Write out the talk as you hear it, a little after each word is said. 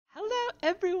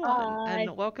everyone,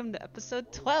 and welcome to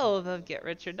episode 12 of Get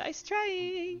Rich or Dice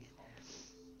Trying.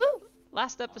 Woo!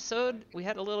 Last episode, we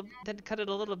had to cut it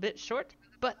a little bit short,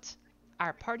 but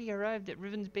our party arrived at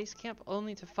Riven's base camp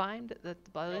only to find that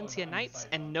the Bilencia Knights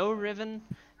and no Riven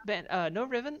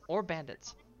or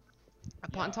bandits.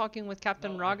 Upon talking with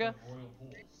Captain Raga,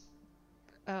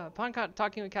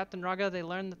 they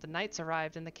learned that the Knights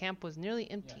arrived and the camp was nearly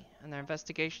empty, and their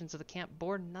investigations of the camp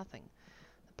bore nothing.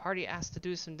 The party asked to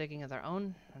do some digging of their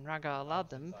own, and Raga allowed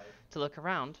them to look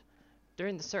around.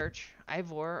 During the search,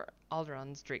 Ivor,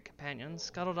 Alderon's Drake companion,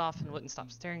 scuttled off and wouldn't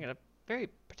stop staring at a very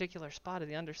particular spot of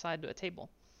the underside to a table.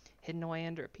 Hidden away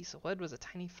under a piece of wood was a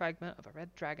tiny fragment of a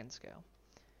red dragon scale.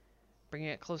 Bringing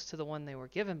it close to the one they were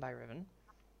given by Riven,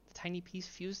 the tiny piece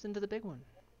fused into the big one.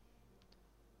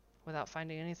 Without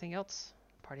finding anything else,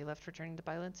 the party left, returning to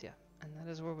Bilencia, and that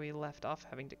is where we left off,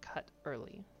 having to cut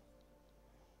early.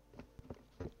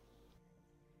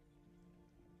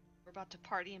 We're about to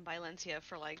party in Bilencia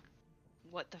for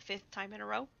what, the 5th time in a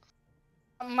row?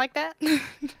 Something like that.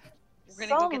 We're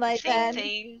gonna go get the same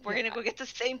thing. We're gonna go get the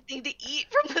same thing to eat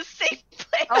from the same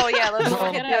place. Oh yeah, let's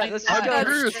go get it. it. I'm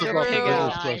curious about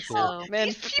that special. Man,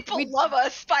 These people love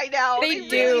us by now. They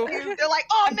do. really do. They're like,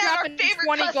 oh I'm man, our dropping favorite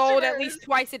 20 customers. gold at least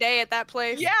twice a day at that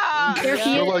place. Yeah. There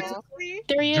he is.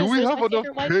 There he is. Do we There's have my enough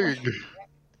favorite white pig?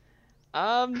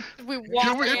 We Can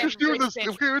walk we in, interest you in this? bitch.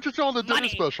 If we interest you on the dinner Money.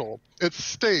 special, it's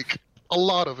steak. A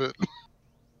lot of it.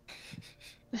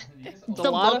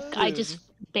 The look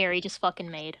Barry just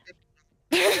fucking made.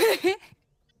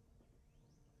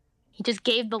 He just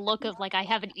gave the look of like I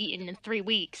haven't eaten in 3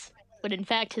 weeks, but in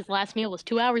fact his last meal was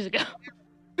 2 hours ago.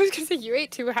 I was gonna say you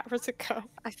ate 2 hours ago.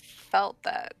 I felt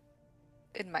that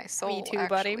in my soul. Me too,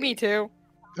 buddy. Me too.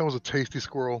 That was a tasty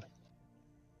squirrel.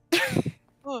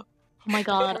 Oh my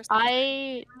god,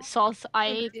 I saw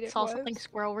Indeed it something was.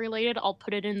 squirrel related. I'll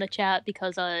put it in the chat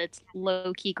because it's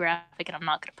low key graphic and I'm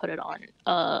not gonna put it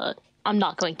on. I'm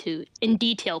not going to in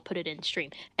detail put it in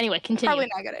stream. Anyway, continue. Probably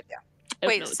not a good idea.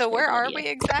 Wait, so where are we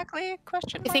exactly?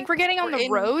 Question. I think we're getting on the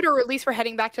road, or at least we're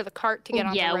heading back to the cart to get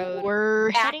on the road. Yeah,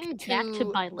 we're back heading back to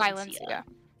Bilencia.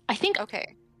 I think.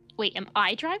 Okay. Wait, am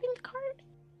I driving the cart?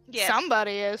 Yes.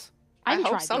 Somebody is. I'm I hope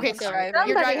driving. somebody's the cart. driving.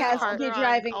 You're Somebody driving has the cart. to be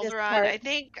driving this Alderon. cart. I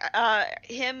think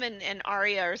him and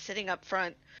Arya are sitting up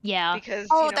front Yeah. because.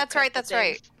 That's right. couple That's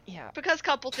right. Yeah. Because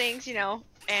couple things, and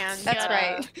That's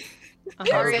right.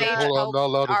 Arya, Hold on, I'm not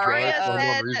allowed to Arya drive for said one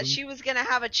that reason. she was gonna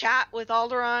have a chat with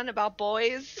Alderon about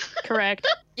boys. Correct.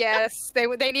 Yes, they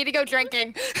need to go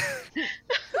drinking.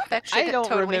 That shit I could don't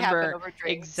totally happen remember over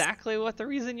drinks. exactly what the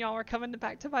reason y'all were coming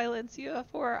back to Bilencia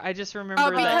for. I just remember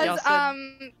that y'all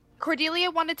Because said... Cordelia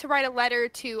wanted to write a letter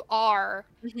to R,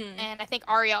 Mhm. and I think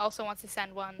Arya also wants to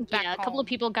send one back Yeah, a couple home. of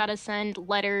people got to send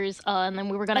letters, and then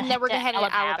we were gonna And then we're gonna head head to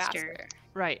to Alabastor.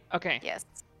 Right, okay. Yes.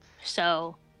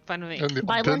 So Fine with me. And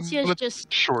Bilencia's then just on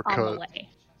the shortcut. way.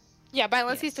 Yeah,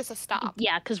 Bilencia's Yes. just a stop.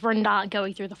 Yeah, because we're not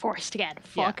going through the forest again.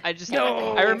 Fuck. Yeah, I just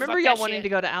No, I remember fuck y'all that wanting shit. to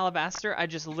go to Alabastor. I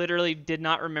just literally did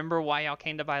not remember why y'all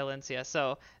came to Bilencia.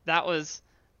 So that was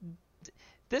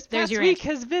this There's past your week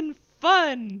has been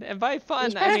fun. And by fun,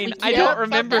 This I past mean week, I yeah, don't fuck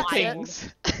remember that shit.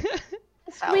 things.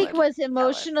 This week was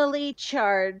emotionally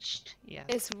charged Yeah.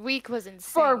 This week was insane.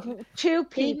 for 2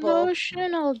 people.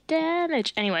 Emotional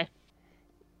damage. Anyway,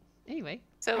 Anyway,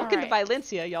 So welcome to Alright.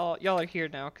 Bilencia. Y'all are here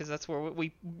now because that's where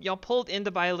y'all pulled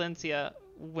into Bilencia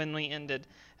when we ended,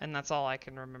 and that's all I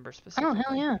can remember oh specifically.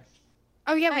 hell yeah.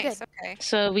 Oh yeah, we nice. did. Okay.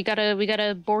 So we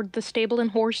gotta board the stable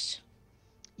and horse,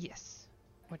 Yes,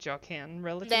 which y'all can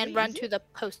relatively. Then run easy. to the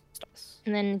post office.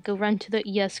 and then go run to the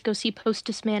go see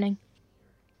Postus Manning.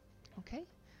 Okay.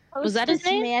 Was that his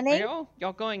Hostess name? Are Manning?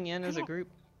 y'all going in as a group,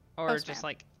 or Postman. just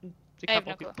like I a have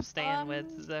couple no clue. people staying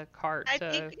with the cart? I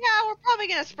think we're probably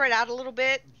gonna spread out a little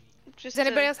bit. Just Does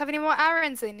anybody else have any more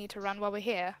errands they need to run while we're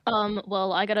here?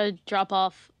 Well, I gotta drop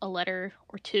off a letter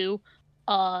or 2,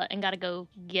 and gotta go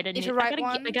get a Need new. to write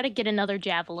I gotta get another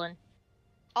javelin.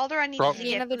 Alderon needs Prob- to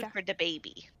get Another food for the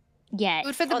baby. Yeah.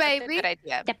 Food for the Oh, that's a baby. good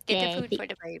idea. The Get the baby. food for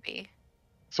the baby.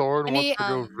 Soren Any, wants to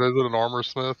go visit an armor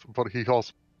smith, but he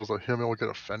also was like him will get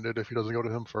offended if he doesn't go to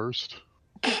him first.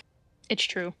 It's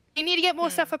true. You need to get more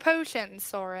stuff for potions,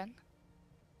 Soren.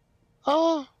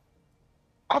 I'm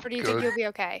Or do you think good. you'll be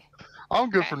okay? I'm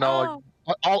good Okay. for now.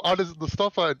 Oh. Like, the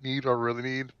stuff I really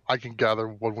need, I can gather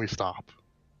when we stop.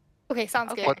 Okay,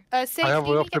 sounds Okay. good. Sage, have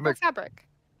do you enough need to to get more make- fabric?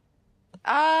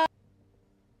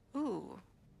 Ooh.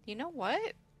 You know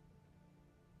what?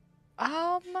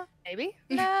 Maybe.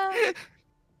 No.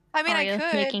 I mean, Arya I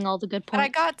could, making all the good but I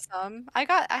points. got some. I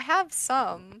have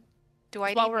some. Do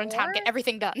I While need we're in town, more? get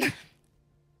everything done.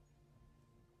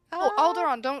 Oh,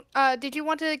 Alderon, don't. Did you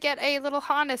want to get a little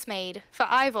harness made for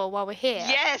Ivor while we're here?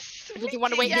 Yes. Or did you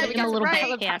want to wait yeah, until we him got a some little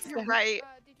telepaths? You're right.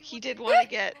 He did want to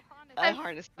get a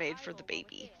harness made for the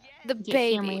baby. The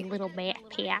Get him a baby. little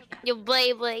backpack. Your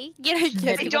baby.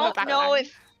 Yes, I you don't want know that.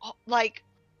 if like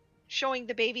showing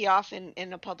the baby off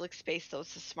in a public space though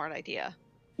is a smart idea.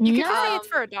 You could No. just say it's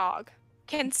for a dog.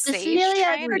 Can Sage Cordelia,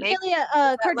 try and make Cordelia,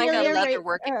 that Cordelia, like a leather ra-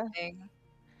 working thing?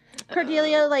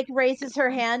 Cordelia, like raises her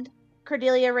hand.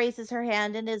 Cordelia raises her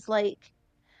hand and is like,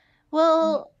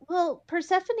 "Well,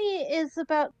 Persephone is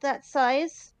about that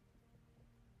size.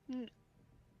 Mm,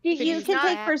 You He's can not-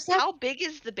 take Persephone." How big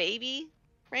is the baby,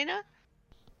 Raina?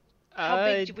 How Uh,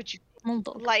 big would you Small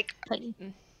dog. like? Tiny.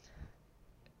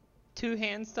 2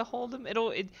 hands to hold him.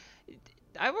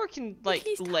 I work in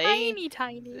He's lay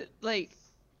tiny.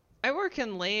 I work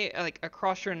in lay like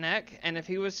across your neck, and if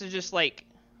he was to just like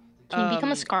Can you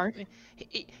become a scarf?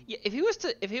 if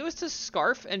he was to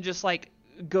scarf and just like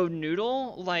go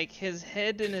noodle, like his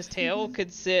head and his tail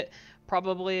could sit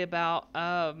probably about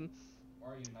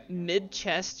mid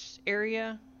chest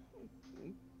area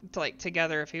like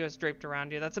together if he was draped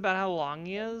around you. That's about how long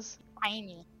he is.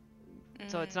 Tiny.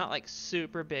 So it's not like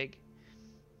super big.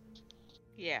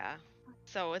 Yeah.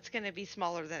 So it's gonna be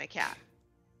smaller than a cat.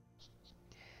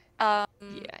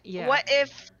 Yeah.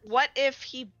 What if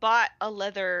he bought a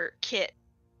leather kit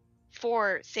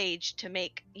for Sage to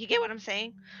make? You get what I'm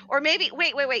saying? Or maybe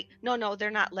wait. No,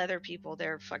 they're not leather people.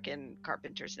 They're fucking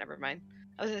carpenters. Never mind.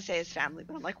 I was gonna say his family,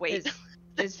 but I'm like, wait.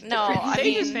 Sage's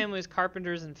mean- family is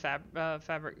carpenters and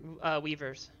fabric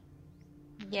weavers.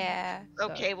 Yeah.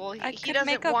 Okay, well I he could doesn't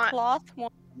make a want. cloth one.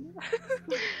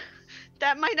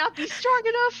 That might not be strong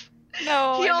enough.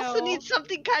 No, He I also know. needs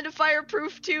something kind of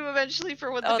fireproof too, eventually,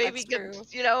 for when the Oh, baby that's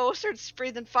gets, true. starts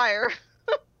breathing fire.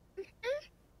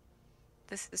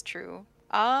 This is true.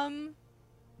 I'm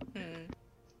When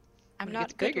it not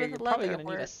gets good bigger, with you're leather probably gonna need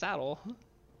a work. saddle.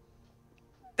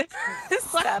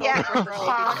 Saddle Yeah. for the baby,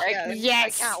 right?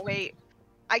 Yes. I can't wait.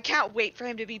 I can't wait for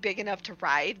him to be big enough to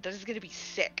ride. That is gonna be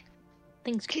sick.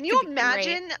 Things Can could you be great.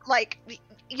 imagine, like,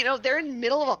 they're in the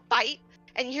middle of a fight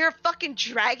and you hear a fucking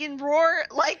dragon roar,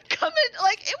 like, coming,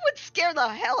 like, it would scare the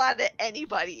hell out of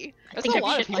anybody. I That's think a I've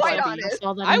lot shit of quite myself fun. when I honest.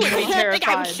 saw that I in would the be movie. I think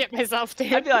I would terrified. shit myself,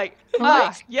 dude. I'd be like,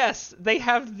 yes, they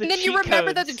have the And then cheat you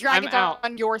remember that the codes. dragon's I'm out.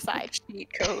 on your side. Cheat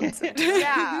codes.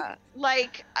 Yeah,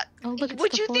 like, Oh, look, it's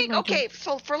would the you Ford think, Legend. okay,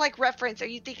 so for, like, reference, are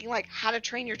you thinking, like, How to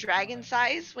Train Your Dragon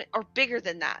size, or bigger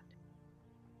than that?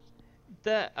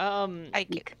 The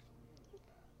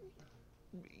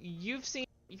you've seen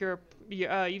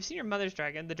you've seen your mother's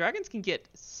dragon. The dragons can get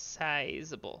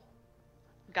sizable.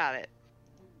 Got it.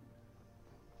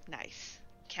 Nice.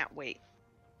 Can't wait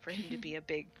for him to be a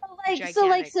big, So like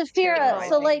gigantic, Saphira,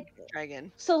 terrorizing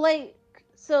dragon. so like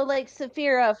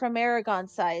Saphira from Aragon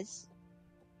size,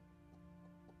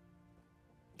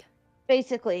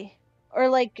 basically, or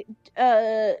like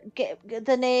the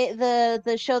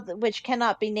show which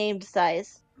cannot be named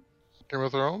size. Game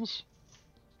of Thrones?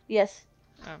 Yes.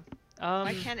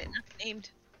 Why can't it not be named?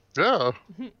 Yeah.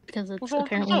 Because it's What's wrong with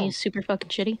apparently that? super fucking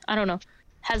shitty. I don't know.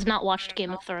 Has not watched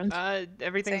Game of Thrones.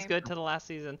 Everything's Same. good to the last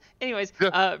season. Anyways,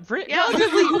 Yeah.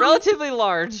 Yeah. relatively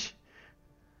large.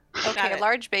 Okay, it.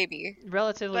 large baby.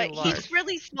 Relatively But large. he's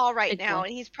really small right Big now, boy.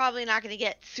 and he's probably not going to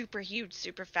get super huge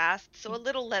super fast. So a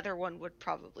little leather one would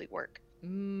probably work.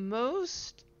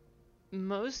 Most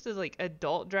of like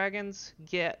adult dragons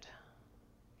get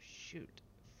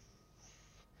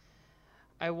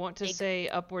I want to Big. say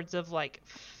upwards of like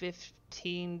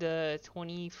 15 to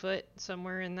 20 foot,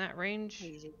 somewhere in that range.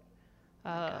 Crazy.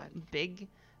 God. Big.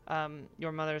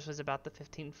 Your mother's was about the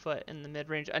 15 foot in the mid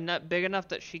range, enough big enough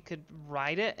that she could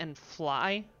ride it and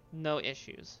fly, no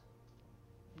issues.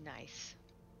 Nice.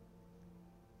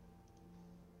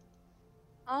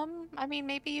 I mean,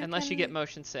 maybe you Unless can... you get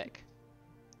motion sick.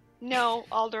 No,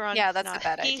 Alderon. Yeah, that's a not.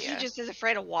 bad He idea. just is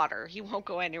afraid of water. He won't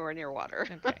go anywhere near water.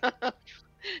 Okay.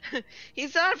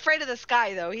 He's not afraid of the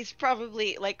sky, though. He's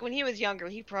probably, like, when he was younger,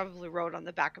 he probably rode on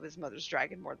the back of his mother's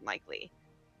dragon, more than likely.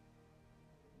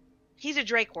 He's a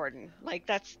Drake Warden. Like,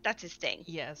 that's his thing.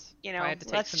 Yes. You know, I had to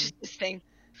take that's some. just his thing.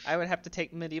 I would have to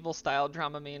take medieval style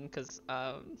Dramamine because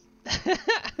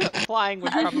flying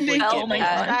would probably Medieval get me.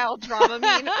 God. Style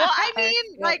Dramamine. Well, I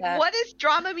mean, feel like, that. what is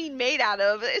Dramamine made out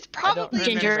of? It's probably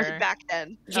Ginger. ginger back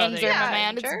then. Ginger, Yeah, my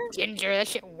man. ginger. It's ginger. That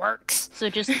shit works. So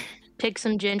just pick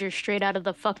some ginger straight out of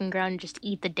the fucking ground and just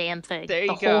eat the damn thing. There you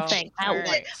the go. whole thing. That Alright.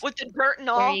 works. With the dirt and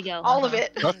all, There you go. all of Uh-huh.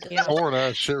 it. That's Yeah. storing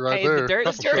that shit right Hey, the there. dirt-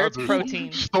 That's the dirt's what I do.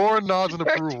 protein. Storing nods and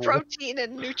Dirt, approval. protein,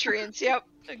 and nutrients. Yep,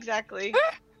 exactly.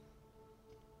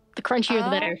 The crunchier, the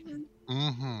better.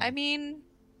 Mm-hmm. I mean,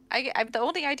 The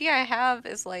only idea I have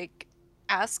is like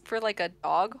ask for like a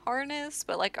dog harness,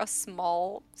 but like a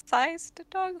small sized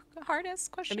dog harness?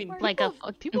 Question mean, mark. Like a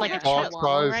People like a have Dog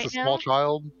chihuahua size, right a small now.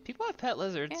 child. People have pet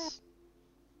lizards. Yeah.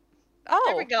 Oh,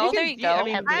 There we go. well, there you go. I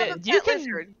mean, I have a you pet can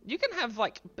lizard. you can have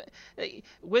like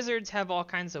wizards have all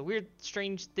kinds of weird,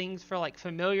 strange things for like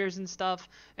familiars and stuff.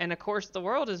 And of course, the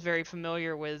world is very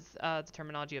familiar with the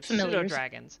terminology of pseudo Familiars.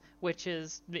 dragons, which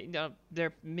is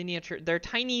they're miniature, they're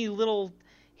tiny little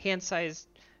hand-sized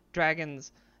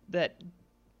dragons that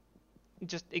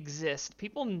just exist.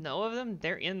 People know of them.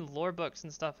 They're in lore books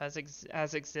and stuff as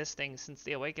existing since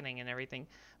the Awakening and everything.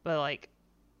 But like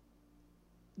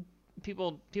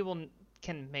people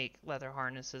can make leather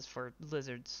harnesses for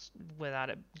lizards without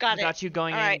you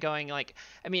going All in right. and going like,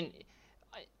 I mean,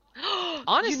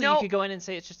 honestly, you know, you could go in and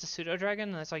say it's just a pseudo dragon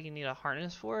and that's all you need a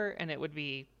harness for, and it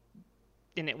wouldn't,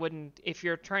 if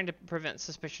you're trying to prevent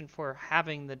suspicion for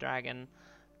having the dragon,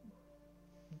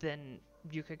 then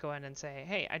you could go in and say,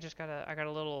 hey, I got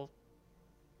a little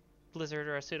lizard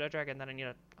or a pseudo dragon that I need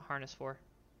a harness for.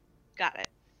 got it.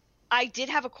 I did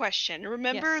have a question.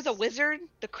 Remember Yes. the wizard,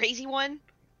 the crazy one?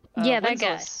 Yeah, that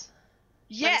guy. Winsless.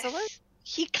 Yes. Winsless?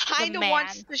 He kind of man.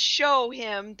 wants to show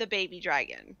him the baby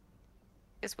dragon.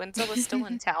 Is Winslow still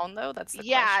in town though? That's the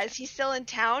Yeah, question. is he still in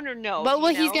town or no? Well, Do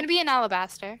you he's know? gonna be in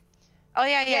Alabastor. Oh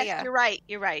yeah, yeah, Yes, yeah. you're right.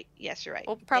 You're right. Yes, you're right.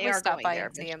 We'll probably They are stop going by there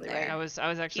and see him eventually, there. I was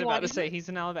actually You about to want say him? he's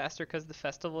in Alabastor because the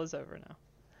festival is over now.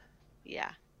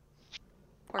 Yeah,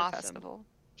 Poor Awesome. festival.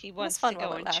 he was wants fun to go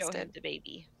while it and show him lasted. the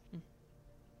baby.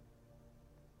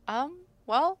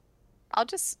 Well, I'll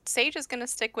just Sage is gonna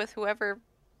stick with whoever.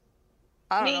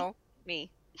 I don't Me? know.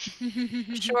 Me.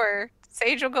 Sure,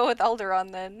 Sage will go with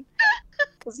Alderon then,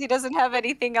 because he doesn't have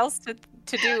anything else to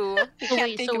do. He So can't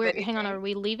wait, think so of we're hang on, anything. are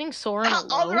we leaving Soren alone?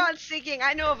 Alderon's thinking.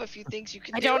 I know of a few things you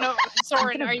can I do. don't know,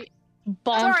 Soren. gonna Are you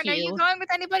Bonk Soren? you. Are you going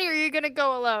with anybody, or are you gonna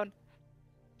go alone?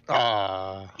 He could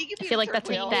I be feel the like third that's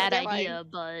a wheel. bad Never mind. idea,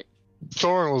 but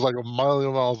Soren was like a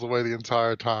million miles away the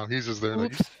entire time. He's just there.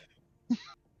 Like, oops.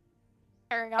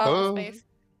 Carrying out Oh. space.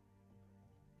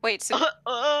 Wait, so should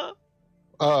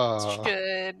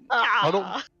I don't-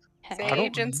 Ah.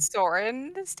 Sage and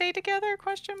Soren stay together?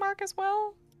 Question mark as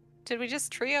well. Did we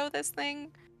just trio this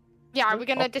thing? Yeah, are we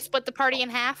gonna just split the party in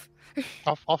half?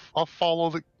 I'll follow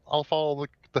the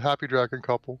happy dragon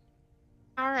couple.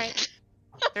 All right.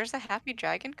 There's a happy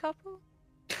dragon couple.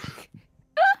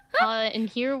 And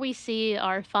here we see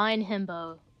our fine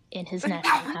himbo in his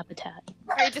natural habitat.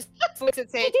 I just looks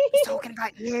at Sage. He's talking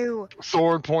about you.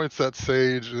 Soren points at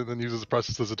Sage and then uses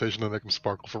prestidigitation to make him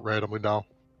sparkle for randomly now.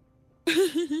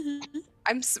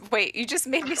 Wait, you just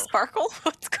made me sparkle?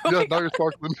 What's Yeah, going now on? you're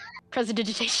sparkling.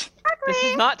 Prestidigitation. This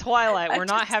is not Twilight. I We're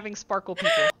not just- having sparkle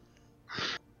people.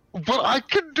 But I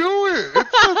can do it! It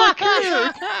says I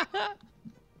can!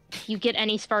 You get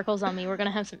any sparkles on me, we're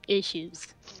gonna have some issues.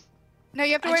 No,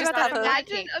 you have to I worry just about that. thought from the- that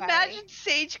Imagine, cake, imagine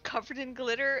Sage covered in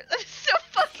glitter. That's so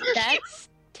fucking cute. That's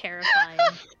terrifying.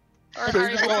 Or Sage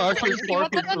are you- will actually you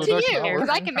want sparkle that for to the next you? hour. Because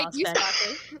I can make you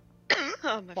Prospect. sparkle.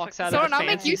 Oh, my Walks fucking- out Soren, of the I'll make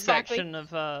fancy you sparkly. section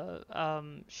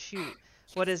of shoot.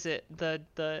 What is it? The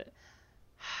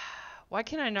why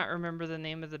can I not remember the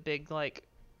name of the big like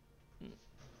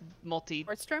multi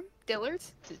Nordstrom?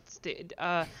 Dillard's?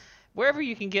 wherever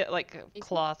you can get like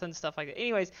cloth and stuff like that.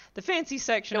 Anyways, the fancy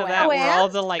section of Joann's? that where all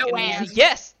Joann's? the like Joann's.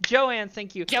 yes, Joanne,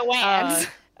 thank you. Joann's.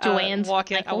 Joann's, I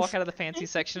walk Michaels. out of the fancy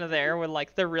section of there with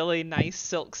like the really nice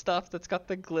silk stuff that's got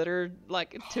the glitter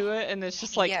like to it, and it's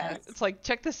just like Yes. it's like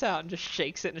check this out, and just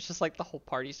shakes it, and it's just like the whole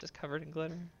party's just covered in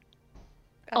glitter.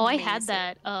 Oh, I had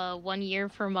Amazing. that 1 year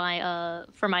for my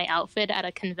outfit at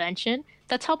a convention.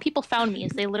 That's how people found me,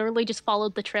 is they literally just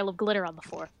followed the trail of glitter on the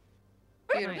floor.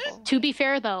 Beautiful. To be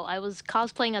fair though, I was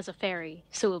cosplaying as a fairy,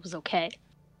 so it was okay. I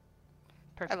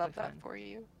Perfectly love that fine. for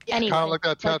you. Yeah. Anyway, Kind of like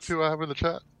that let's- tattoo I have in the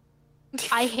chat.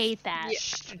 I hate that.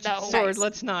 No. Sword, Nice.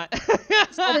 let's not.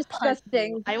 So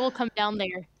disgusting. I will come down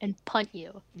there and punt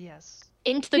you Yes.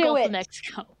 into the Do Gulf it. of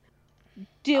Mexico.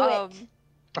 Do it.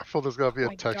 I feel there's gotta be Oh a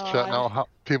my text God. chat now. How,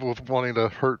 people wanting to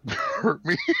hurt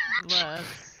me.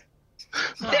 Let's.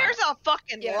 not. There's a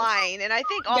fucking Yes. line, and I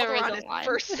think There is Alderon a is line.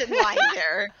 first in line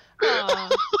there. Aw.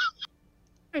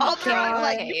 Alderon,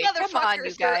 like, you Okay, come on, you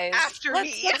motherfuckers are guys. after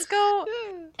Let's, me. let's go.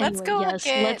 Let's Anyway, go yes,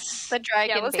 get let's- the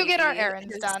dragon. Yeah, let's go get our baby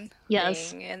errands and done.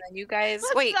 Yes. thing, and then you guys.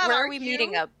 Let's Wait, not where are we argue.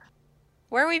 meeting up?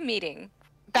 Where are we meeting?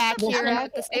 Back We'll here send-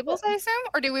 at the stables, I assume?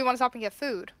 Or do we want to stop and get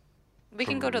food? We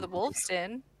can go to the Wolf's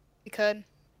Den. We could.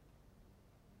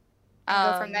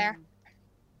 Go from there.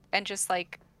 And just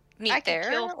like meet I could there,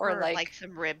 kill or for, like,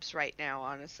 some ribs right now.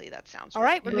 Honestly, that sounds. All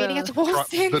right, we're meeting at the Wolf's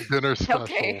Den. The dinner special.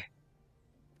 Okay.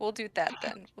 we'll do that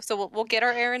then. So we'll get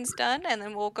our errands done, and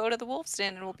then we'll go to the Wolf's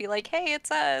Den, and we'll be like, "Hey,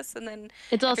 it's us!" And then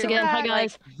It's us again. Hi, everyone's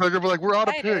like, guys. They're gonna be like, we're out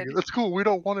of pig. excited. That's cool. We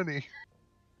don't want any.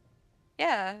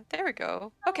 "Yeah, there we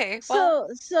go. Okay, well,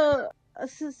 So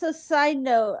side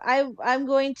note, I'm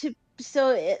going to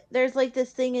there's like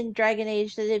this thing in Dragon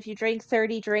Age that if you drink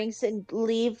 30 drinks and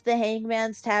leave the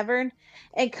Hangman's Tavern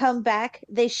and come back,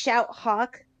 they shout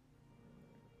hawk.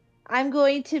 I'm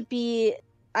going to be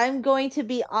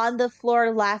on the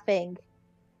floor laughing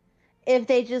if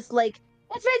they just like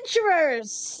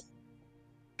adventurers.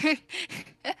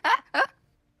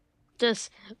 Just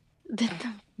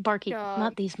Barkeep, God.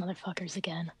 not these motherfuckers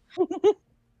again.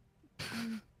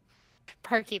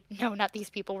 Barkeep, no, not these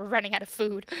people. We're running out of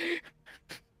food.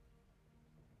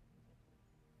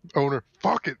 Owner,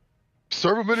 fuck it.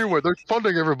 Serve them anyway. They're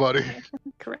funding everybody.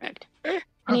 Correct.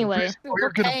 Anyway, Oh, you're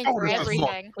getting Paying for bonus this month.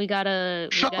 everything. we gotta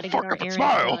Shut the get fuck our up and errands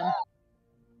smile.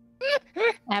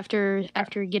 done.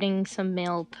 After getting some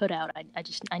mail put out,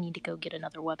 I need to go get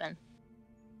another weapon.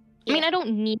 I mean, I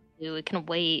don't need to. It can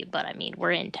wait, but I mean,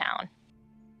 we're in town.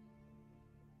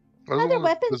 I just Another wanna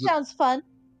weapon visit- sounds fun.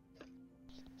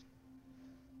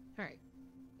 Alright.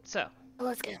 So,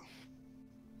 Let's go.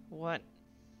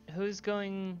 who's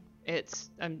going? It's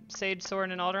Sage,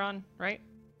 Soren, and Alderon, right?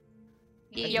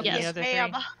 And Yep. the Yes. other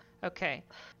Ma'am. three? Okay.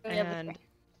 And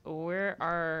where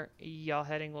are y'all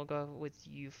heading? We'll go with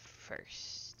you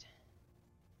first.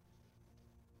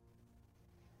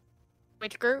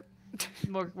 Which group?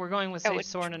 We're going with Oh, Sage, which-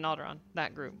 Soren, and Alderon.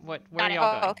 That group. Where Got are it.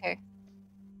 y'all going? okay.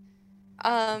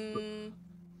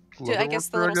 To, leather I guess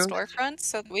the worker, little I guess? storefront,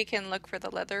 so that we can look for the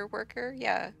leather worker.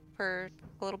 Yeah, for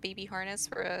a little baby harness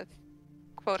for a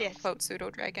quote Yes. unquote pseudo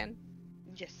dragon.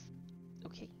 Yes.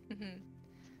 Okay. Hmm.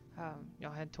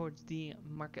 Y'all head towards the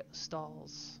market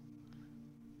stalls.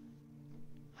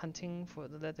 Hunting for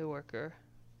the leather worker.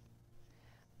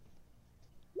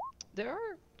 There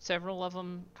are several of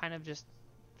them kind of just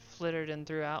flittered in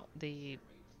throughout the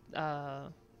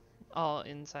all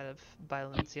inside of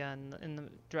Bilencia and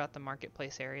throughout the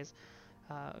marketplace areas.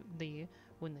 The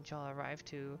one that y'all arrive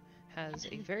to has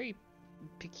a very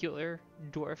peculiar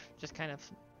dwarf just kind of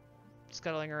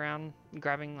scuttling around,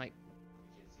 grabbing like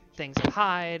things of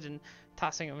hide and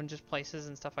tossing them in just places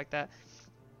and stuff like that.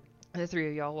 The three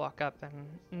of y'all walk up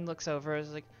and looks over,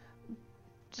 is like,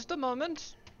 just a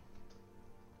moment.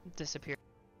 Disappears.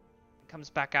 Comes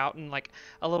back out in like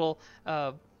a little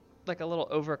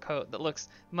overcoat that looks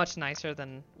much nicer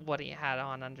than what he had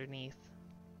on underneath.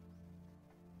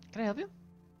 Can I help you?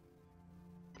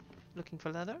 Looking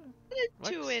for leather?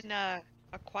 To Works.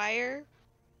 acquire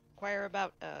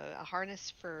about a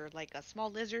harness for like a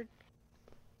small lizard.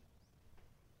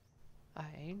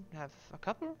 I have a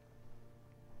couple.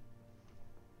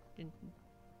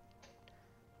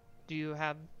 Do you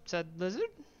have said lizard?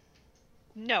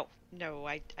 No,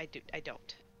 I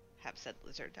don't have said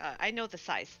lizard. I know the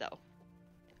size though.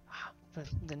 But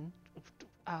then,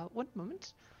 one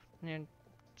moment. And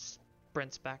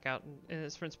sprints back out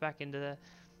and sprints back into the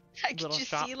I could little just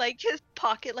shop. see like his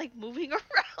pocket like moving around.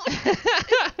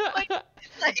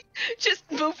 like just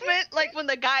movement like when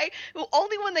the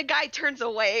guy turns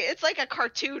away. It's like a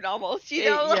cartoon almost, you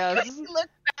know? Like, yes. when you look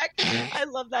back. I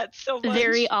love that so much.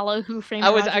 Very a la Who Framed I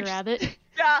was Roger actu- Rabbit.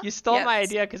 Yeah. You stole my Yes.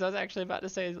 idea because I was actually about to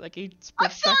say like he I'm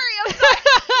sprints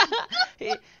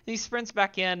sorry. he sprints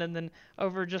back in, and then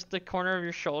over just the corner of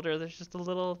your shoulder, there's just a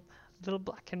little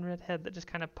black and red head that just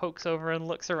kind of pokes over and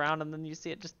looks around, and then you see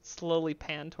it just slowly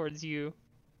pan towards you,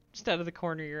 just out of the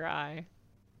corner of your eye.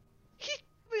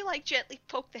 We like gently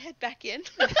poke the head back in.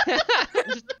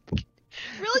 Just-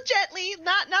 Really gently,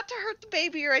 not to hurt the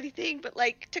baby or anything, but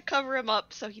like to cover him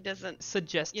up so he doesn't.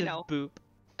 suggestive boop.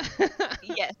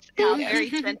 Yes, a very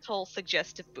gentle,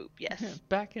 suggestive boop. Yes.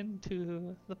 Back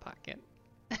into the pocket.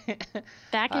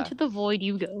 Back Uh, into the void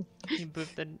you go. You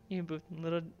booped the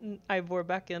little Ivor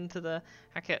back into the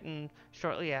hacket, and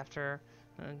shortly after,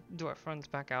 dwarf runs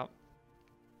back out.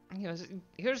 He goes,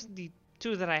 "Here's the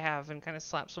two that I have," and kind of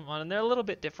slaps them on, and they're a little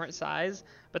bit different size,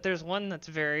 but there's one that's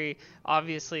very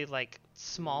obviously like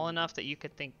small enough that you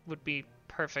could think would be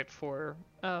perfect for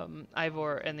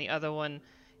Ivor, and the other one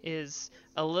is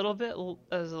a little bit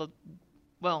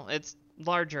well, it's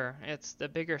larger, it's the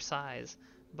bigger size,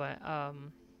 but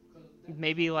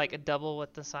maybe like a double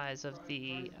what the size of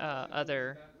the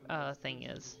other thing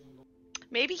is.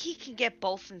 Maybe he can get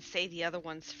both and say the other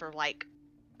ones for like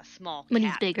a small When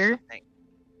he's cat or bigger? something.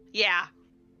 Yeah.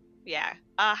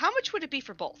 How much would it be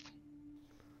for both?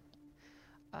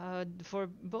 For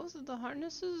both of the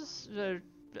harnesses,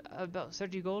 about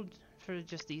 30 gold for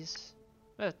just these.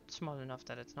 Small enough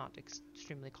that it's not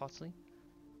extremely costly.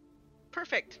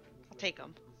 Perfect. I'll take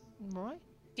them. Right.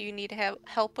 Do you need to have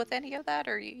help with any of that,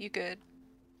 or you good?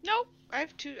 Nope. I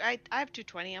have I have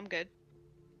 220. I'm good.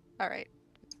 All right,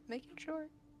 just making sure.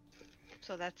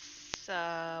 So that's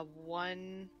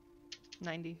 90.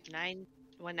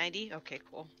 190. Okay,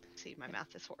 cool. See, my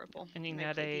math is horrible. And you when can I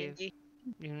add play a D&D.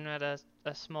 you can add a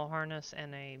small harness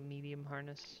and a medium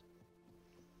harness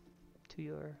to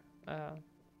your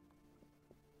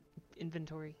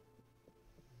inventory.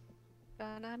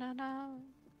 Da-na-na-na.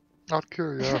 Out of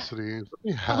curiosity, is there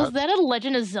any Oh, was hats? that a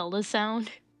Legend of Zelda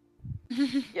sound?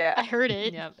 Yeah. I heard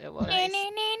it. Yep, it was. Nice.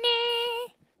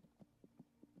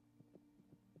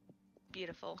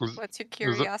 Beautiful. What's your Is it-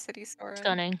 curiosity, Sora?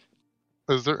 Stunning.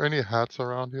 Is there any hats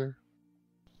around here?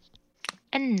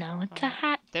 And no, it's a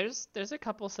hat. There's a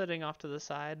couple sitting off to the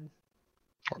side.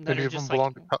 Are that any are of them just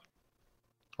belong to?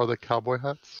 Are they cowboy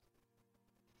hats?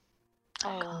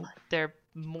 Oh, They're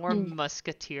more Mm.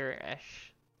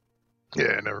 musketeer-ish.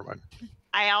 Yeah, never mind.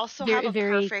 I also Very- have a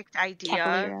very perfect idea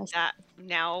Cavalier-esque. that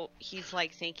now he's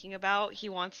like thinking about. He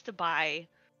wants to buy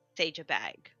Sage a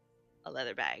bag, a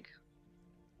leather bag,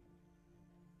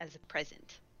 as a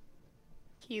present.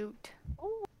 Cute.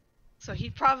 So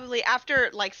he'd probably, after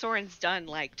like Soren's done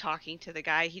like talking to the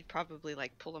guy, he'd probably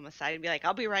like pull him aside and be like,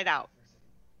 "I'll be right out,"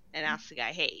 and ask the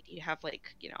guy, "Hey, do you have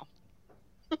like, you know?"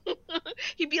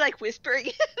 He'd be like whispering,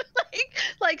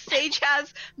 like Sage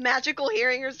has magical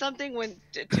hearing or something. When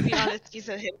to be honest, he's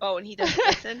a hippo and he doesn't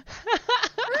listen.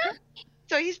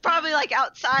 So he's probably like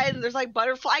outside and there's like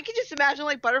butterfly. I can just imagine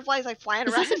like butterflies like flying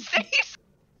Is around this his face.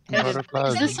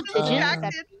 Butterflies Is this a and pigeon? flowers.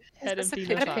 Distracted. Head this and a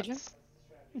peanut pigeon? thoughts.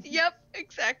 Yep,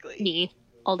 exactly. Me,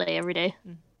 all day, every day.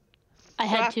 I So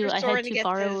had after to Soren gets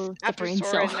borrow the after brain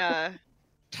Soren cell.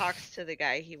 talks to the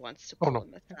guy, he wants to Oh, pull no.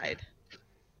 him aside.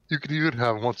 You could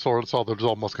have one sword. It's all there's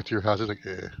all musketeer hats. It's like,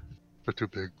 they're too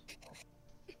big.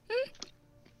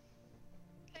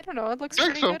 I don't know. It looks Think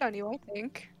pretty so. good on you, I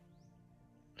think.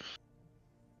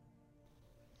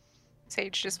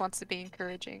 Sage just wants to be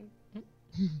encouraging.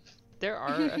 There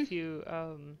are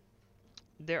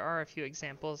a few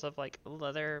examples of like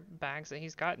leather bags that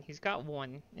he's got. He's got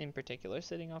one in particular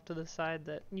sitting off to the side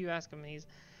that you ask him, and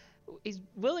he's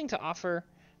willing to offer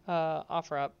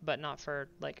up, but not for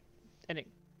like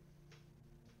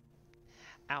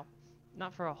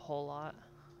not for a whole lot.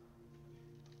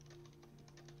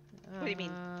 What do you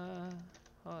mean?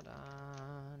 Hold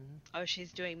on. Oh,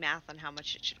 she's doing math on how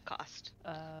much it should cost.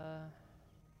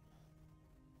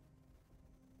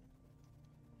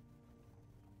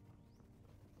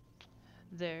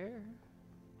 There.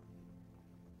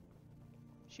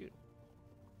 Shoot.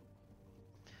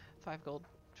 5 gold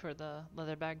for the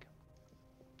leather bag.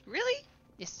 Really?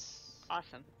 Yes.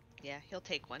 Awesome. Yeah, he'll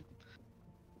take one.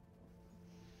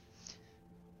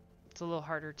 It's a little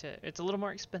harder it's a little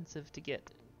more expensive to get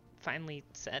finely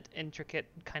set, intricate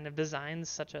kind of designs,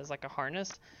 such as like a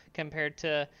harness, compared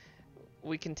to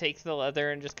we can take the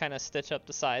leather and just kind of stitch up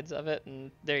the sides of it,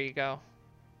 and there you go.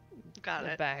 Got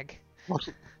The it. bag.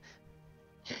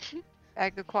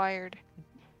 Bag acquired.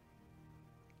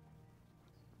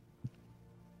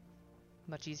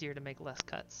 Much easier to make less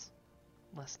cuts,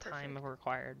 less time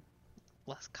required,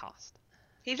 less cost.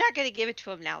 He's not gonna give it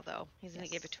to him now, though. He's gonna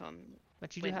give Yes. it to him.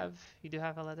 But you When- do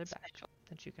have a leather bag Special.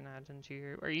 that you can add into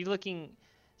your. Are you looking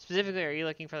specifically? Are you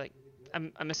looking for like?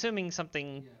 I'm assuming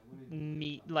something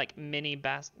like mini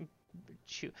backpack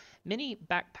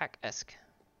esque.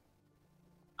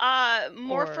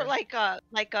 More for Or- like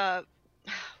a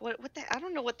what the I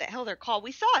don't know what the hell they're called.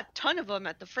 We saw a ton of them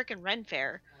at the frickin' Ren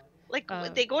Fair. Like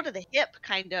they go to the hip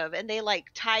kind of, and they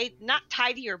like not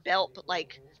tie to your belt, but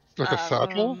like Like a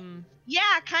satchel?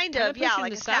 yeah, kind Kinda of yeah, pushing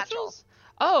like the a satchel. satchels?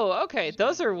 Oh, okay.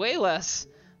 Those are way less.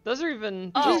 Those are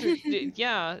even.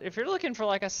 Yeah. If you're looking for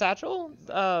like a satchel,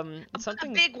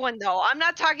 something. A big one though. I'm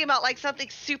not talking about like something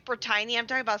super tiny. I'm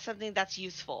talking about something that's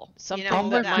useful. Something you know, I'm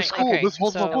like that the might- school. okay, This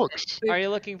holds my so- books. Are you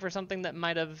looking for something that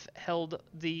might have held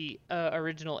the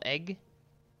original egg?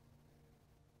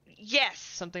 Yes.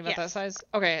 Something about that yes. size?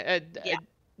 Okay. Yeah.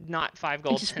 Not 5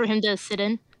 gold. Just for him to sit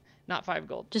in. Not 5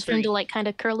 gold. Just for him 3. to like kind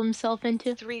of curl himself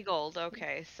into. 3 gold.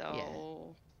 Okay,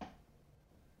 so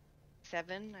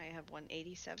 7. I have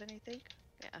 187, I think.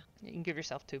 Yeah. You can give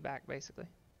yourself 2 back, basically.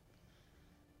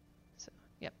 So,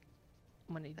 yep.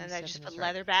 187 And I just is put right.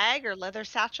 leather bag or leather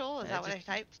satchel. Is Yeah, that what I just-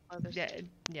 typed? Leather satchel.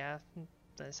 Yeah,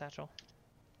 the satchel.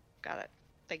 Got it.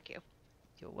 Thank you.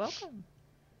 You're welcome.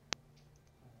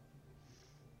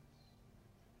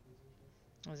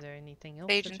 Was there anything else?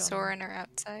 Sage that and y'all- Soren are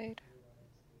outside.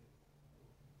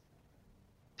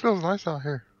 Feels nice out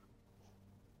here.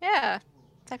 Yeah,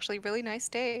 it's actually a really nice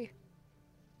day.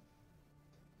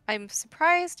 I'm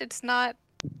surprised it's not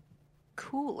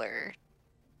cooler.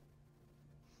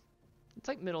 It's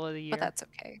like middle of the year. But that's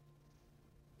okay.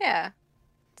 Yeah.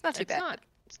 It's not too It's bad. not.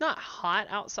 It's not hot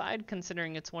outside,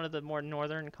 considering it's one of the more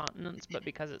northern continents. But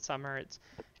because it's summer,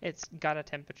 it's got a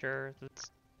temperature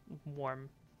that's warm.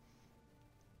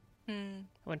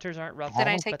 Winters aren't rough, Then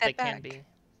I take but that they back. can be.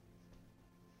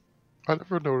 I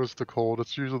never noticed the cold.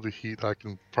 It's usually the heat I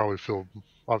can probably feel.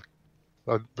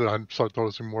 That I start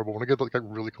noticing more. But when I get like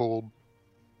really cold,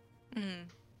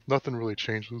 nothing really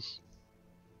changes.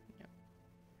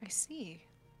 I see.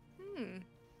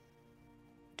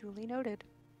 Duly noted.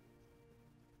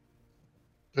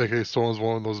 AK Storm's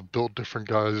one of those built different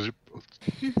guys.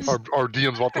 Our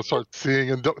DM's about to start seeing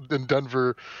in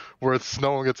Denver where it's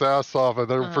snowing its ass off and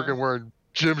they're freaking wearing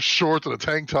gym shorts and a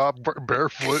tank top,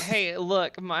 barefoot. Hey,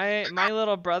 look, my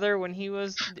little brother, when he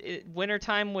was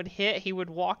wintertime would hit, he would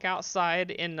walk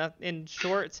outside in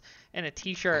shorts and a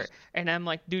t-shirt, and I'm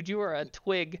like, dude, you are a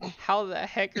twig. How the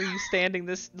heck are you standing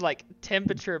this like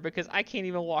temperature? Because I can't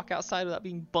even walk outside without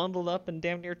being bundled up in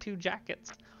damn near 2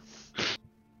 jackets.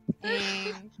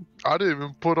 I didn't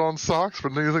even put on socks for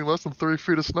anything less than 3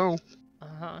 feet of snow.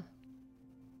 Uh-huh.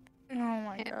 Oh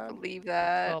my I can't god. believe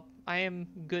that. Well, I am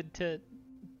good to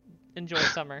enjoy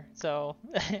summer. So,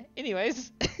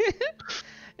 anyways,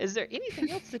 is there anything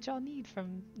else that y'all need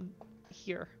from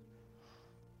here?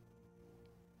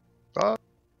 I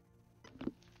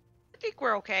think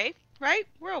we're okay, right?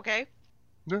 We're okay.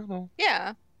 Yeah, no.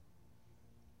 Yeah.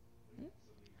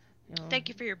 Thank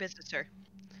you for your business, sir.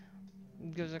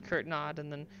 Gives a curt nod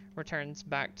and then returns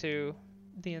back to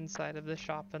the inside of the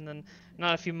shop, and then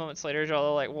not a few moments later,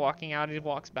 Jolo like walking out, he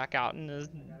walks back out in his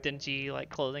dingy like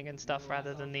clothing and stuff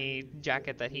rather than the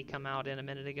jacket that he come out in a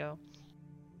minute ago.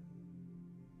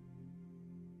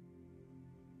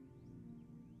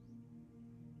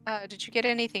 Did you get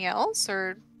anything else,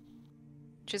 or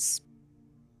just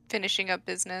finishing up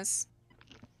business?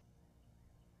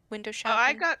 Window Oh,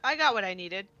 shopping? I got what I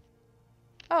needed.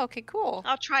 Oh, okay, cool.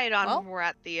 I'll try it on Well- when we're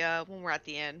at the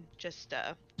inn. Just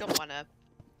don't want to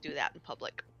do that in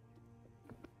public.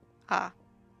 Ah,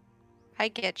 I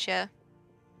get ya.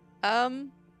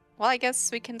 Well, I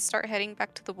guess we can start heading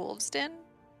back to the Wolves' Den.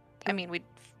 I mean,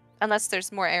 unless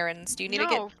there's more errands. Do you need to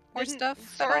get more didn't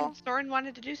stuff at all? Soren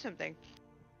wanted to do something.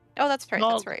 Oh, that's right.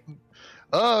 That's right.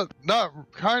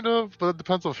 Not kind of, but it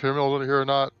depends if Himmel's in here or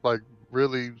not. Like,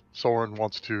 really, Soren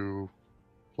wants to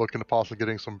look into possibly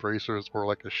getting some bracers or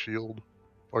like a shield,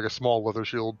 like a small leather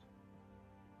shield.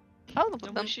 Oh,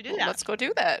 Then then we should do that. let's go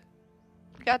do that.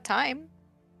 We got time.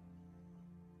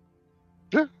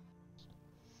 Yeah.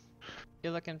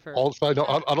 You're looking for Also, I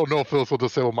don't know if this will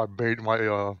disable my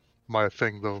my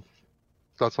thing though.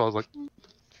 That's why I was like,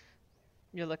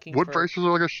 you're looking would for bracers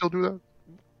or like a shield do that?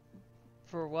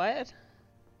 for what?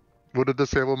 Would it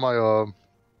disable my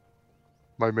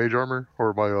my mage armor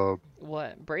or my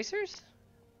What, bracers?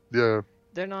 yeah?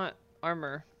 They're not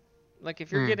armor. Like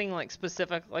if you're getting like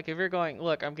specific, like if you're going,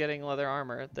 look, I'm getting leather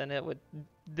armor, then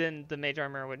the mage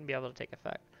armor wouldn't be able to take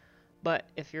effect. But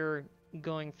if you're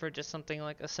going for just something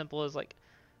like as simple as like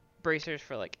bracers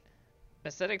for like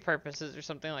aesthetic purposes or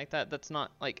something like that, that's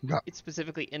not like it's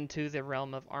specifically into the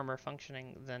realm of armor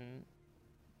functioning, then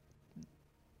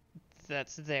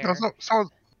that's there. No,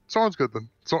 sounds good then.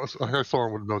 I guess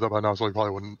Soren would know that by now, so he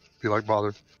probably wouldn't be like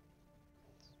bothered.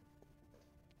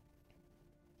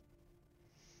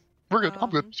 We're good. I'm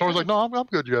good. Soren's like, no, I'm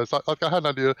good, you guys. I had an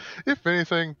idea. If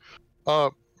anything, I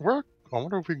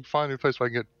wonder if we can find a place where I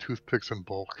can get toothpicks in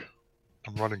bulk.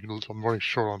 I'm running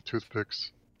short on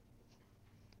toothpicks.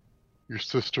 Your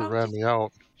sister ran me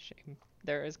out. Shame.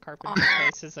 There is carpenter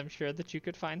places, I'm sure that you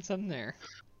could find some there.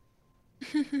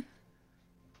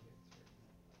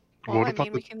 Well, I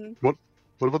mean, we can. What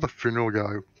about the funeral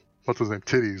guy? What's his name?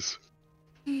 Titties.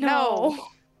 No.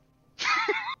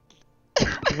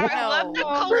 I love the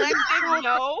collective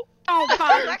no. Oh,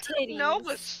 Collective titties. no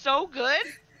was so good.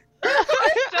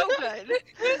 So good.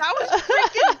 That was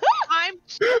freaking timed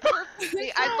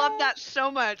perfectly. I love that so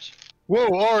much.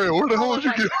 Whoa, Aria, where the hell did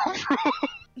you get from?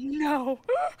 No.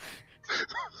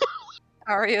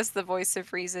 Aria's the voice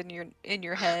of reason in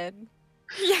your head.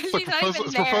 Yeah, It's she's like not even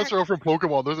it's there. Professor Oak from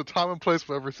Pokemon. There's a time and place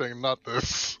for everything, not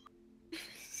this.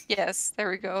 Yes, there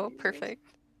we go. Perfect.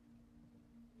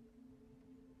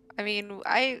 I mean,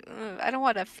 I don't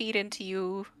want to feed into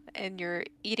you and your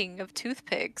eating of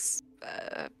toothpicks,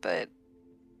 but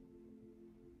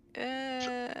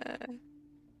That's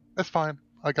fine.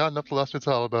 I got enough to last me to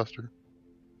Alabastor.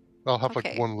 I'll have like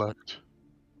Okay. one left.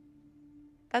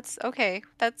 that's okay.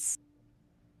 That's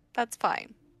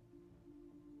fine.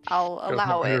 I'll Yeah,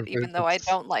 allow here, it, even though I it's-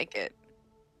 don't like it.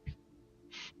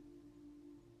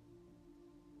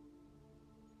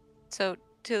 So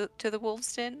to the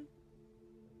Wolves' Den?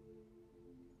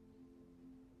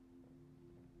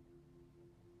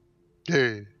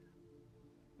 Okay.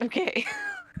 Okay.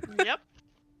 Yep.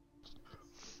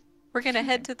 We're gonna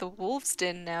head to the Wolf's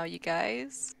Den now, you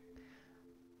guys.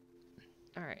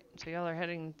 Alright, so y'all are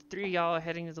heading, 3 y'all are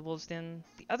heading to the Wolves Den.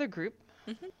 The other group,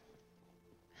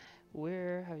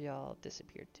 where have y'all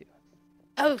disappeared to?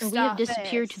 Post We have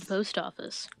disappeared to the office. post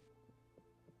office.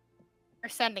 We're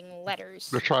sending letters.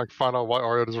 They're trying to find out why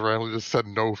Arya just randomly just said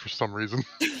no for some reason.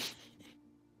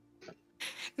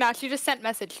 No, she just sent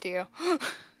message to you.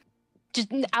 Just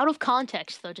out of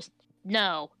context, though. Just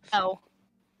no. Oh.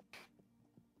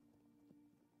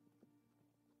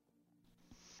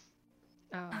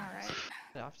 Alright.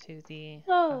 Off to the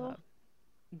Oh.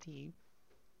 the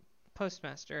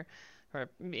postmaster, or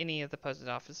any of the post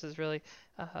offices really,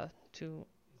 to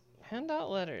hand out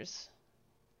letters.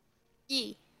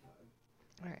 Yee.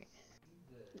 Alright.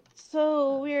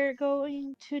 So we're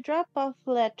going to drop off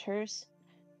letters,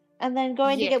 and then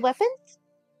going to Yes. get weapons.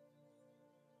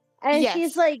 And Yes.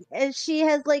 she's like, and she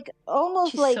has like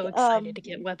almost She's like so excited to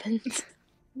get weapons.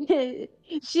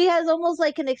 she has almost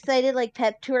like an excited like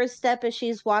pep to her step as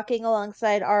she's walking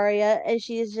alongside Arya, and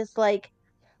she's just like,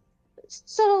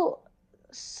 so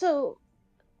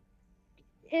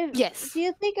if Yes. do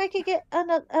you think I could get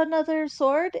another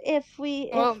sword if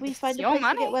we Well, find a it's your place to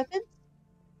money. get weapons?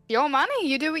 Your money.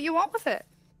 You do what you want with it.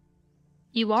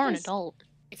 You are an Yes. adult.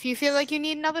 If you feel like you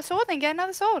need another sword, then get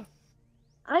another sword.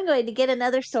 I'm going to get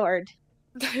another sword.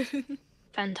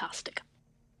 Fantastic.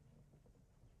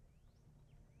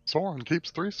 Soren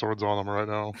keeps 3 swords on him right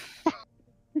now.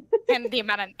 And the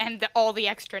amount of, all the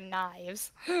extra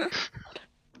knives. You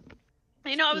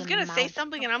know, I was The gonna say amount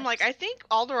something, of and I'm like, I think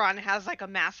Alderaan has like a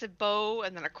massive bow,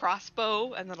 and then a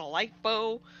crossbow, and then a light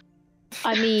bow.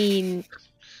 I mean,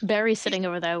 Barry's sitting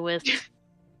over there with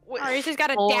Ari's just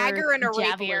got a 4 dagger and a rapier.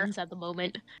 javelins at the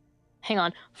moment. Hang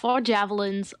on. 4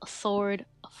 javelins, a sword,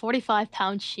 a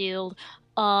 45-pound shield.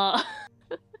 Man,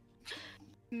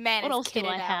 What is else do kitted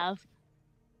I out. have?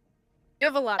 You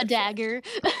have a lot A of shit. dagger.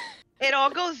 It all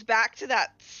goes back to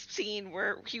that scene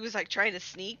where he was like trying to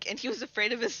sneak, and he was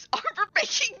afraid of his armor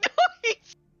making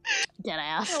noise.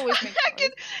 Deadass. Always makes I can-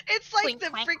 noise. It's like Clink, the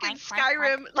clank, freaking clank, clank,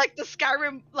 Skyrim, like the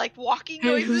Skyrim like walking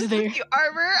Hey, who's noises there? with the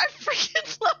armor. I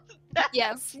freaking love that.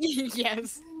 Yes.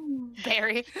 Yes.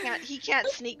 Barry. He can't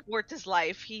sneak worth his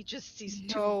life. He's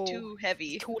No. too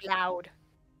heavy. Too loud.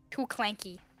 Too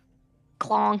clanky.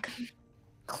 Clonk.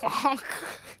 Clonk.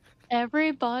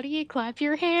 Everybody clap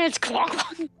your hands.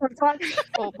 Clonk, clonk.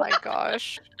 Oh my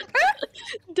gosh.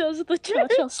 Does the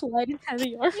cha-cha slide in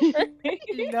heavy armor?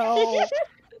 No. And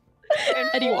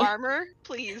full Anyway. armor,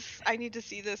 please. I need to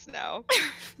see this now.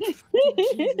 Jesus,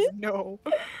 no.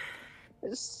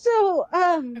 So,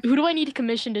 Who do I need to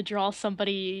commission to draw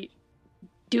somebody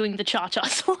doing the cha-cha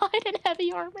slide in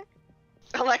heavy armor?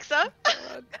 Alexa.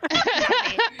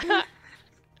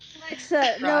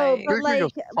 Alexa, no, Right. but Speaking like,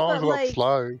 of songs about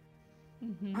slide,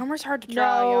 Armor's hard to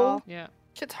draw, No. y'all. Yeah.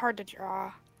 Shit's hard to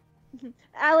draw.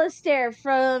 Alistair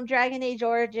from Dragon Age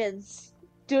Origins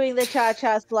doing the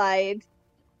cha-cha slide.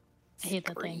 I hate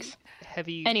that things.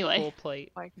 Heavy Anyway. full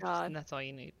plate. Oh my god. And that's all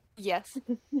you need. Yes.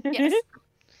 Yes.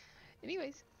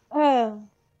 Anyways, Oh,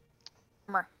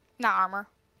 Armor. Not armor.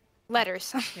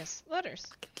 Letters. yes, letters.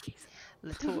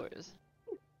 Letters.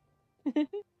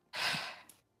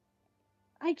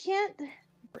 I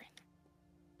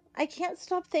can't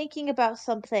stop thinking about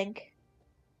something.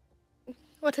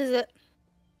 What is it?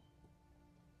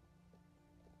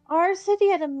 Our city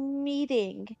had a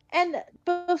meeting, and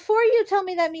before you tell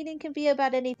me that meeting can be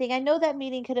about anything, I know that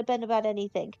meeting could have been about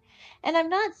anything. And I'm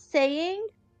not saying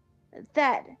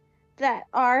that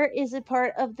R is a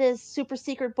part of this super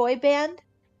secret boy band,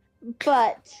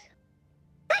 but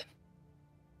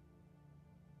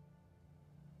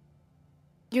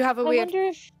You have a I weird wonder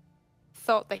if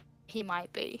thought that he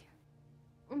might be.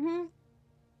 I mean,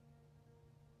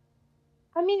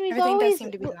 we've Everything always does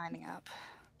seem to be lining up.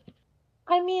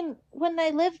 I mean, when I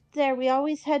lived there, we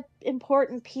always had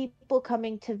important people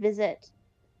coming to visit.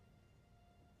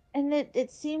 And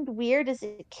it seemed weird as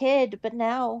a kid, but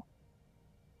now.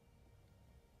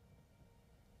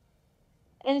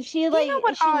 And she Do like you know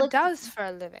what she R looked does for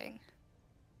a living?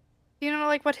 Do you know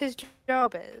like what his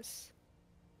job is?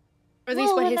 Or at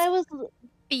least well, what his when I was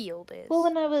field is? well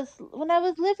when I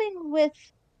was living with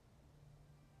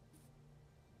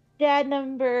dad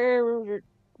number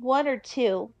 1 or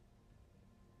 2.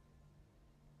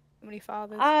 How many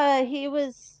fathers?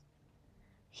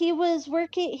 He was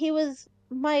working.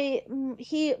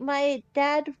 My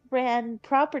dad ran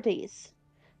properties.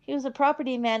 He was a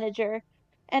property manager,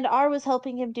 and R was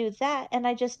helping him do that. And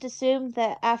I just assumed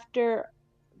that after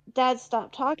Dad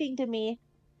stopped talking to me,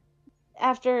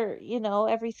 after,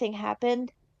 everything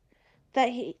happened,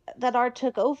 that R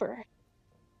took over.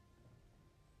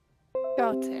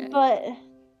 Got it.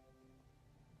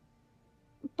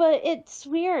 But it's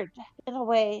weird in a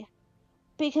way,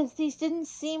 because these didn't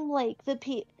seem like the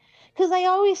because I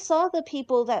always saw the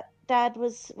people that Dad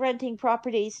was renting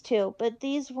properties to, but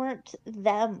these weren't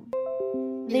them.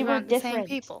 They These were weren't the different. same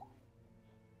people.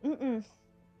 Mm-mm.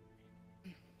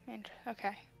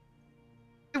 Okay.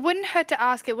 It wouldn't hurt to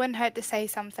ask. It wouldn't hurt to say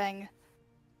something.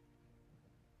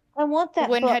 I want that It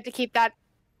wouldn't book. hurt to keep that.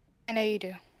 I know you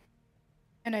do.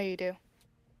 I know you do.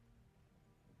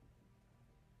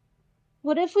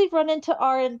 What if we run into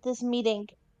R in this meeting?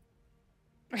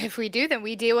 If we do, then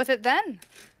we deal with it then.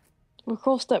 We'll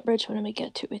cross that bridge when we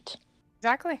get to it.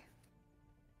 Exactly.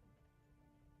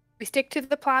 We stick to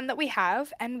the plan that we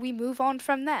have, and we move on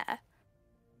from there.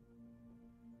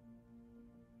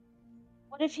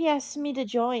 What if he asks me to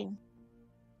join?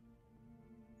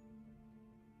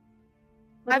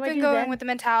 What I've do I been do going then? with the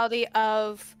mentality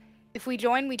of if we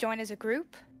join as a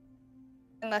group.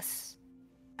 Unless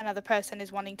another person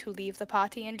is wanting to leave the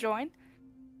party and join.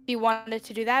 If you wanted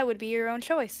to do that, it would be your own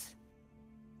choice.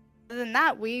 Other than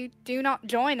that, we do not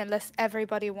join unless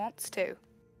everybody wants to.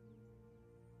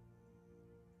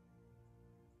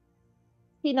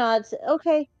 He nods.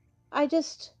 Okay. I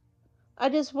just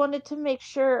wanted to make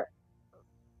sure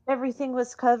everything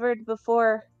was covered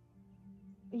before,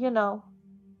 I'm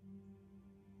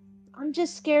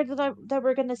just scared that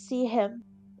we're gonna see him,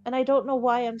 and I don't know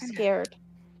why I'm scared.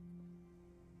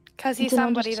 Because he's It's an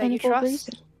somebody that you understandable trust,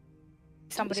 reason.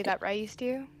 somebody that raised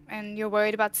you, and you're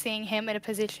worried about seeing him in a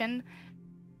position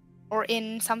or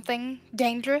in something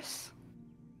dangerous.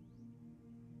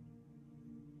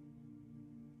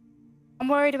 I'm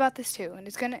worried about this too, and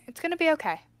it's gonna be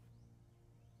okay.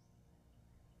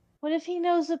 What if he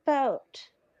knows about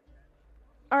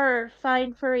our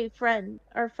fine furry friend,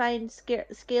 our fine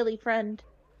scaly friend?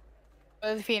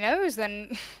 But if he knows,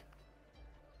 then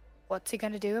what's he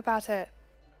gonna do about it?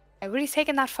 Everybody's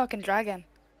taking that fucking dragon.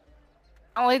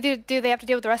 Not only do they have to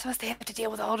deal with the rest of us, they have to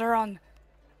deal with Alderaan.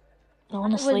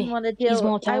 Honestly, I wouldn't want to deal. he's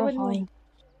more terrifying.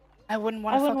 I wouldn't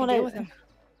want to fucking deal with him.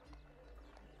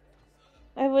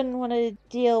 I wouldn't want to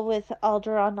deal with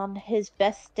Alderaan on his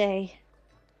best day.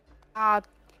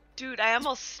 Dude, I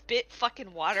almost spit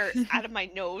fucking water out of my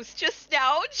nose just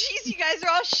now. Jeez, you guys are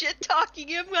all shit talking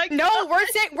him like. No,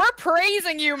 we're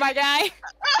praising you, my guy.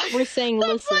 We're saying,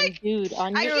 listen, like, dude,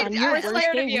 on I your mean, I worst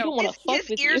swear day, we don't want to fuck his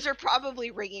with ears you. are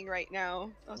probably ringing right now.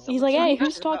 Oh, He's someone's like, hey, talking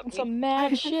who's shit about talking me. some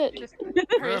mad shit? He's Man,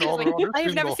 like, Alderaan, you're I have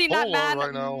feeling never a seen that whole lot man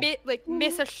right now.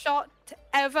 miss a shot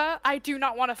ever. I do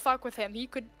not want to fuck with him. He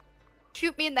could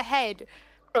shoot me in the head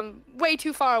from way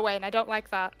too far away, and I don't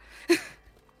like that.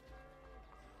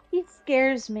 He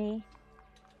scares me.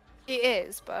 He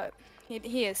is, but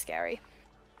he is scary.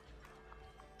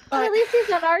 But at least he's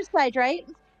on our side, right?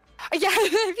 Yeah,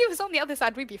 if he was on the other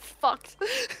side, we'd be fucked.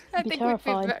 I Be think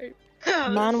terrified. we'd be A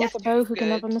man with a bow who can good.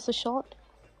 never miss a shot.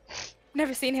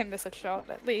 never seen him miss a shot,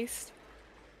 at least.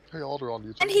 Hey, Alderaan,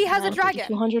 you And he has a Man dragon.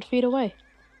 200 feet away.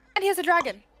 And he has a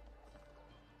dragon.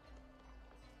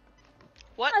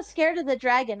 What? I'm not scared of the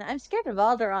dragon. I'm scared of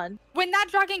Alderaan. When that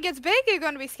dragon gets big, you're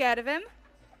gonna be scared of him.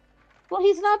 Well,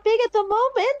 he's not big at the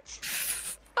moment.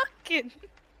 Fucking,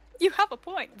 you have a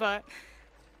point, but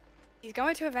he's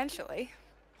going to eventually.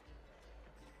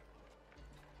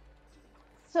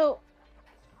 So,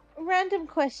 random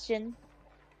question.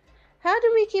 How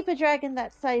do we keep a dragon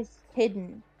that size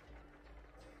hidden?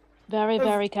 Very,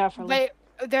 very carefully.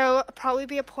 There'll probably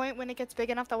be a point when it gets big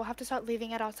enough that we'll have to start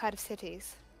leaving it outside of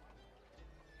cities.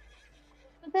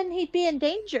 But then he'd be in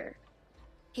danger.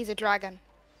 He's a dragon.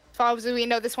 As far as we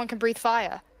know, this one can breathe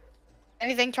fire.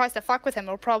 Anything tries to fuck with him,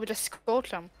 it'll probably just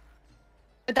scorch him.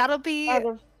 But that will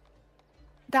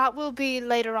be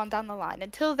later on down the line.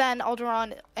 Until then,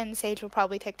 Alderaan and Sage will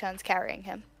probably take turns carrying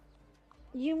him.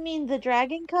 You mean the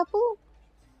dragon couple?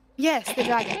 Yes, the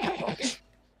dragon couple.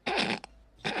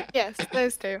 Yes,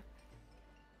 those two.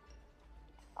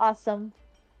 Awesome.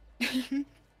 The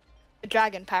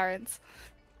dragon parents.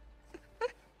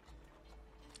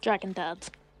 Dragon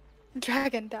dads.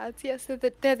 Dragon dads, yes, they're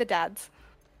the dads.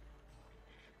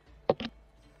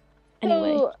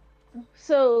 Anyway.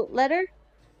 So letter?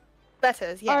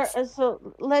 Letters, yes. So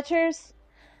letters,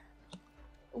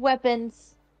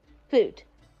 weapons, food.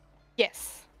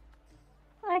 Yes.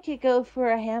 I could go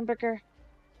for a hamburger.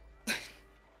 I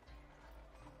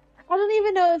don't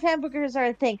even know if hamburgers are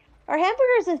a thing. Are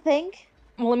hamburgers a thing?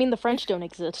 Well, I mean, the French don't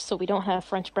exist, so we don't have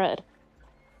French bread.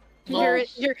 You're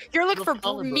looking for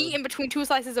Caliber. meat in between two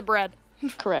slices of bread.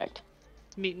 Correct.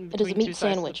 Meat in It is a between meat two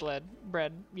slices sandwich. of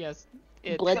bread. Yes.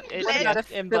 Blood. Not a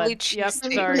and Philly blood. Yep,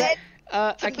 cheesesteak. sorry. Bled.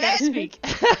 I can't speak.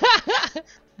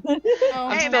 Oh,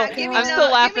 Hey, I'm Matt, give me I'm the- still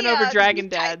give laughing me over a Dragon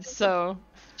deep type. Dad, so.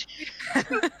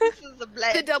 This is the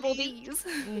bled. the double please. D's.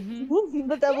 Mhm.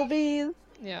 The double B's.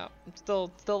 Yeah, I'm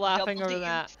still laughing Double over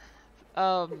Ds.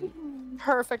 that.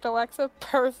 Perfect, Alexa.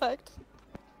 Perfect.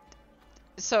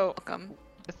 So Welcome.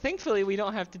 thankfully we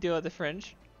don't have to deal with the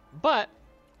fringe, but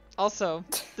also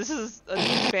this is a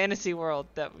new fantasy world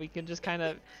that we can just kind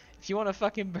of, if you want a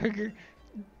fucking burger,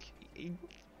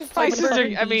 places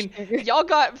are. I mean, y'all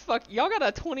got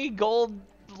a 20 gold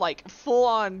like full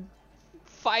on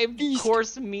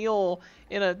 5-course meal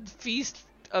in a feast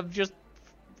of just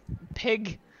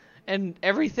pig and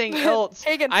everything else.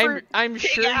 Pig and fruit. I'm Pig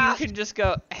sure you ass. can just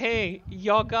go, hey,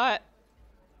 y'all got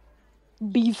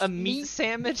Beef. a meat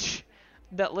sandwich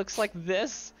that looks like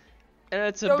this, and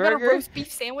it's a Go get a burger. roast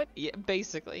beef sandwich. Yeah,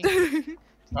 basically.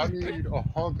 I need a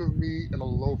hunk of meat and a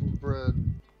loaf of bread.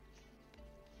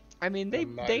 I mean, they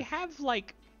Nice. have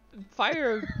like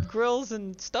fire grills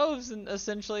and stoves, and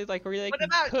essentially like where they What can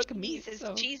about cook cheese? meat. Is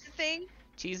So cheese a thing?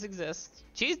 cheese exists.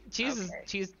 Cheese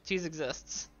Okay.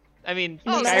 exists. I mean,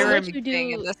 Oh, No matter what Skyrim you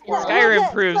thing in do, this Yeah, world. Skyrim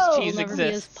well, proves so- cheese will never be as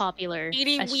exists. popular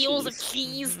Eating as wheels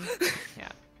cheese.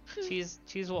 of cheese.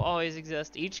 Cheese will always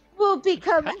exist. Each Will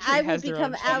become. country I will has their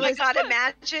become own cheese. Oh my Alice. god,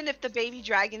 imagine if the baby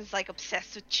dragon's like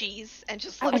obsessed with cheese and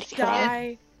just I loves would to eat it.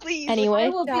 die. Please. Anyway. I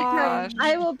will become. Gosh.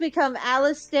 I will become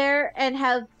Alistair and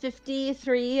have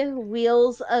 53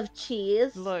 wheels of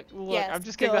cheese. look. Yes, I'm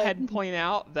just gonna go ahead and good. point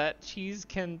out that cheese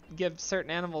can give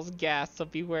certain animals gas, so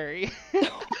be wary.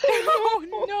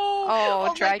 Oh no! Oh,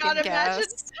 my dragon God, imagine-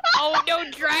 gas. Oh no!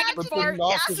 Dragon But the fart.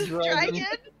 knock Gas is dragon. dragon?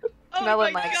 Oh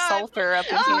Smelling my like god. sulfur up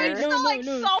in Oh, here. you smell like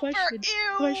sulfur.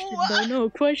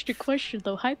 Question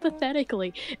though.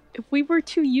 Hypothetically, if we were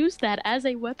to use that as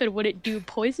a weapon, would it do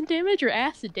poison damage or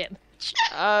acid damage?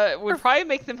 We'd probably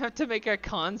make them have to make a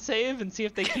con save and see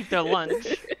if they keep their lunch.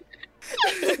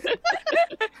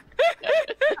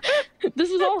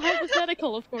 This is all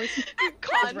hypothetical, of course.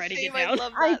 Con writing it save, I down.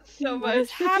 love I that so What is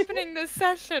much. happening this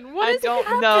session? What I is don't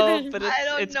happening? know, but I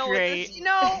don't it's know great. what this, you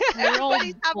know, We're all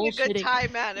everybody's having a good bullshitting.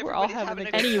 time, man. We're all Everybody's having a having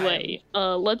a good good time. Anyway,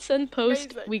 let's send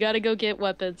post. Amazing. We gotta go get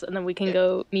weapons, and then we can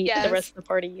go meet the Yes. rest of the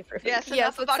party for food. Yes, Yes,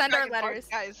 enough let's about send our Dragon Ball, letters.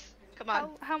 guys. Come on.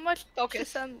 How much to Focus.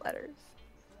 send letters?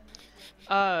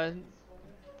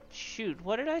 Shoot,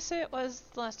 what did I say it was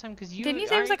the last time? Because you Didn't you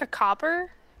say it was like a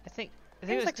copper? I think I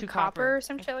think it was like two a copper or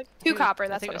some shit like two copper.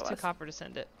 That's I think what it was 2 copper to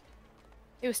send it.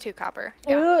 It was 2 copper.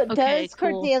 Yeah. Ooh, Okay, does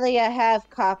cool. Cordelia have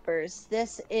coppers?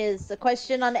 This is the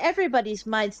question on everybody's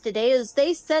minds today. Is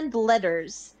they send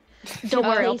letters? Don't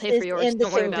worry, I'll pay for places yours. in the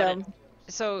Don't worry about it. kingdom.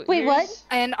 So Wait, what? here's-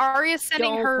 And Arya's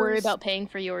sending Don't hers. worry about paying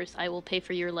for yours. I will pay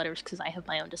for your letters because I have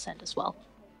my own descent as well.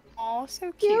 Oh,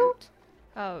 so cute.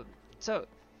 So,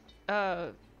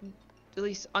 at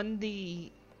least on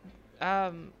the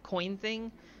coin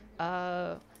thing,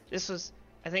 this was,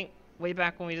 I think, way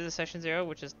back when we did the session 0,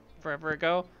 which is forever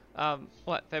ago.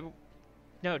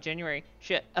 No, January.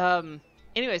 Shit.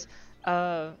 Anyways,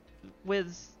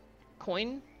 with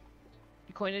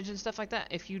coinage and stuff like that,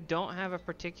 if you don't have a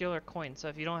particular coin, so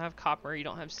if you don't have copper, you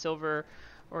don't have silver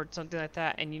or something like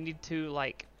that, and you need to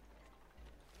like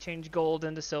change gold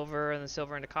into silver and then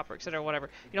silver into copper, etc., whatever,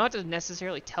 you don't have to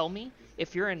necessarily tell me.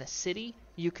 If you're in a city,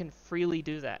 you can freely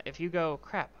do that. If you go,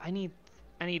 crap, I need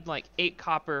like 8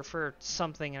 copper for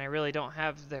something and I really don't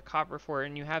have the copper for it,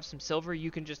 and you have some silver,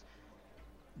 you can just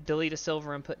delete a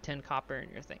silver and put 10 copper in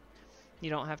your thing. You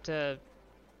don't have to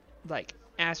like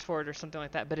ask for it or something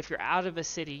like that. But if you're out of a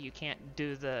city, you can't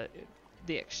do the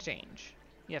exchange.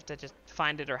 You have to just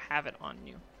find it or have it on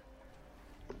you.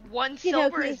 1 You know,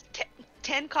 silver is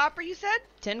 10 copper, you said?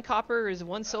 10 copper is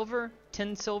 1 silver,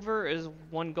 10 silver is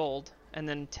 1 gold, and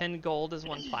then 10 gold is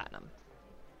 1 platinum.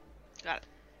 Got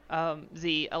it.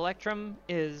 The electrum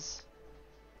is,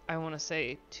 I want to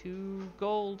say, 2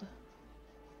 gold.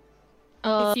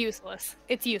 It's useless.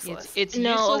 It's useless. It's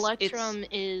no, useless. Electrum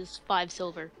is 5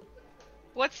 silver.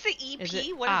 What's the EP? Is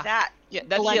it- What is that? Yeah,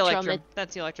 that's Electrum, the electrum. it-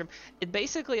 That's the electrum. It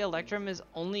basically, electrum is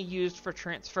only used for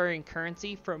transferring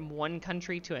currency from one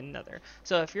country to another.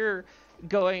 So if you're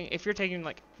taking,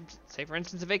 like, say for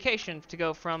instance, a vacation to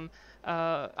go from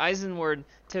Eisenward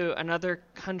to another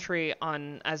country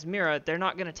on Asmira, they're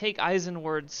not going to take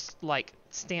Eisenward's like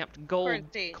stamped gold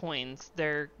Currency. coins.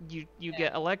 You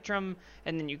get electrum,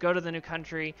 and then you go to the new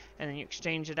country, and then you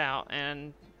exchange it out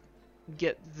and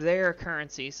get their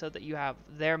currency so that you have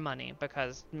their money,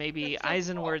 because maybe That's so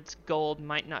cool. Eisenward's gold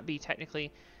might not be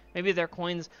technically, maybe their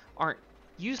coins aren't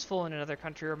useful in another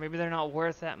country, or maybe they're not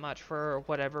worth that much for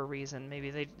whatever reason.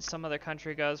 Maybe some other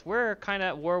country goes, we're kind of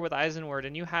at war with Eisenward,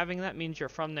 and you having that means you're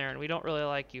from there, and we don't really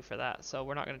like you for that, so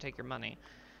we're not going to take your money.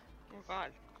 Oh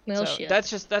God. Well, So shit.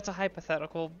 that's a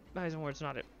hypothetical. Eisenward's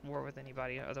not at war with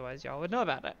anybody, otherwise y'all would know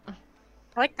about it. I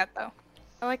like that though.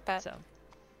 I like that. So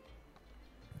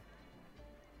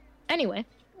Anyway,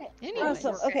 anyway,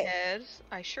 Awesome. Work Okay. ahead.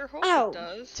 I sure hope Ow. it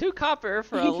does. 2 copper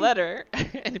for a letter,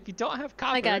 and if you don't have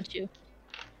copper, I got you.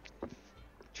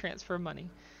 transfer money.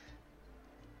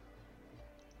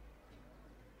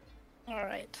 All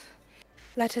right.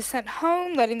 Letter sent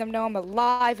home, letting them know I'm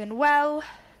alive and well.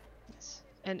 Yes.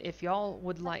 And if y'all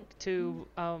would like to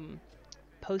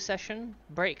post-session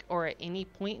break, or at any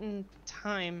point in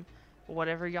time,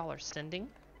 whatever y'all are sending,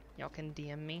 y'all can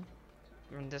DM me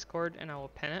on Discord, and I will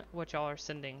pin it what y'all are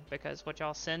sending, because what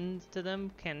y'all send to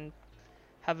them can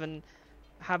have an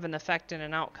effect and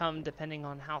an outcome depending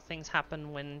on how things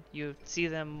happen when you see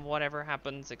them, whatever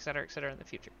happens, etc., in the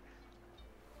future.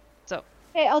 So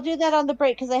Okay, I'll do that on the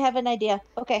break because I have an idea.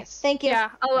 Okay, Yes. thank you.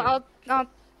 Yeah, I'll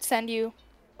send you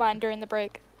mine during the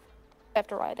break. I have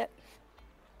to write it.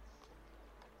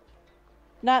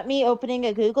 Not me opening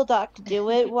a Google Doc to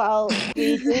do it while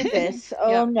we do this.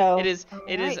 Oh yeah, no. it is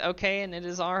Alright. okay, and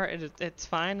it's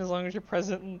fine as long as you're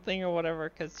present and thing or whatever,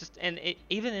 because just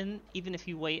even if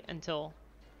you wait until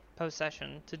post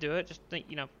session to do it, just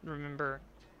remember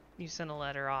you send a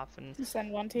letter off and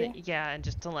Send one to you. yeah, and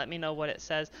just to let me know what it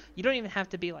says. You don't even have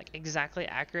to be like exactly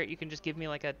accurate. You can just give me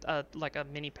like a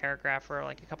mini paragraph or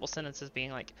like a couple sentences being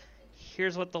like,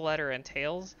 here's what the letter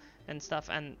entails and stuff,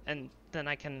 and then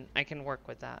I can work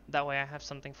with that. That way I have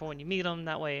something for when you meet them.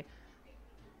 That way,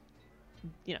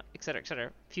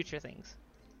 etc. Future things.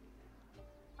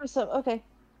 Awesome. Okay.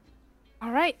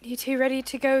 All right, you two ready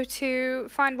to go to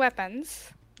find weapons?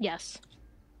 Yes.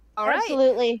 All right.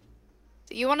 Absolutely.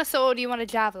 So you want a sword? You want a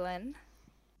javelin?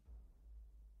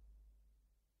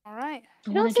 All right. I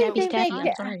I want don't a think jabby they stacky,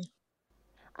 make I'm sorry.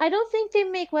 I don't think they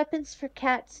make weapons for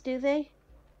cats, do they?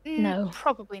 No.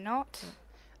 Probably not.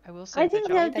 I will say I think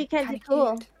that would be That'd kind of kinda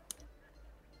cool.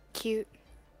 Cute.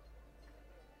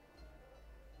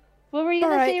 What were you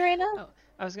gonna Alright. say, Raina? Oh,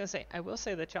 I was gonna say, I will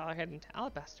say that y'all are heading to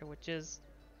Alabastor, which is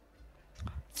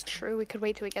It's true. We could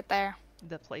wait till we get there.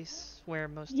 the place where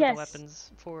most Yes. of the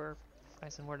weapons for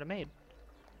Eisenward are made.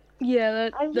 Yeah,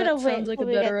 I'm gonna wait sounds like a till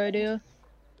we get better there. idea.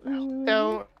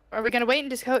 So, are we gonna wait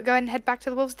and just go ahead and head back to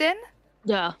the Wolf's Den?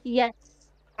 Yeah. Yes.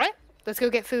 Let's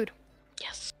go get food.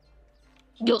 Yes.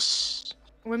 Yes.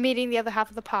 We're meeting the other half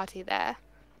of the party there.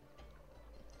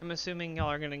 I'm assuming y'all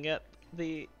are gonna get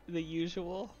the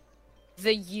usual.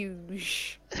 The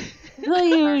huge. The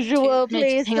usual,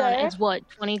 please, Hang on, sir. it's what,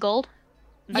 20 gold?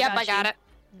 Yep, I got it.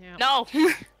 Yeah. No.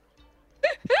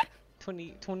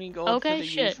 20 gold Okay, for the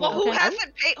shit. usual. Well, who Okay.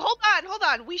 hasn't paid? Hold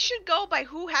on. We should go by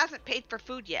who hasn't paid for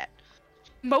food yet.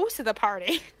 Most of the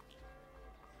party.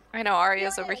 I know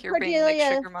Arya's over here being like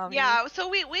Cordelia. sugar mommy. Yeah, so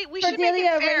we should make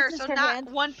Cordelia it fair, raises so her not hand.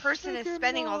 one person is Sugar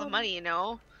spending all the mom. money, you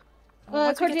know?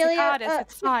 Once we get to Cordelia, Cardiff,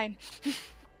 it's fine.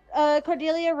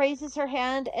 Cordelia raises her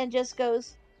hand and just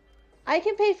goes, I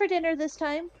can pay for dinner this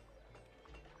time.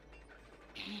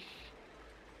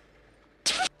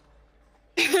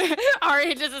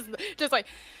 Arya just like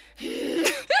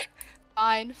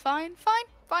fine.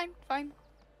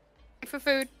 For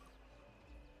food.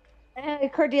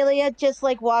 Cordelia just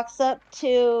like walks up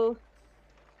to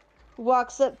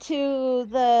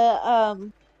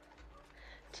the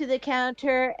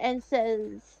counter and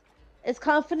says as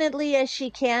confidently as she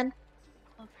can,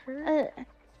 "Hi,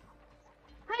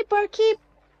 barkeep.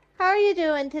 How are you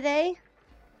doing today?"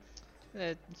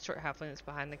 The short halfling that's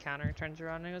behind the counter turns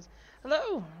around and goes,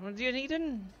 "Hello, what are you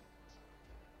needing?"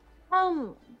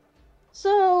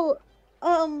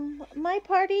 My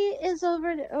party is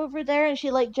over there, and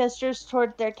she like gestures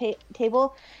toward their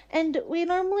table, and we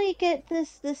normally get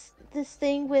this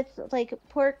thing with like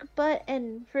pork butt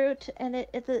and fruit, and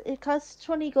it costs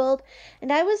 20 gold,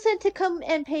 and I was sent to come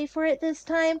and pay for it this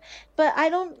time, but I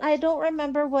don't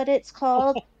remember what it's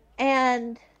called,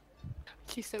 and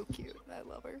She's so cute. I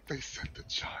love her. They sent the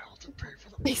child to pay for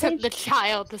the They sent the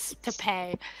child to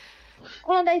pay.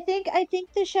 And I think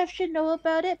the chef should know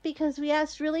about it because we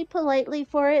asked really politely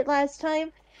for it last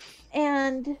time.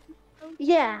 And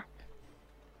yeah.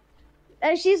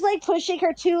 And she's like pushing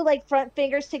her two like front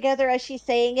fingers together as she's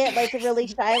saying it like really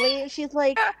shyly. And she's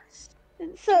like,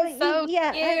 So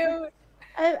yeah, cute.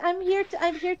 I'm here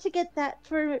to get that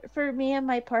for me and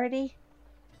my party.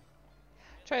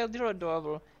 Child, you're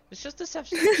adorable. It's just a chef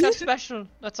special.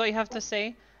 That's all you have to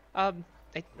say. I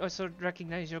also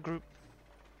recognize your group.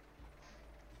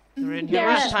 You're in here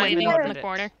Yeah, first time and Waving we're- in ordered the it.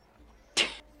 corner.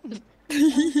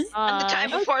 And the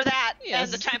time before that. yes.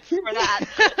 And the time before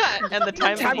that. And the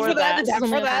time before that. the time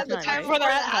Only before that, half the time, time right? before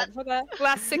that, the time before that.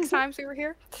 Last 6 times we were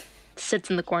here. Sits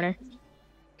in the corner.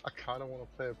 I kind of want to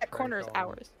play a That corner is prank on,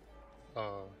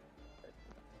 ours.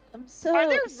 So, Are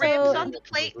there ribs so on the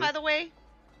plate, by the way?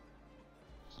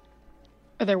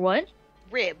 Are there what?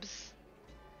 Ribs.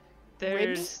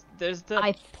 There's the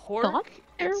I pork. thought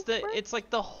there were. It's like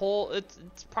the whole. It's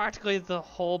practically the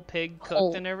whole pig cooked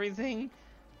Whole. and everything.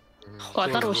 Oh,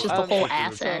 I thought it was just the whole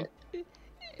asset.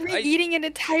 We're eating an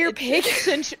entire pig.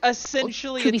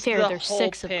 Essentially, To be it's fair, the there's whole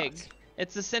 6 pig. of us.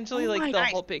 It's essentially Oh like my the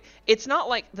gosh. whole pig. It's not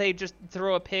like they just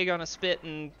throw a pig on a spit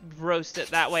and roast it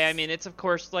that way. I mean, it's of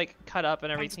course like cut up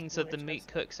and everything so the meat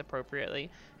cooks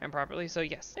appropriately and properly. So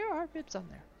yes, there are ribs on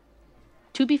there.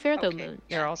 To be fair, though, Okay. Moon,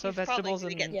 There are also He's probably vegetables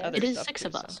gonna and get- other it is stuff 6 too,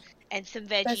 of so. us. And some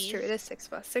veggies. That's true. It is 6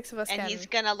 of us. 6 of us. And can- he's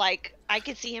gonna like, I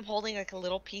could see him holding like a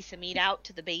little piece of meat out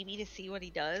to the baby to see what he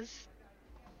does.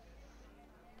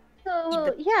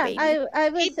 So the yeah, baby. I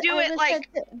was. He'd do I it was like-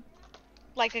 sent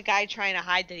Like a guy trying to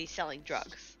hide that he's selling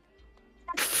drugs.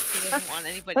 He doesn't want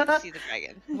anybody to see the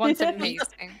dragon. once a week.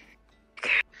 Amazing.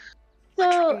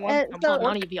 so, One uh, from Oh, so,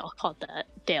 none of y'all caught that.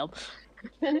 Damn.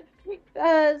 uh,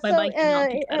 My so, mic did not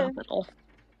pick that uh, up at all.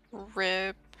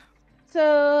 Rip.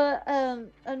 so,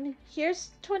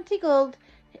 here's 20 gold,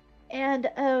 and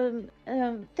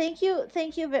thank you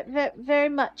very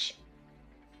much.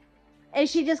 And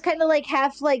she just kind of like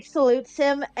half like salutes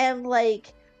him and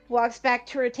like walks back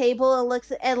to her table and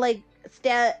looks and like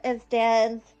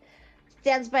stands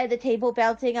by the table,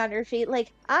 bouncing on her feet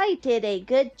like, I did a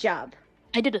good job.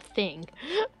 I did a thing.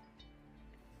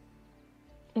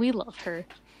 We love her.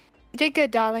 You did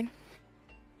good, darling.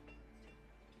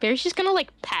 Bear's just gonna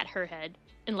like pat her head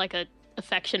in like a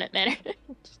affectionate manner.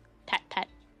 Just pat pat.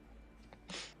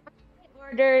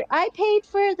 I paid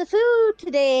for the food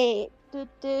today.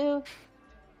 Do.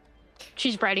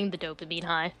 She's riding the dopamine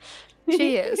high.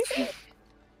 She is.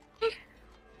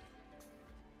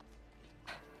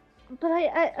 But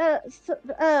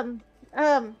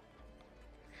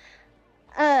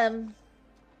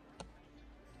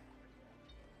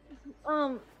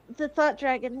the thought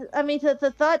dragon. I mean,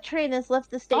 the thought train has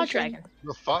left the station. Thought dragon.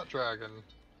 The thought dragon.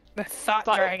 The thought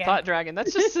dragon. Thought dragon.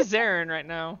 That's just Caesarean right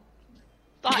now.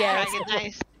 Thought Yes. dragon,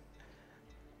 nice.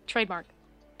 Trademark.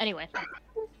 Anyway.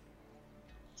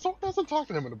 Someone hasn't talked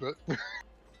to him in a bit.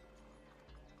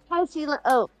 How's he?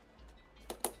 Oh.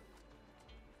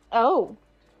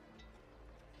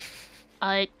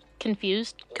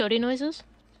 Confused Cody noises?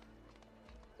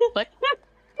 What?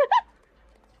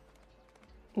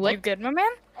 You What? good, my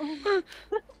man?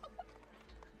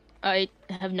 I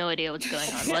have no idea what's going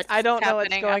on. What? I don't know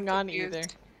what's happening? going I'm on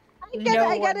confused. either.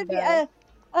 I gotta be.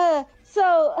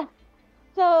 So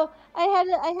I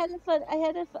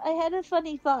had a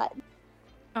funny thought.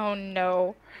 Oh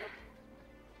no.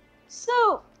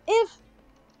 So if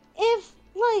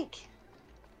like,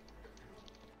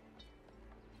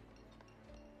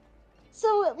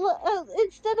 so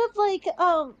instead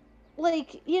of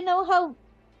like you know how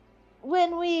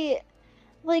when we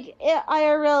like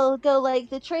IRL go like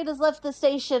the train has left the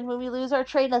station when we lose our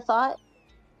train of thought.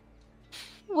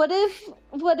 What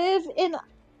if in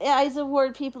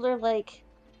Eisenward people are like,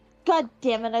 God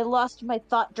damn it, I lost my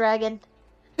thought dragon.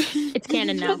 It's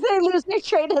canon now. Because they lose their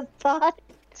train of thought.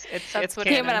 It's what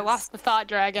canon. Damn it, I lost the thought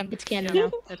dragon. It's canon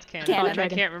now. It's canon. Canon. I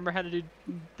can't remember how to do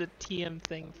the TM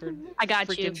thing for I got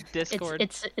you. freaking Discord.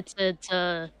 It's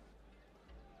a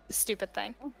Stupid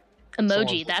thing. emoji.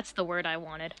 Someone- That's the word I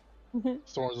wanted.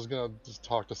 Someone's just gonna just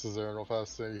talk to Caesarean real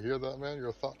fast. Say, you hear that, man? You're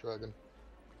a thought dragon.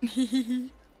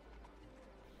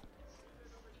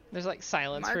 There's like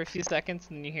silence for a Mark. few seconds,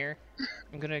 and then you hear,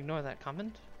 "I'm gonna ignore that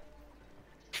comment."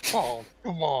 Oh,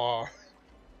 come on.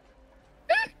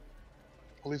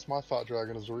 At least my thought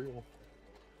dragon is real.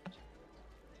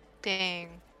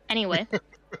 Dang. Anyway,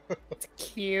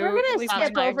 Cute. We're gonna At least skip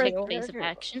mine's not over cute. phase of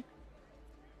action.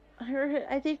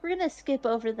 I think we're gonna skip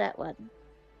over that one.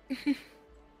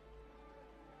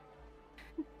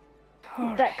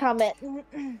 That comment.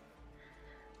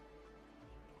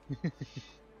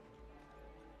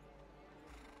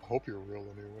 I hope you're real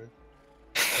anyway.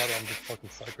 God, I'm just fucking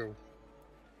psycho.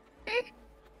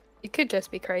 You could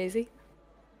just be crazy.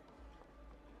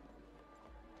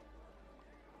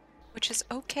 Which is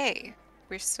okay.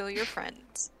 We're still your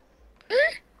friends.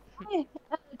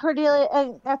 Cordelia,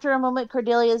 after a moment,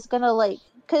 Cordelia's gonna like,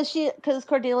 cause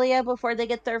Cordelia before they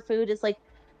get their food is like,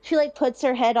 she like puts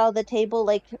her head on the table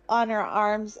like on her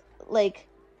arms, like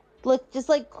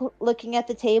looking at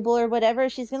the table or whatever.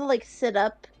 She's gonna like sit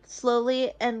up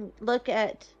slowly and look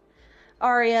at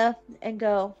Arya and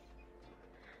go,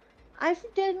 I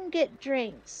didn't get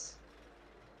drinks.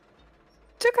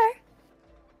 It's okay.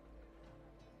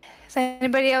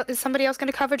 Is somebody else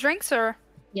going to cover drinks, or?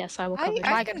 Yes, I will cover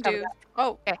I I drinks. can cover do. that?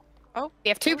 Oh, Okay. oh. We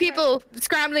have two people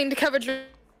scrambling to cover drinks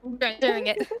doing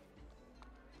it.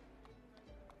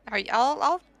 Are you,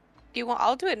 I'll. Do you want?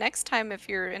 I'll do it next time if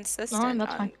you're insistent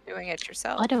that's on fine. doing it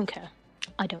yourself. I don't care.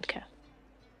 I don't care.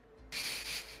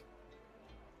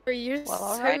 You're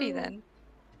Well, alrighty then.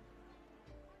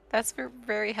 That's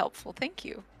very helpful. Thank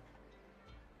you.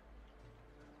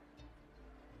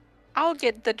 I'll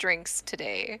get the drinks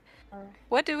today. Alright.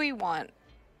 What do we want?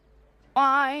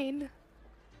 Wine.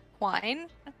 Wine?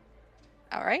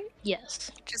 All right.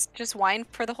 Yes. Just wine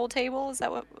for the whole table. Is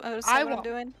that what I I'm want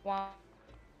doing? wine.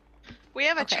 We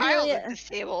have a Okay. child Yeah. at this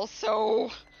table, so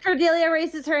Cordelia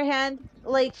raises her hand,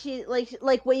 like she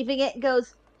like waving it, and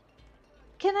goes,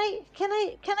 "Can I get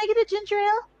a ginger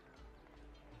ale?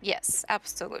 Yes,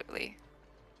 absolutely.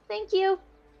 Thank you."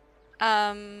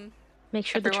 Make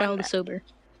sure the Everyone- child is sober.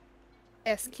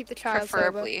 Yes, keep the child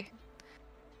Preferably.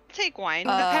 take wine.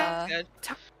 Uh, Good.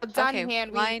 sober. Gun Okay, in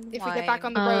hand. wine, If we get back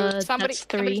on the wine. road, somebody That's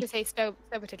 3. should say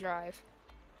sober to drive.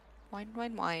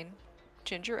 Wine.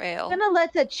 Ginger ale. I'm gonna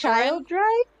let the child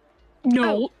drive.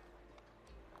 No.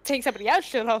 Think somebody else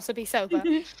should also be sober.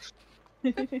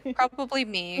 Probably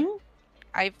me.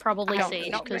 I Probably I don't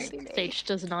Sage, know, because maybe. Sage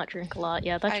does not drink a lot.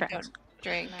 Yeah, that I tracks. don't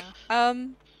drink. No.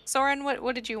 Soren,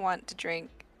 what did you want to drink?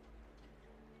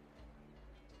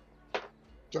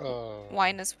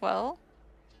 Wine as well?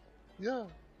 Yeah,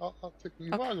 I'll take.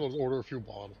 You might as well order a few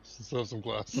bottles instead of some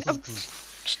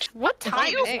glasses. What time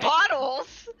Few is it?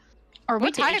 bottles. Are we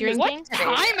What time day is drinking? What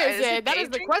time is Is it? it That day is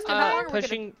the drinking? question. How long are we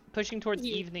gonna Pushing towards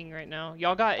Yeah. evening right now.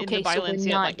 Y'all got into Okay, so we're Bilencia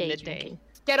at not like day midday. drinking.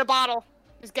 get a bottle?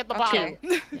 Just get the Okay.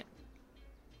 bottle. Yeah.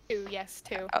 Two, yes,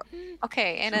 two. Oh.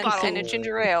 Okay, and a Bottle.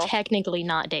 ginger ale. Technically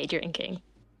not day drinking.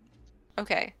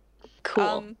 Okay.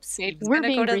 Cool. Sage is We're gonna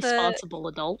being go to responsible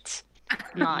adults,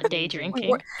 not day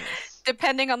drinking.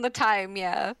 depending on the time,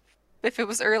 yeah. If it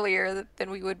was earlier, then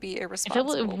we would be If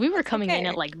irresponsible. we were That's coming in okay.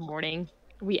 at like morning,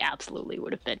 we absolutely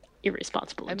would have been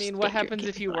irresponsible. I and mean, just what day happens drinking,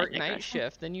 if you but I work night digress.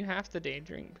 shift? Then you have to day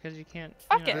drink because you can't.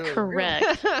 Fuck you it. know.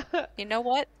 Correct. You know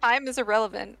what? Time is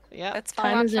irrelevant. Yeah. That's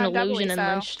fine. Time is an Lunchtime doubly illusion and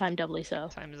so. lunchtime doubly so.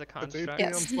 Time is a It's 8 construct. p.m.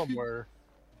 Yes. somewhere.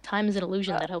 Time is an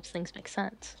illusion that helps things make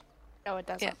sense. No, it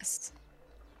doesn't. Yes.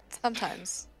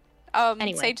 Sometimes.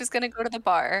 Anyway. Sage is gonna go to the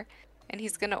bar, and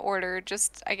he's gonna order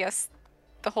just, I guess,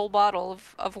 the whole bottle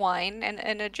of wine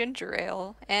and a ginger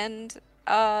ale and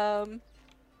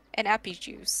an appy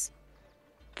juice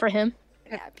For him,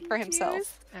 for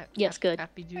himself. yes, good.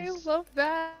 Happy I juice. love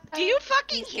that. Do you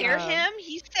fucking hear Um, him?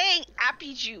 He's saying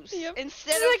appy juice Yep.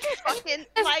 instead of fucking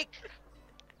like.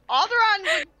 Alderon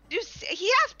would do. He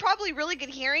has probably really good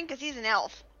hearing because he's an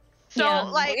elf. So Yeah.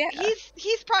 like Yeah.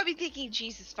 he's probably thinking,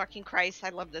 Jesus fucking Christ, I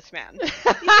love this man. He's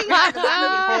thinking that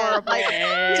this is like,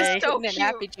 Hey. just so Getting cute.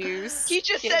 an appy juice. He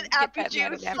just Get- said get appy that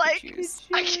man an juice. appy Like juice.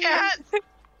 I can't.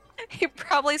 He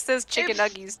probably says chicken If-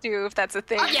 nuggies too, if that's a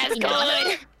thing. Yes, You know.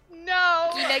 good. No.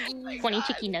 Nuggies. 20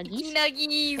 chicky nuggies.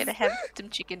 Nuggies. Can I have some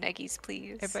chicken nuggies,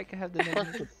 please? If I could have the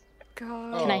name.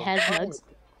 God. Can I Oh, have I nugs?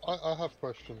 I have a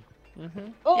question.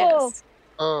 Mm-hmm. Oh,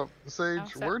 Yes.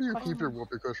 Sage, so- where do you keep your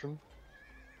whoopee cushion?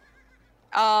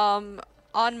 On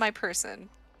my person.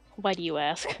 Why do you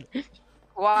ask?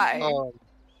 Why?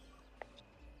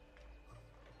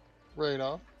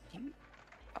 Reyna,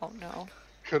 Oh no.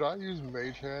 could I use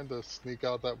Mage Hand to sneak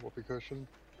out that whoopee cushion?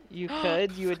 You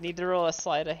could. You would need to roll a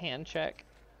sleight of hand check,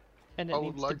 and it I would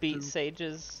needs to like beat to.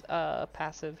 Sage's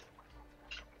passive.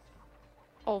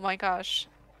 Oh my gosh.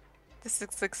 This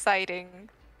is exciting.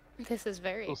 This is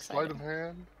very So sleight exciting. of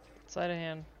hand? Sleight of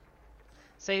hand.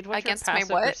 Sage, what's Against your my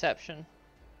passive what? perception?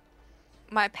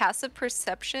 My passive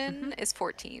perception is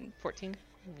 14. 14.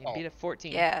 You Oh. beat a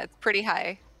 14. Yeah, it's pretty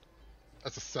high.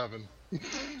 That's a 7.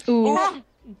 Ooh.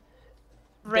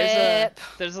 Rip.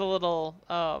 There's a little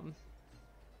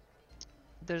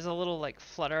like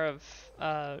flutter of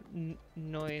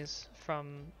noise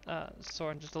from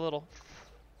Soren, just a little.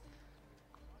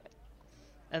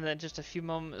 And then just a few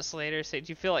moments later, Sage,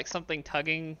 you feel like something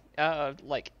tugging,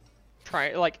 like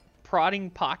prodding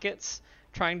pockets,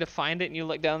 trying to find it, and you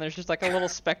look down, there's just like a little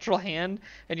spectral hand,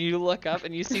 and you look up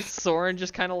and you see Soren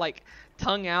just kind of like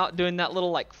tongue out, doing that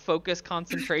little like focus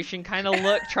concentration kind of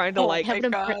look, trying to like I have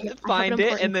an important find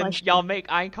it, and then question. y'all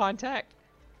make eye contact.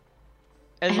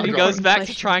 And I then have he an goes important back to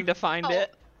question. trying to find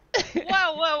it.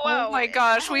 Whoa. Oh my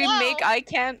gosh, we Hello? make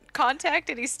eye contact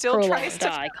and he still tries Prolonged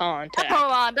to. eye contact.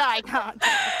 Hold on, I can't.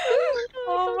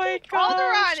 Oh my god.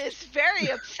 Alderaan is very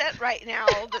upset right now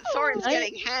that Soren's I-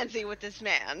 getting handsy with this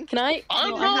man. Can I?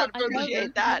 I'm no, not I have- appreciate I have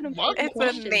an that. important It's a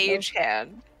question, mage though.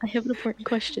 hand. I have an important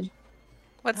question.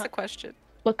 What's the question?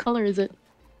 What color is it?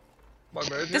 My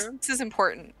mage This hand? is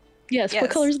important. Yes. Yes.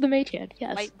 What color is the mage hand?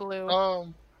 Yes. Light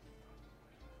blue.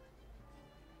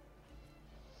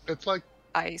 It's like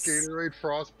Ice. Gatorade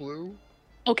Frost Blue.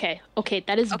 Okay. Okay.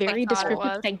 That is Okay, very thought it descriptive.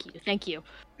 was. Thank you. Thank you.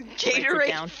 Gatorade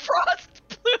down. Frost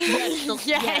Blue.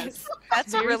 Yes.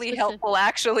 That's Very really specific. helpful,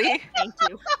 actually. Thank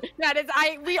you. That is.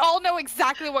 We all know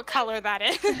exactly what color that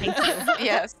is. Thank you.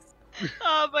 Yes.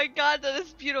 Oh my god, that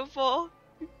is beautiful.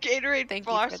 Gatorade Thank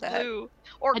you for Frost that. Blue.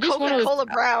 Or I just wanna- Coca-Cola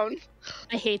Brown.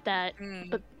 I hate that, Mm.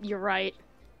 but you're right.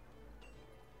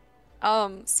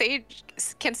 Sage,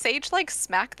 can Sage like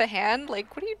smack the hand?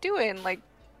 Like, what are you doing? Like,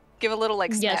 give a little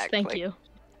like smack. Yes. Thank like- you.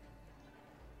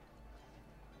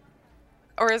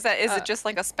 Or is it just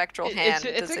like a spectral hand?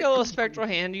 It's Does like it- a little spectral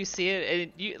hand. You see it,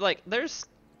 and you like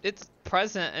it's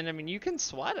present, and I mean you can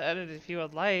swat at it if you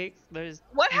would like. There's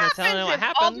What no happens telling what if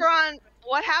happened.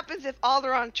 What happens if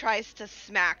Alderaan tries to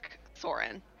smack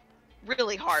Soren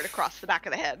really hard across the back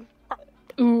of the head?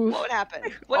 Ooh. What would happen?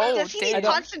 Oh, Does he damn. need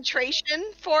concentration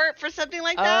for something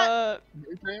like that?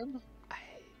 Mage hand? I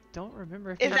don't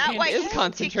remember if Is your that hand why is he-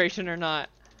 concentration or not.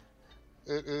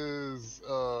 It is.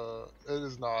 It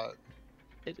is not.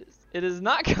 It is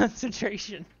not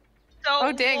concentration. So,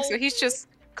 Oh dang! So he's just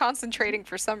concentrating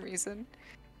for some reason.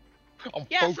 I'm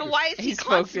yeah. focused. So why is he He's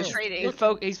focused. concentrating? He's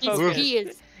focused. He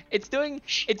is. It's doing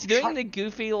the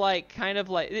goofy like kind of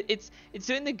like it's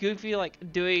doing the goofy like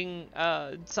doing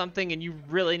something and you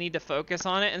really need to focus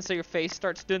on it, and so your face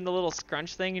starts doing the little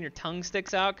scrunch thing and your tongue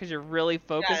sticks out because you're really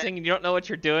focusing and you don't know what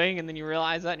you're doing, and then you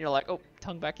realize that and you're like, oh,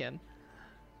 tongue back in.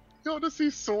 Yo, to see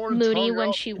Soren Moody tongue when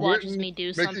out, she watches written, me do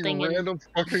making something in random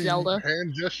fucking Zelda.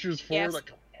 hand gestures for Yes. her, like,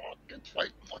 come on, get right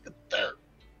fucking there.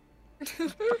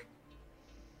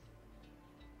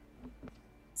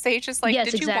 Sage is like,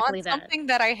 Yes, did you exactly want that. something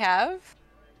that I have?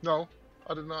 No,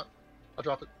 I did not. I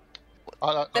dropped it.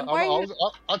 I Then why are you-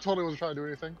 I totally wasn't trying to do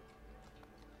anything.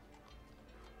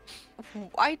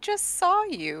 I just saw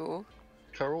you.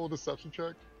 Can I roll a deception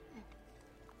check?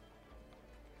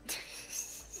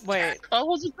 Wait, I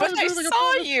wasn't But trying to I do anything.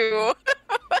 saw you.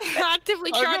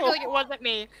 Actively I trying to know. be like it wasn't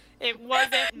me. It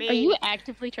wasn't me. Are you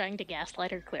actively trying to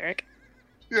gaslight our cleric?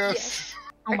 Yes.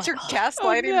 Oh my Aren't you God.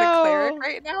 gaslighting Oh, the cleric no.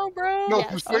 right now, bro? No,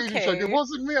 Yes. persuasion check. It Okay.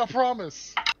 wasn't me, I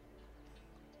promise.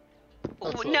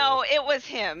 That's No, it was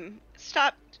him.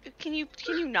 Stop. Can you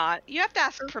not? You have to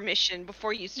ask permission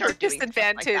before you It's start a doing stuff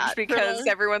disadvantage like that. because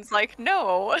everyone's like,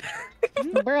 no.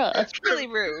 Bruh. That's really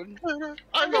rude.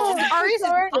 I know. Ari's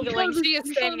Sorry. giggling. She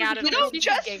is standing out of You it. don't She's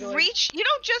just giggling. reach. You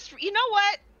don't just. You know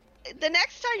what? The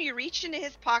next time you reach into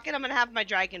his pocket, I'm gonna have my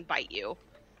dragon bite you.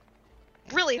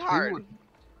 Really hard.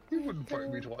 You wouldn't bite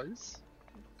me twice.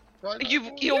 Right?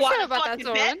 You You want said to about that, fucking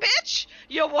Zoran. bet, bitch?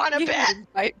 You want to You bet?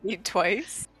 didn't bite me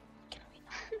twice.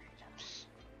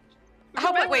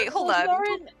 How? Remember- Wait, hold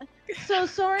so on.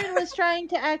 Soren was trying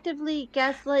to actively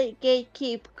gaslight,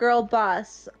 gatekeep, girl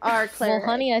boss, our cleric.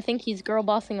 Well, honey, I think he's girl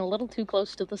bossing a little too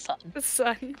close to the sun. The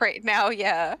sun. Right now,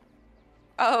 yeah.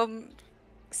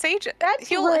 Sage, That's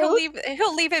he'll rude.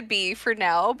 leave it be for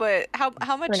now. But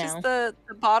how much is now. the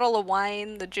bottle of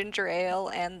wine, the ginger ale,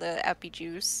 and the appy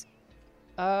juice?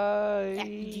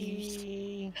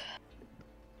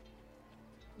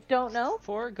 Don't know.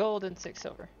 4 gold and 6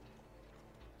 silver.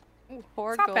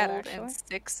 4 It's not gold bad, and actually.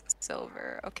 6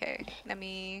 silver. Okay, let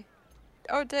me.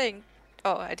 Oh dang!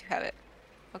 Oh, I do have it.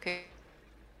 Okay.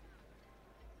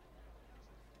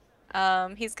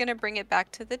 He's gonna bring it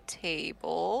back to the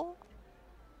table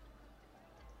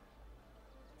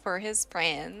for his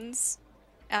friends.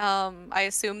 I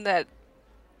assume that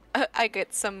I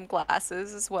get some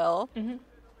glasses as well.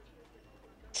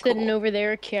 Sitting Cool. over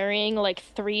there carrying like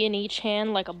 3 in each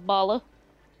hand like a balla.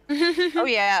 Oh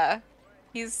yeah,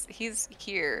 he's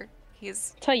here.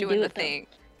 He's That's how you doing do the it, though. thing.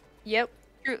 Yep.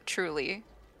 Truly.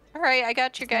 All right, I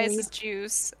got your That's how guys'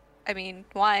 juice. I mean,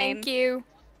 wine. Thank you.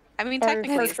 I mean, Or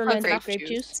technically, for it's not fermented grape grape juice.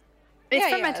 juice. It's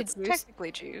Yeah, fermented it's juice.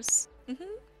 technically juice.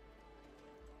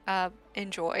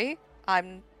 Enjoy.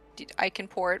 I can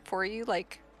pour it for you,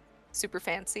 like super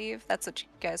fancy, if that's what you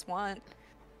guys want.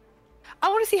 I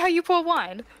want to see how you pour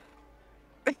wine.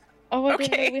 Oh, I Okay.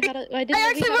 didn't know we had a. I didn't I know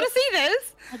we actually had want to see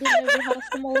this. I didn't know we had a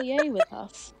sommelier with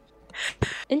us.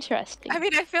 Interesting. I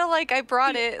mean, I feel like I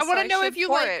brought it. I want so to know should if you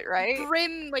pour like it, right?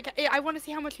 brim. Like, I want to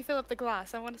see how much you fill up the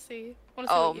glass. I want to see. Oh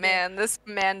what you do. man, this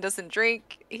man doesn't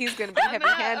drink. He's gonna be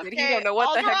heavy-handed. He Okay, don't know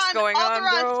what the heck's going on,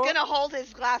 Alderaan's bro. gonna hold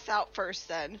his glass out first,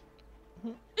 then.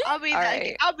 I'll be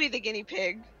Alright. I'll be the guinea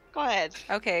pig. Go ahead.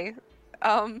 Okay.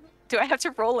 Do I have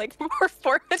to roll like more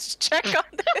performance check on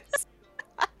this?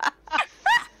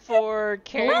 For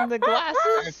carrying the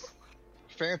glasses?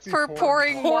 Fancy For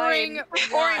pouring wine.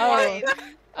 Oh.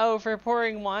 Oh, for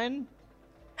pouring wine?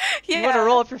 Yeah. You want to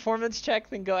roll a performance check?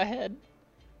 Then go ahead.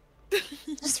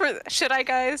 Just for should I,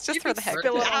 guys? Just for the heck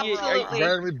of it.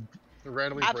 Absolutely.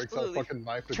 Randomly breaks out a Absolutely. fucking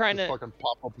knife that Trying just to- fucking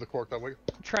pop open the cork that way.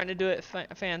 Trying to do it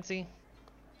fancy.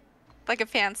 Like a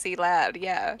fancy lad,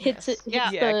 yeah. Hits it. Yeah.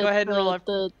 Hits Yeah, the, go ahead and roll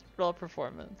the, roll a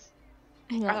performance.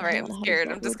 hang on, Alright, hang I'm on, how does scared.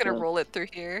 that I'm just work gonna out? roll it through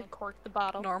here. Uncork the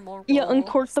bottle. Normal roll. Yeah,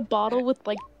 uncork the bottle with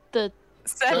like the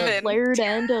 7. flared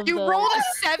end of You the. rolled a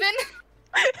 7?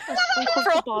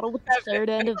 Uncork the bottle with the flared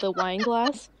end of the wine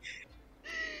glass.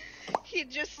 He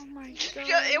just, Oh my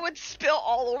it would spill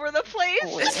all over the place.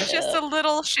 It's just a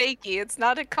little shaky. It's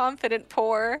not a confident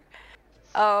pour.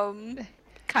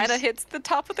 Kind of hits the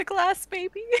top of the glass,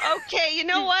 maybe. Okay, you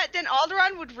know what? Then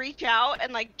Alderaan would reach out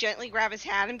and like gently grab his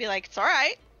hand and be like, "It's all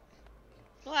right.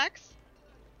 Relax.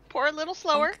 Pour a little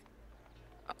slower.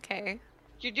 Okay.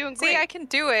 You're doing great. See, I can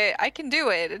do it. I can do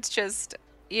it. It's just,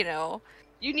 you know.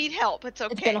 You need help. It's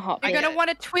okay." It's been a hot You're minute. gonna want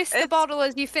to twist the It's- bottle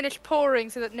as you finish pouring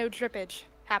so that no drippage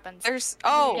happens. There's Yeah,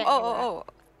 oh.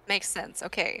 Makes sense.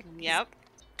 Okay. Yep.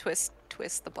 Twist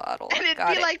the bottle. And it'd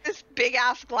Got be it. like this big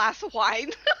ass glass of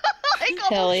wine. Like,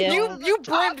 Hell almost yeah. over the You top.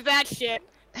 brimmed that shit.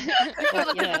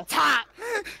 Look Yeah. at the top.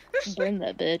 Burn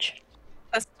that bitch.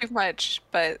 That's too much,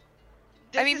 but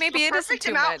This I mean, is maybe the it isn't perfect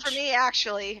too amount for much. me,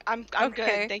 actually. I'm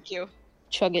Okay. good. Thank you.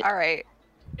 Chug it. all right.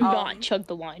 Do not um, chug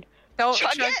the wine. Don't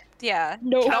Chug it? Yeah.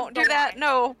 No. Don't do that.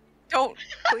 No. Don't.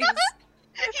 Please.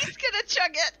 He's gonna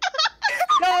chug it.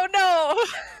 No.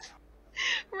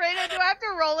 Raina, do I have to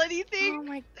roll Oh anything?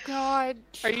 my god.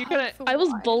 Are you gonna- Chug the I was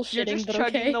wine. You're bullshitting, just but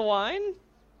chugging okay. the wine?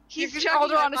 He's You're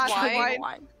chugging Alderaan a is glass of chugging wine.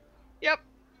 wine. Yep.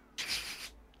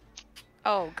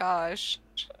 Oh gosh.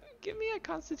 Give me a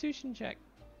constitution check.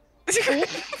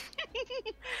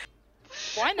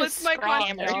 Wine is What's my strong,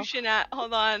 yo. constitution at?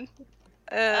 Hold on.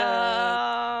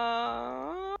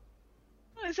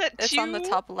 Is that It's 2? on the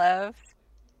top left.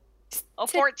 Oh,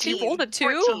 14. You rolled a 2?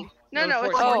 14. No, No,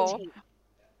 it's 14. 14.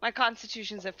 My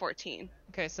constitution's at 14.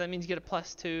 Okay, so that means you get a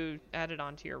 +2 added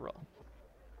onto your roll.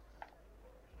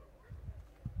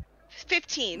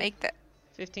 15. Oh, Make that.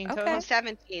 15 Okay. total?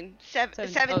 17.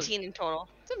 17 in total.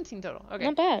 17 total. Okay.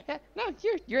 Not bad. Yeah, no,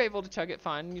 you're able to chug it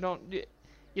fine. You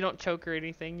don't choke or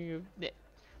anything. You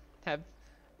have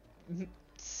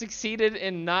succeeded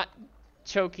in not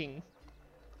choking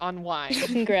on wine.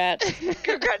 Congrats.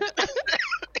 Congrats.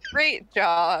 Great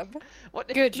job. What?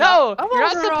 Good No, job. I'm you're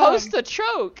not all supposed to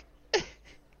choke.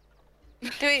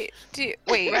 Wait.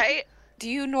 Right? Do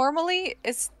you normally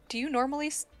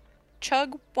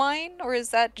chug wine, or is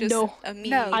that just No. a me?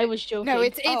 No. I was joking. No,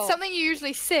 it's Oh. something you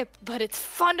usually sip, but it's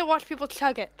fun to watch people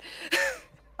chug it.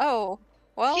 Oh.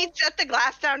 Well. He'd set the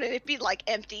glass down and it'd be like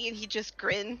empty and he'd just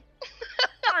grin.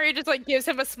 Or he just like gives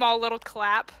him a small little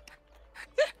clap.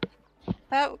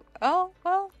 That. Oh.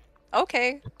 Well.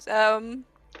 Okay.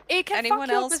 It can Anyone fuck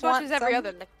you up else as much want as every some?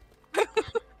 other.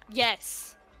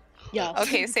 Yes. Yeah.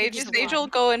 Okay. Sage will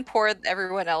go and pour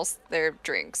everyone else their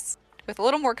drinks with a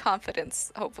little more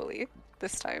confidence, hopefully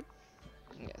this time.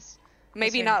 Yes.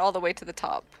 Maybe Okay. not all the way to the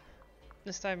top.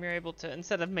 This time you're able to,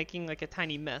 instead of making like a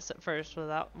tiny mess at first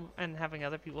without and having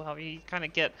other people help you, kind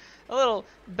of get a little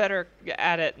better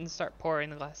at it and start pouring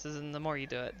the glasses. And the more you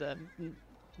do it, the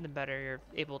better you're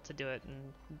able to do it.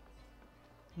 And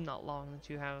not long that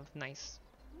you have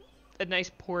a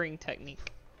nice pouring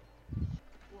technique.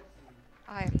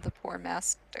 I am the poor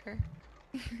master.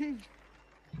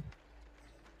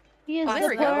 He is There the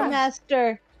we poor go.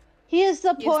 master. He is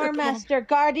the He is poor the poor- master,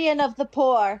 guardian of the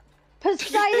poor.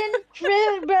 Poseidon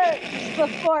trembles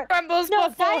before. Trembles No,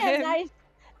 before him.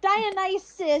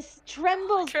 Dionysus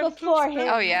trembles Trembles before him.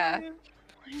 Oh yeah,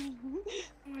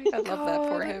 my I love that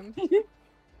for God. him.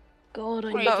 God,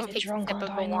 I Wait, need just to get take a drunk sip on of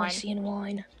the Dionysian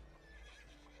wine.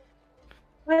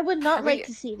 I would not Are like we-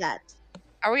 to see that.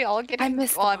 Are we all getting?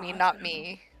 miss Well, I the mean, wine. not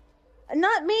me.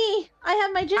 Not me. I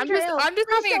have my ginger ale. I'm just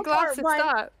Please having a don't glass pour to wine.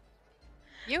 stop.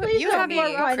 Please You don't and pour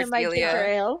me, wine in my ginger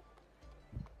Cordelia. ale.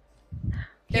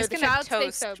 He's the gonna child stay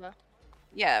toast. sober.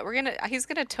 Yeah, He's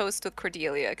gonna toast with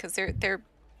Cordelia because they're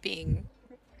being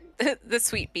the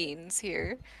sweet beans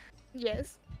here.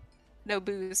 Yes. No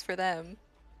booze for them.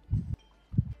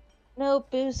 No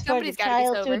booze for the Somebody's gotta be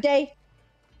child sober. today.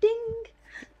 Ding.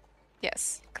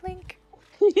 Yes. Clink.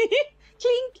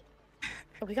 Clink.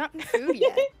 Have we gotten food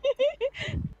yet?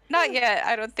 Not yet.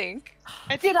 I don't think.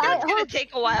 I think Did I- that's gonna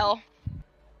take a while.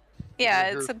 Yeah,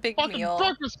 Your it's a big fucking meal.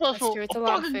 breakfast special. true, it's a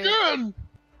lot of fucking food. good.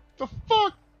 The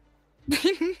fuck?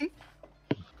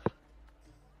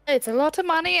 It's a lot of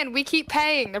money, and we keep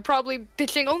paying. They're probably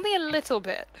bitching only a little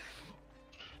bit.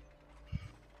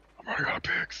 I'm running out of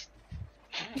pigs.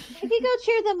 I could go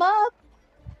cheer them up.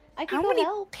 I can How go many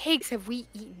help. pigs have we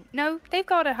eaten? No, they've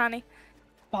got it, honey.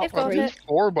 They've Well, got there's it.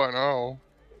 4 by now.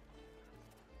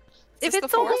 If this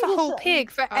it's the almost a fourth? whole pig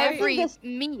for I think every this-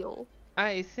 meal.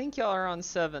 I think y'all are on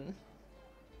 7.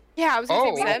 Yeah, I was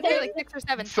gonna Oh. say we have to do like 6 or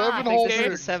 7 7 times. I whole think this is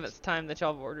pigs. the 7th time that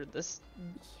y'all have ordered this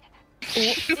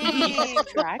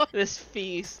Track. this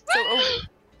feast. So,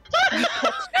 You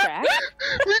kept track.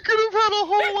 We could have had a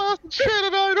whole ass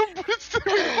enchanted item, but instead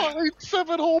we bought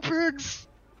 7 whole pigs.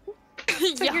 so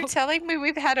Yeah. you're telling me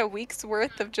we've had a week's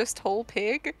worth of just whole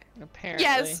pig? Apparently.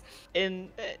 Yes. In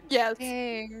Yes.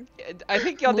 Dang. I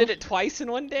think y'all did it twice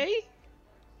in one day.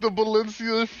 The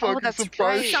Bilencia fucking that's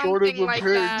surprise right. shortage Something of like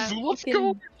pigs. that. Let's Fucking-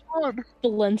 go on.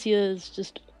 Valencia is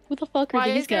just, who the fuck are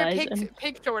Why these is there guys? pig, And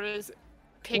pig shortage?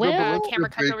 Pig Well- camera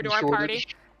cuts over to our party.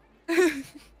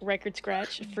 record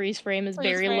scratch, freeze frame as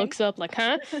Freeze Barry frame. looks up like,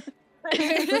 huh?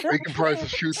 Bacon prices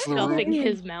shoots through the roof. Stuffing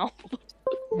his mouth.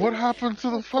 What happened to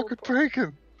the fucking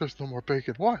bacon? There's no more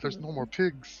bacon. Why? There's no more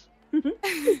pigs.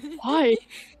 Why?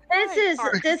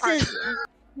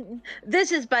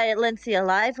 This is Bilencia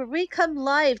Live, where we come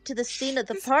live to the scene of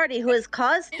the party who has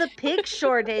caused the pig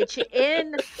shortage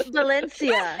in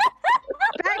Bilencia.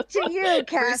 Back to you, Every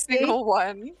Cassie. single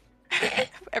one.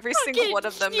 Every single Fucking one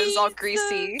of them is all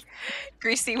Jesus.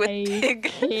 greasy with I pig.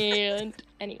 can't.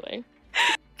 Anyway.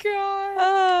 God.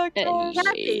 Oh Anyway.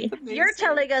 Cassie, you're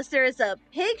telling us there is a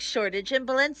pig shortage in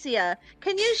Bilencia.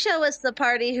 Can you show us the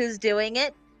party who's doing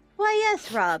it? Why,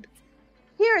 yes, Rob.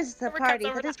 Here is the Camera cuts party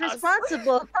over that is to us.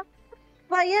 responsible.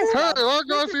 Why, yes, Hey, Rob. I This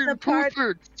got is the eating part-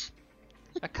 toothpicks.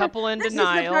 A couple in This is the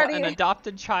denial, party- an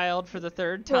adopted child for the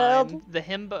 3rd Well- time, the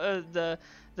himbo,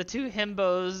 the 2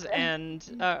 himbos, and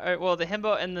the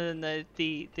himbo and then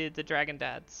the dragon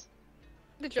dads.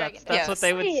 The dragon. That's what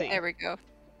they would Yes. see. There we go.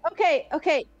 Okay,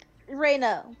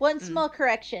 Reina, one Mm. small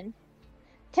correction.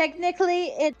 Technically,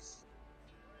 it's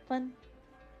one.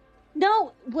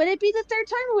 No, would it be the 3rd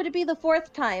time or would it be the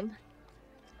 4th time?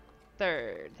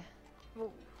 3rd.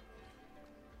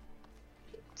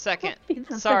 2nd. Be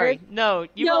the Sorry, 3rd. no,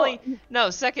 you've No. only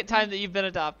 2nd time that you've been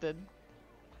adopted.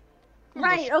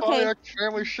 Right, The okay. Spyax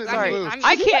family shit Sorry, is this.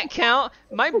 I can't count.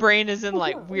 My brain is in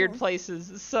like weird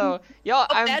places, so y'all,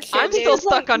 I'm that shit I'm is still like-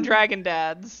 stuck on Dragon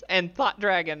Dads and Thought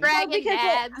Dragon. Dragon because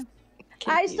dads.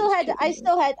 I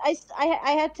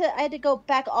had to go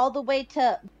back all the way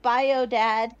to bio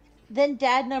dad, then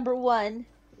dad number 1,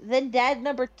 then dad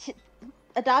number 2,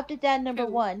 adopted dad number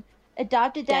 1,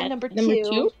 adopted dad number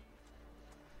 2,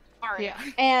 Aria.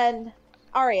 and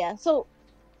Aria. So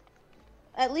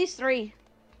at least 3.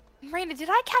 Raina, did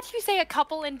I catch you say a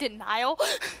couple in denial?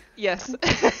 Yes. and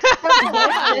That's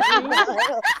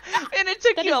it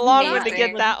took That you is a long one not to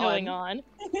get what's that going one.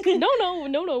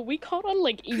 on. No, we caught on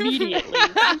like immediately.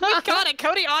 We got it.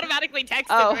 Cody automatically texted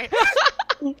Oh. me.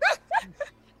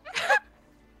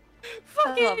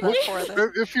 I love that for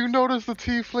them. If you notice the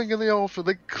tiefling and the elf,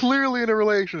 they're clearly in a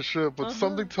relationship, but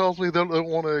something tells me they don't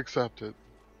want to accept it.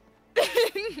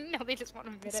 No, they just want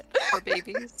to admit it. Poor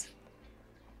babies.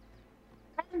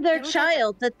 And their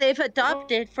child that they've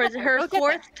adopted for her We'll get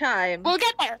 4th time. We'll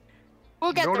get there.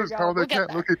 We'll get Notice there, how y'all. they We'll get can't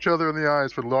there. look each other in the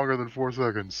eyes for longer than 4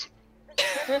 seconds.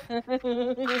 Cody,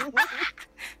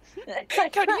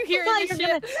 you hearing this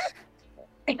shit?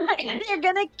 You're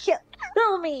gonna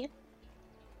kill me.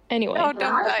 Anyway. No, don't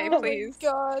die, Oh my please.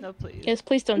 God. No, please. Yes,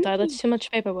 please don't die. That's too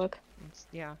much paperwork.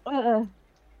 Yeah.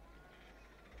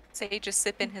 Say just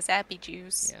sipping his appy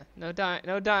juice. Yeah. No dying.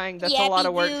 No dying. That's a Yappy lot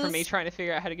of work for me juice. trying to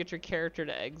figure out how to get your character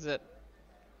to exit.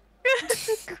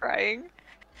 Crying.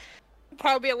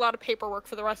 Probably a lot of paperwork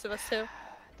for the rest of us too.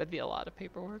 That'd be a lot of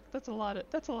paperwork. That's a lot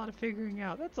of figuring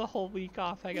out. That's a whole week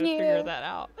off. I gotta Yeah. figure that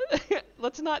out.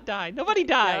 Let's not die. Nobody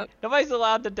die. Yep. Nobody's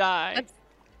allowed to die. That's-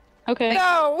 Okay.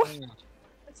 No.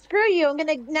 Screw you! I'm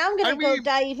gonna go mean-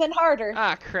 die even harder.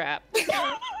 Ah, crap.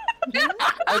 I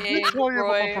did Big tell you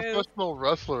about Roy. a professional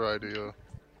wrestler idea.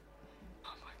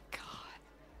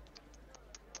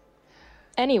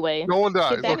 Anyway. No one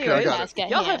dies. Get back Okay, to I the got it. task at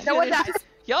Y'all hand. have No one finished. dies.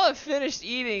 Y'all have finished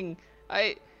eating.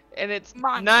 And it's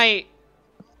Mine. night.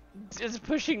 It's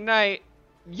pushing night.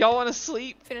 Y'all want to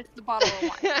sleep? Finish the bottle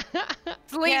of wine.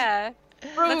 Sleep. Yeah.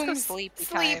 Let's go Rooms. sleep.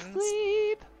 Sleep. Times.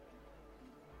 Sleep.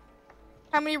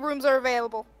 How many rooms are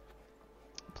available?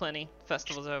 Plenty.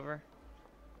 Festival's over.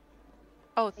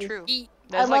 Oh, true. Eat.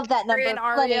 I There's love that Rin,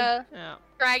 number. Plenty. Arya, Yeah.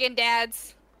 Dragon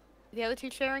Dads. Are the other two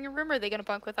sharing a room, or are they gonna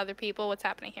bunk with other people? What's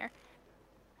happening here?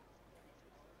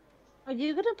 Are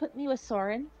you gonna put me with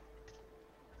Soren?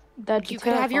 That'd be You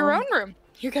could have your own terrifying. room.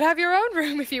 You could have your own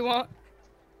room if you want.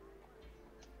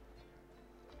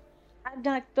 I'm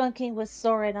not bunking with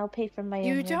Soren. I'll pay for my own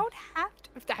You room. don't have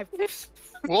to.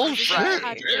 Well, shit.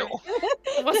 Had to.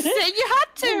 Well, say you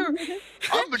had to.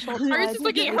 I'm the I was just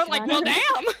looking at her like, well,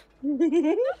 damn.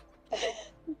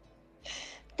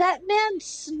 That man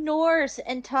snores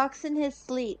and talks in his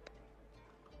sleep.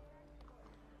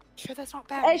 Sure, that's not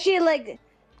bad. And she like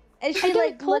I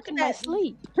don't looks talk in my at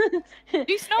sleep.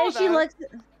 You snore, and she though. looks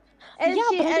and Yeah,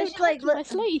 she but I and don't she talk like in my look.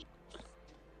 sleep.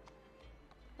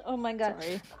 Oh my god.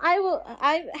 Sorry.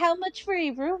 How much for a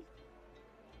room?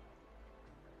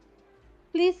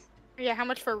 Please? Yeah, how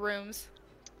much for rooms?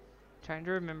 Trying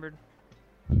to remember.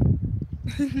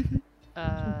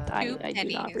 I do not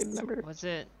pennies. remember. Was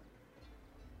it?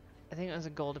 I think it was a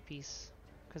gold apiece,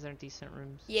 because they're decent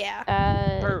rooms. Yeah.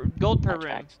 Per gold per that room.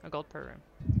 tracks. A gold per room.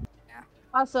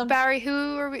 Awesome. Barry,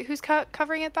 who's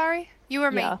covering it, Barry? You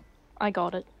or me? Yeah, I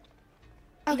got it.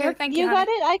 Okay, thank you. You got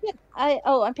it?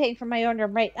 I'm paying for my own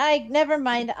room, right? Never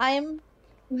mind. I'm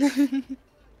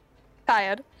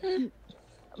Tired.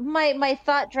 my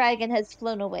thought dragon has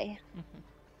flown away.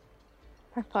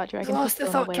 Our thought dragon. Lost the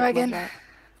has flown thought away, I love dragon. that.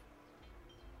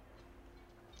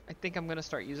 I think I'm gonna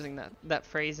start using that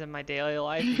phrase in my daily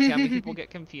life. You see how many people get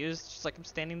confused? Just like I'm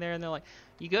standing there and they're like,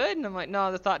 "You good?" And I'm like, "No,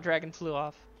 the thought dragon flew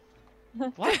off."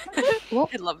 What?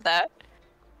 I love that.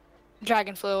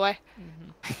 Dragon flew away.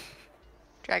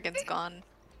 Dragon's gone.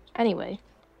 Anyway,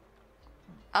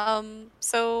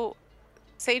 So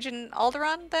Sage and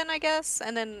Alderaan then, I guess,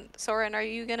 and then Soren,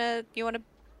 you want to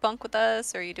bunk with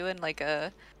us, or are you doing like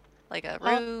a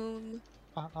room?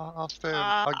 I'll stay.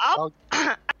 I'd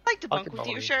like to I'll bunk get with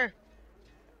you, Molly. sure.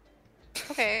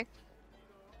 Okay.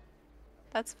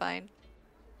 That's fine.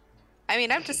 I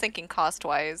mean, I'm just thinking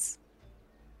cost-wise.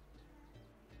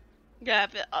 Yeah,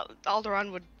 but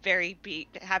Alderaan would very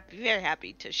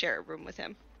happy to share a room with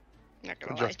him. Not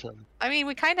gonna lie. Just him. I mean,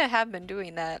 we kind of have been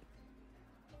doing that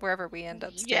wherever we end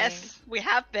up staying. Yes, we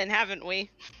have been, haven't we?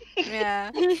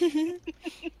 Yeah.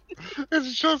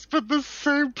 It's just been the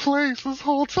same place this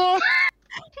whole time.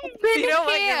 You know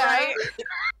what? You're right.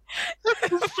 It's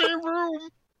the same room.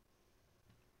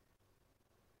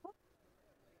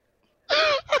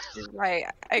 You're right.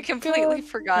 I completely God,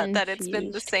 forgot that it's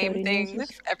been the confused, same Cody thing knows.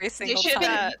 every single should,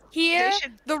 time. Here, They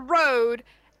should- the road,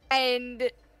 and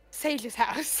Sage's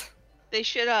house. They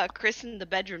should christen the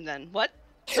bedroom then. What?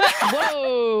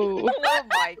 whoa! Oh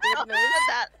my goodness.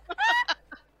 That.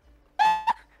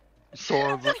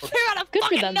 Soren's Came out of Good for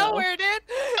fucking them, though. nowhere, dude.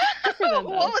 Good for them,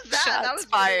 What though. was that? That Shots was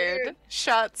fired. weird.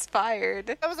 Shots fired.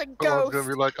 That was a Soren's ghost. gonna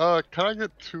be like, can I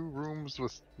get 2 rooms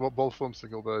with both of them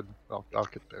single bed? I'll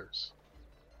get theirs.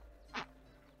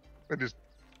 And just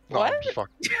no, What? I'm just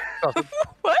fucking. Nothing.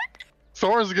 What?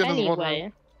 Soren's getting his one room.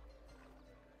 Anyway,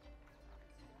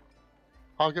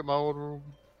 I'll get my own room.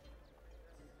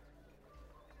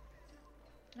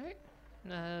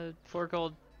 Alright. 4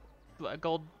 gold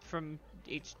from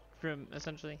each room,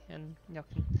 essentially, and y'all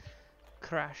can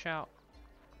crash out.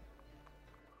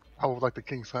 I would like the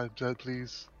king size bed,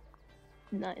 please.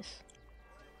 nice.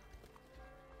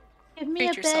 Give me Treat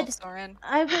a yourself, bed. Soren.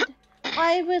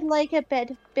 I would like a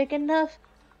bed big enough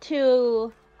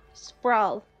to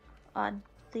sprawl on,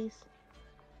 please.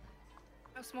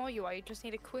 How small you are, you just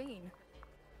need a queen.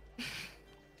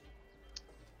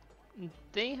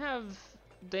 They have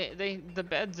the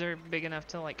beds are big enough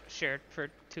to like share for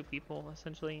 2 people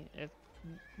essentially. If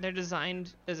they're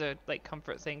designed as a like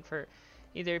comfort thing for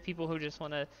either people who just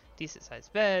want a decent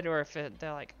sized bed, or if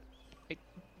they're like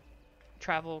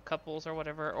travel couples or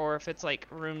whatever, or if it's like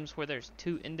rooms where there's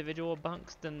 2 individual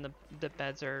bunks, then the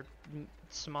beds are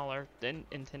smaller than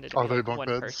intended to Are be they like bunk 1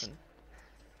 beds? person.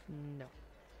 No,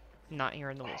 not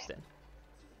here in the Wolf's Den.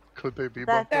 Could they be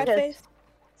That bunk Bad beds? face.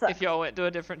 If y'all went to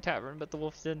a different tavern, but the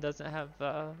Wolf's Den doesn't have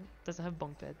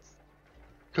bunk beds.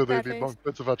 Could they Bad be face. bunk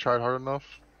beds if I tried hard enough?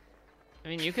 I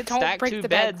mean, you could Don't stack break 2 the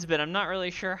bed. beds, but I'm not really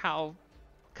sure how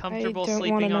comfortable don't wanna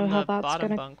sleeping know on how the that's bottom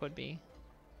gonna- bunk would be.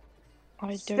 I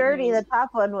don't Sturdy, know. the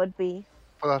top one would be.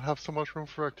 But I'd have so much room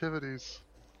for activities.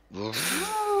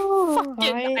 Oh,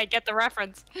 I get the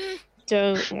reference.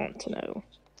 Don't want to know.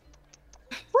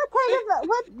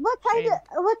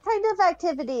 what kind of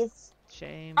activities?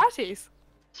 Shame. Parties.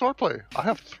 Swordplay. I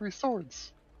have 3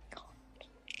 swords.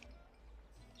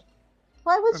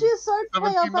 Why would And you sword play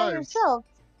all 17 by knives. yourself?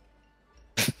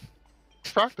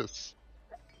 Practice.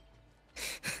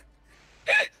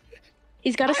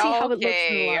 He's got to see how it looks in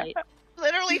Okay. the light.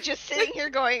 Literally just sitting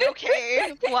here going,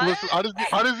 okay, what? Listen, I just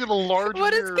need a large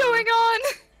What is mirror, going on?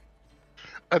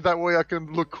 and that way I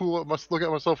can look cool look at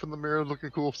myself in the mirror,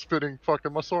 looking cool, spinning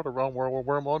fucking my sword around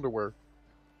wearing my underwear.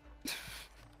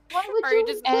 Why would Are you you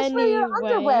just- just wear your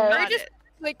Anyway. underwear? Are you just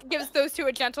like gives those two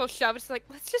a gentle shove. It's like,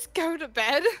 let's just go to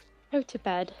bed. Go to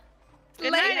bed.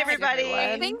 Good Late night, everybody.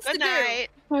 everyone. Things Good to do. night.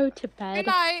 Go to bed. Good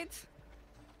night.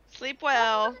 Sleep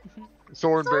well.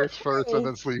 Soren bathes So first true. and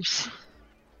then sleeps.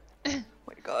 Oh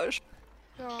my gosh.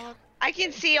 God. I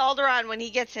can see Alderaan when he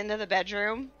gets into the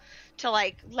bedroom to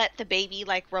like let the baby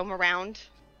like roam around.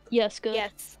 Yes, good.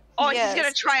 Yes. Oh, he's gonna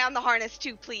Yes. try on the harness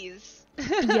too, please.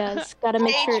 Yes, gotta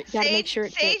make sure. Gotta make sure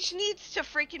it fits. Sage needs to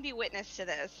freaking be witness to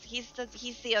this. He's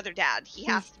the other dad. He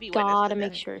has to be witness. Gotta to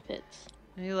make this. sure it fits.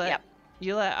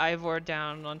 You let Ivor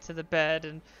down onto the bed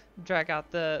and drag out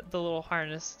the little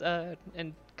harness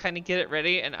and kind of get it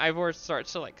ready. And Ivor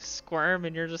starts to like squirm,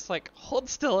 and you're just like, hold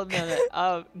still a minute.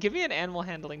 Give me an animal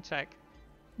handling check.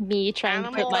 Me trying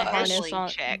to put my harness handling on.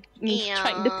 check. Me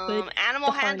trying to put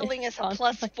Animal the handling harness is a on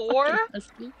plus my 4. fucking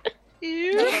husky.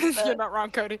 You're not wrong,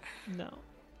 Cody. No.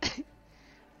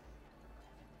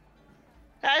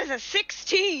 That is a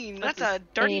 16. That's a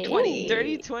dirty Hey. 20.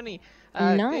 Dirty 20.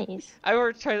 Nice.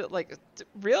 Ivor try to like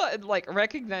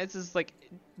recognizes like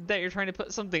that you're trying to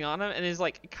put something on him and is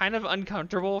like kind of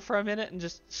uncomfortable for a minute and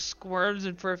just squirms,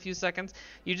 and for a few seconds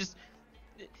you just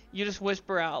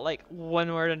whisper out like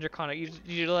one word in Draconic.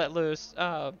 You let loose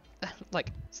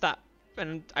like stop,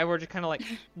 and Ivor just kind of like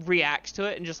reacts to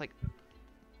it and just like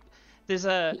there's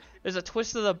a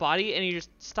twist of the body, and he just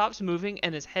stops moving,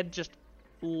 and his head just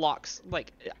locks,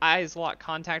 like eyes lock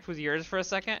contact with yours for a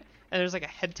second, and there's like a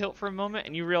head tilt for a moment,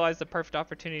 and you realize the perfect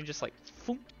opportunity just like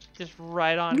foom, just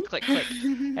right on, click click,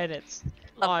 and it's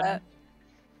Love on. that.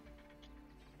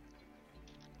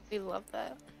 We love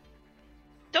that.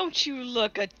 Don't you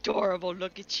look adorable?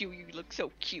 Look at you. You look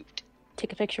so cute.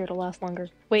 Take a picture, it'll last longer.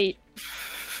 Wait.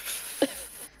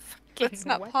 That's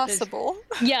not What? possible.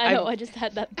 Yeah, I know, I just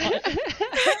had that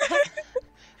thought.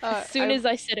 As soon as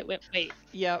I said it, went, wait.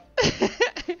 Yep.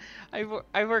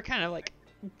 Ivor kind of like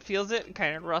feels it and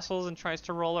kind of rustles and tries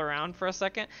to roll around for a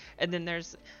second, and then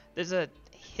there's a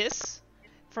hiss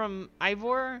from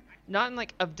Ivor, not in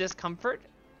like of discomfort,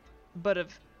 but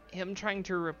of him trying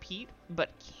to repeat, but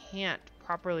can't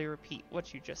properly repeat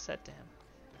what you just said to him.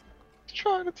 He's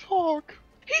trying to talk.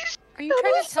 Are you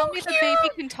trying to tell me the baby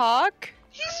can talk?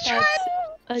 He's That's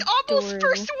trying. It's almost adorable.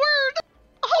 first word.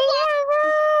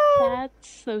 Hello. That's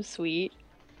so sweet.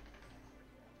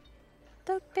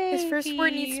 The baby. His first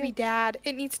word needs to be dad.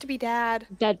 It needs to be dad.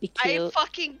 That'd be I cute.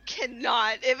 fucking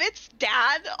cannot. If it's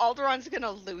dad, Alderaan's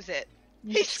gonna lose it.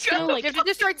 He's Just gonna like, You have to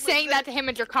just start saying that to him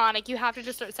in Draconic. You have to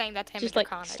just start saying that to him just in like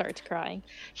Draconic. starts crying.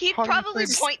 He'd How do you probably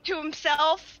think- point to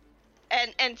himself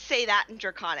and say that in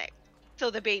Draconic, so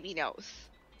the baby knows.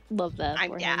 Love that I'm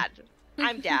for him. dad.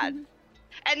 I'm dad.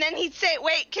 And then he'd say,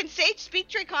 "Wait, can Sage speak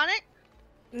Draconic?"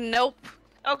 Nope.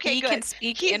 Okay, He good. can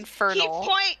speak He'd Infernal.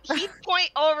 He'd point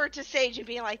over to Sage and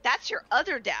be like, "That's your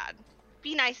other dad.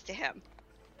 Be nice to him."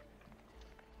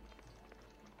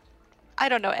 I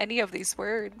don't know any of these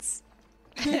words.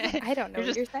 I don't know You're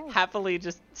what you're just saying. happily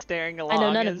just staring along.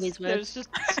 know none of as these There's just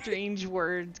strange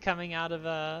words coming out of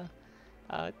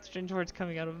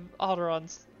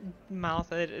Alderaan's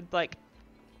mouth. It like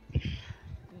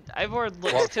Ivor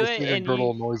looks Lots to of it, singing and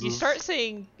gurgle you noises. start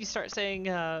saying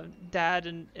dad,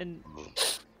 and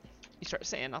you start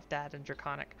saying off dad in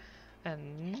Draconic,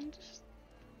 and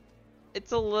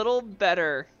it's a little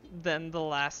better than the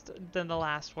last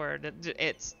word.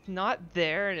 It's not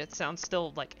there, and it sounds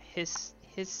still like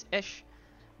hiss-ish,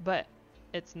 but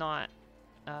it's not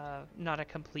a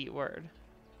complete word.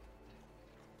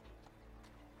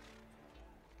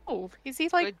 Oh, is he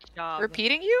like Good job.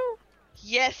 repeating you?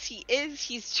 Yes, he is.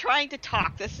 He's trying to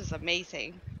talk. This is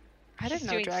amazing. I didn't He's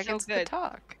know doing so dragons good. could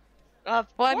talk. Of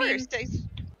Well, I course, mean-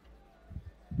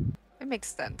 It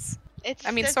makes sense. it's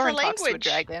I mean, it's Soren a talks to a language.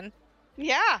 dragon.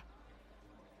 Yeah.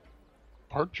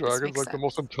 Aren't dragons makes like the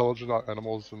most sense. intelligent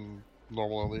animals in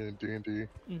normally in D&D?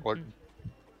 Like, Mhm.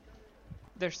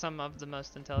 They're some of the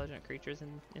most intelligent creatures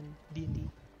in D&D.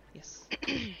 Yes.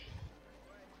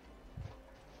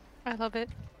 I love it.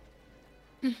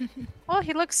 Well,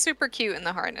 he looks super cute in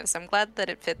the harness. I'm glad that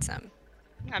it fits him.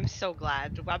 I'm so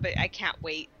glad. I can't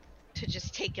wait to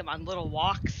just take him on little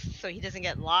walks so he doesn't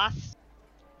get lost.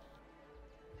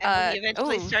 And when he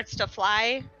eventually ooh. starts to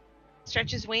fly,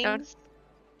 stretch his wings.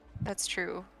 That's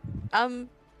true. Do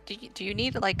you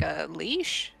need like a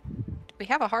leash? We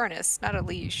have a harness, not a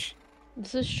leash.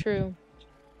 This is true.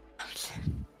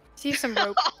 See some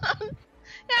rope.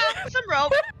 Yeah, some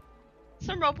rope.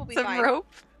 Some rope will be Some fine. rope?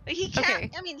 But he can't.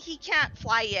 Okay. I mean, he can't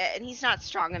fly yet, and he's not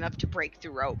strong enough to break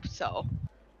through rope. So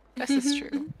This is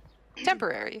true.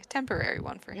 Temporary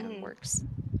one for him Mhm. works.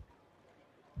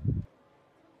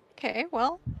 Okay,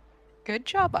 well, good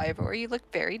job, Ivor. You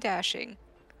look very dashing.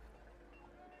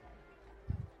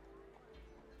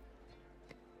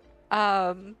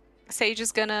 Sage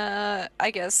is gonna,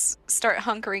 I guess, start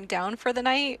hunkering down for the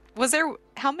night.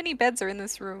 How many beds are in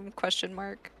this room? Question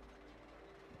mark.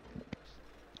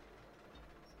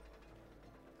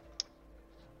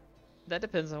 That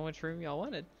depends on which room y'all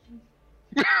wanted.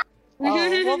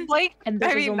 Well, Blake, And there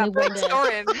I was mean, only one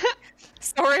bed.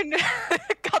 Soren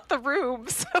got the room,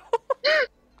 so.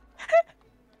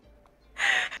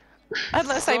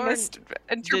 Unless I Soren-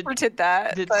 misinterpreted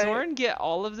that. Did but... Soren get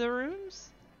all of the rooms?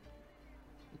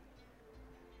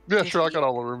 Yeah, Did sure, I he? got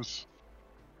all the rooms.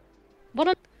 What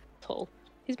a asshole.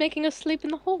 He's making us sleep in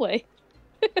the hallway.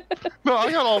 No,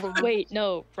 I got all the rooms. Wait,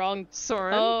 no, wrong.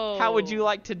 Soren, how would you Oh.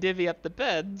 like to divvy up the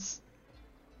beds?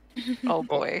 Oh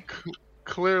boy.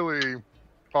 Clearly,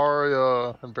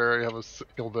 Arya and Barry have a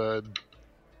single bed.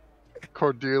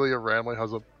 Cordelia Ramley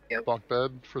has a bunk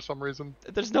bed for some reason.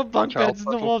 There's no bunk Child beds in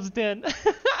the puzzle. wolf's den.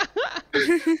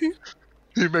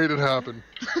 He made it happen.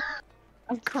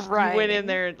 I'm You crying. went in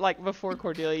there like before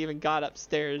Cordelia even got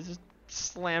upstairs, just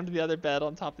slammed the other bed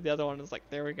on top of the other one. And was like,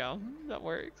 there we go, that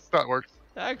works. That works.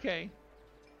 Okay.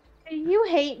 You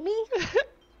hate me?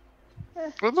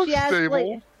 It looks She asked,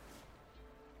 stable.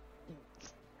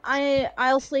 like,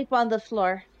 I'll sleep on the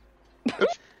floor.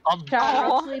 Shah,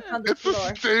 I'll sleep on the It's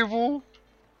floor. stable.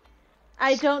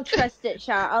 I don't trust it,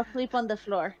 Shah. I'll sleep on the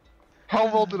floor. How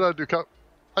well did I do?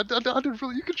 I did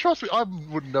really. You can trust me. I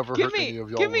would never Give hurt me- any of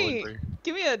y'all. give me- willingly.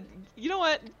 Give me a, you know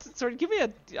what? Sorry, give me a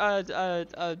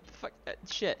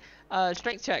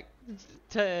strength check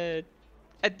to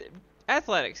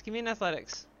athletics. Give me an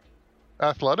athletics.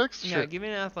 Athletics? Yeah, Shit. give me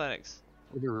an athletics.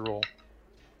 Let me reroll.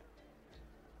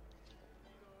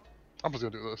 I'm just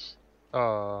gonna do this.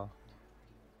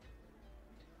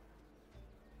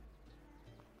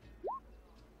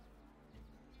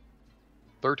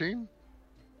 13?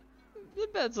 The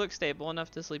beds look stable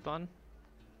enough to sleep on.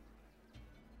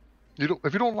 You don't.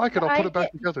 If you don't like it, I'll put it back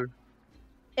I- together.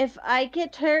 If I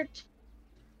get hurt,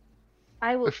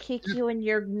 I will If kick you- you in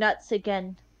your nuts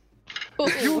again.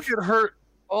 If you get hurt,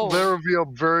 Oh. there will be a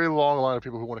very long line of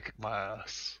people who want to kick my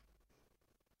ass.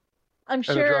 I'm a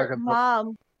sure dragon.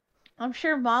 I'm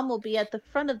sure Mom will be at the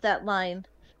front of that line.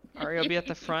 Or you'll be at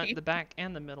the front, the back,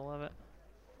 and the middle of it.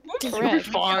 You'll be Correct.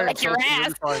 fine. Kick your trust me, you'll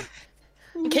be ass.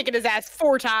 fine. Kicking his ass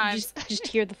 4 times. Just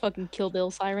hear the fucking Kill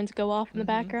Bill sirens go off in the Mhm.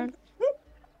 background.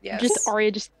 Yes. Just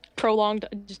Arya just prolonged,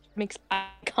 just makes eye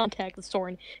contact with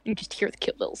Soren, and you just hear the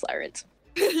Kill Bill sirens.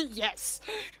 Yes.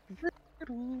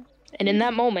 And in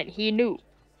that moment, he knew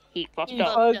he fucked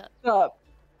up. Fucked up.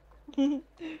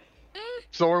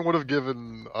 Soren would have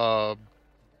given,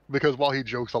 because while he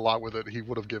jokes a lot with it, he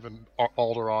would have given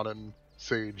Alderaan and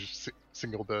Sage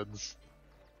single beds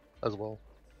as well.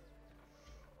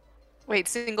 Wait,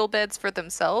 single beds for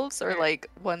themselves or like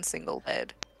one single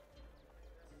bed?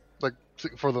 Like,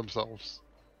 for themselves.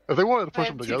 If they wanted to push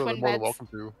have them two together, they're twin more than beds. welcome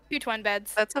to. 2 twin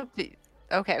beds. That's a.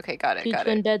 Okay, got it, Two got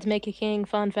twin it. beds make a king,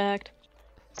 fun fact.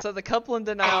 So the couple in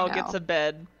denial no. gets a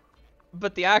bed,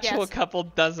 but the actual Yes. couple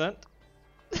doesn't.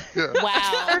 Yeah.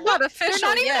 Wow. They're not They're official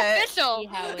not even yet. See official.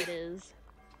 how it is.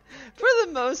 For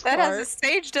the most That part. has a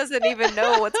Sage doesn't even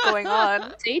know what's going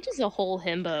on. Sage is a whole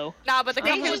himbo. Nah, but the Sage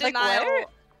couple in is like, denial, what?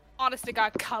 honest to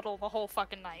God, cuddle the whole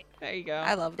fucking night. There you go.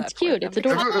 I love that. It's cute, it's for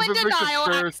them. adorable. If Couple it in makes it denial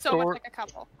fair, act so much Soren- like a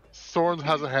couple. Soren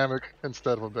has a hammock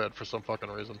instead of a bed for some fucking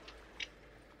reason.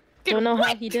 Don't know how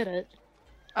What? he did it.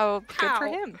 Oh, good for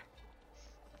How? him.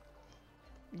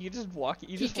 You just walk. You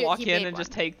He just did- walk he in made and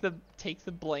just one. take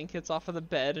the blankets off of the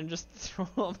bed and just throw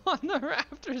them on the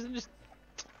rafters and just.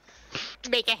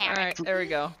 Make a All hammock. right, there we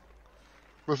go.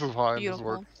 This is fine. This Beautiful.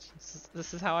 works.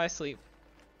 This is how I sleep.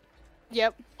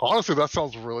 Yep. Honestly, that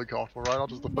sounds really comfortable, right? I'll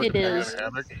just put It the bed in is. a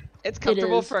hammock. It's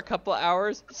comfortable is. for a couple of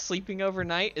hours. Sleeping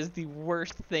overnight is the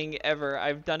worst thing ever.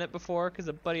 I've done it before because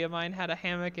a buddy of mine had a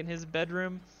hammock in his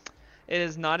bedroom. It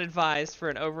is not advised for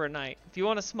an overnight. If you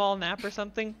want a small nap or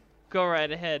something, go right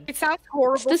ahead. It sounds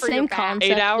horrible It's the for your same back.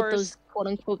 concept 8 hours. with those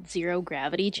quote-unquote zero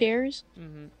gravity chairs.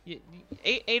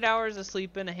 Eight hours of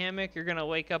sleep in a hammock, you're gonna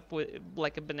wake up with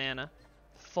like a banana,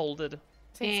 folded.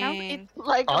 It sounds Dang.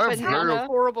 Like a I'm very banana.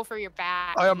 horrible for your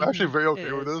back. I am actually very It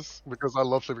okay with is. this because I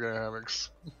love sleeping in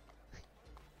hammocks.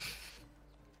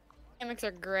 Hammocks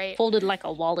are great. Folded like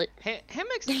a wallet.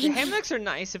 Hammocks are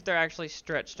nice if they're actually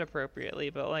stretched appropriately,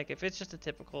 but like if it's just a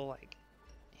typical like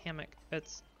hammock,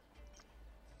 it's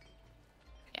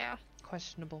Yeah.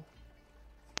 questionable.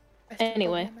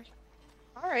 Anyway.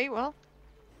 All right, well,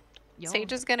 Y'all-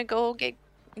 Sage is gonna go get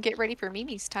ready for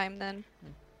Mimi's time then.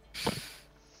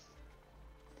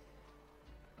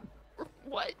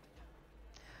 What?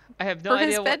 I have no for idea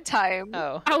his what. bedtime.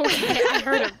 Oh. Oh, okay, I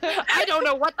heard him. I don't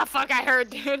know what the fuck I heard,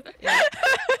 dude. Yeah.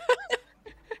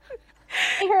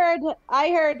 I I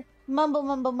heard mumble,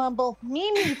 mumble, mumble,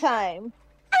 Mimi time.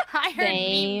 I heard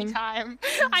Mimi Same. time.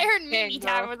 I heard Mimi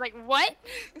time. I was like, what?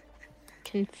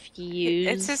 Confused.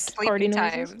 It's just party sleeping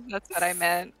noises. time. That's what I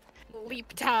meant.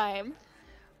 Sleep time.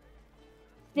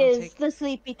 It is the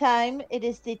sleepy time. It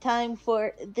is the time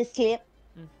for the sleep.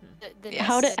 Mm-hmm.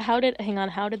 Yes. How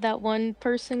did that one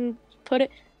person put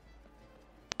it?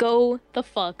 Go the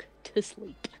fuck to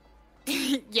sleep.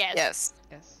 Yes. Yes.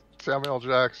 Yes. Samuel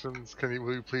Jackson's.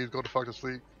 Will you please go to fuck to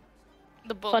sleep?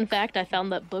 The book. Fun fact, I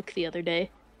found that book the other day.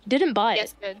 Didn't buy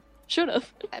Yes, it. good.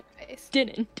 Should've. That face.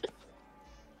 Didn't.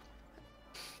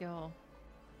 Y'all,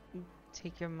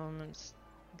 take your moments,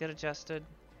 get adjusted,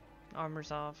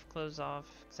 armors off, clothes off,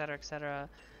 etc., etc.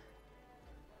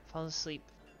 Fall asleep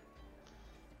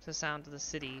to the sound of the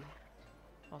city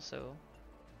also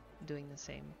doing the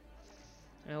same.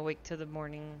 And awake to the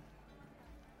morning,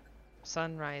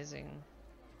 sun rising.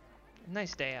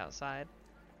 Nice day outside.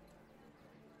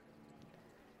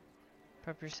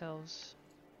 Prep yourselves.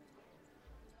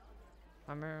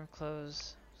 Armor,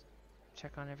 clothes,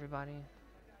 check on everybody.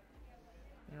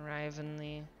 And arrive in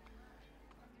the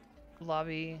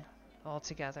lobby all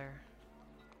together,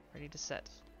 ready to set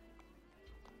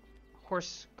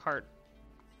horse cart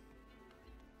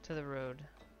to the road.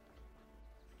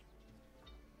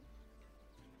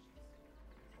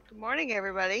 Good morning,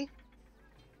 everybody.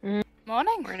 Morning.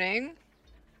 Morning.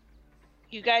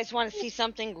 You guys want to see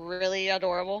something really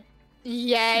adorable?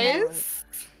 Yes.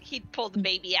 He'd pull the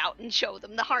baby out and show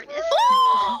them the harness.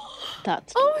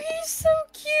 That's Oh, he's so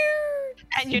cute.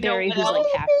 And you know Barry, what who's else?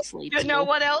 like half asleep. You know still.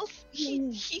 what else?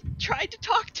 He tried to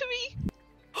talk to me.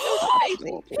 It was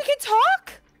amazing. He can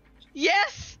talk?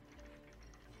 Yes.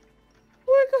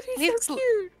 Oh my god, he's He's so l-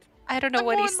 cute. I don't know I'm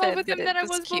what more he in love said, with but him than I it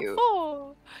was was cute.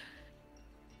 before.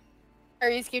 Or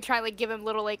he's trying to like give him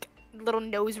little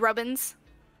nose rubbins.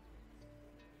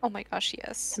 Oh my gosh,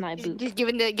 yes. Can I Just boop?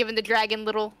 giving the dragon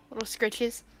little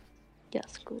scritches.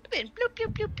 Yes, good. Bloop,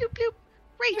 bloop, bloop, bloop, bloop.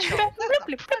 Rachel, that's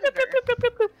a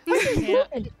predator.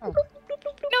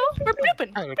 No, we're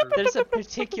blooping. There's a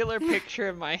particular picture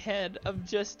in my head of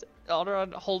just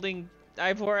Alderaan holding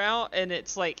Ivor out, and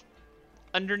it's like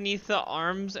underneath the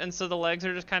arms, and so the legs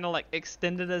are just kind of like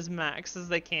extended as max as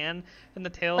they can, and the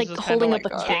tail's Like just holding kinda,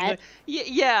 up a like, cat?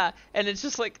 Yeah, and it's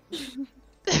just like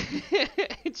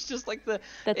it's just like That's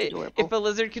adorable. if a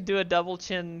lizard could do a double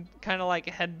chin kind of like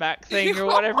head back thing or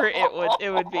whatever, it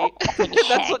would be.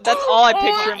 That's all I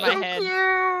picture in my head.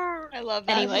 I love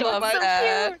that Anyway. so Love much.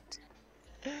 that.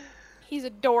 He's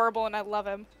adorable and I love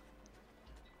him.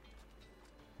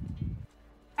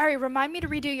 Ari, remind me to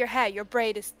redo your hair. Your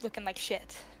braid is looking like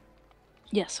shit.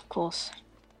 Yes, of course.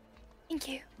 Thank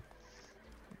you.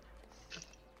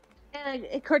 And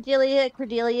Cordelia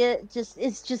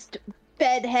is just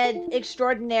bedhead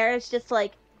extraordinaire. It's just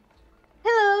like,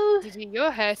 hello. You do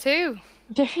your hair too.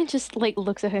 Barry just like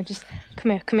looks at her and just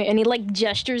come here, and he like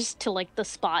gestures to like the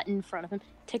spot in front of him.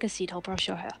 Take a seat, I'll brush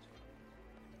your hair.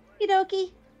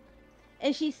 Okie.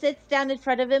 And she sits down in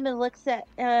front of him and looks at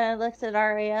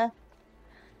Arya.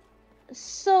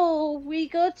 So we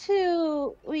go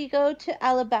to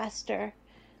Alabastor.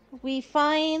 We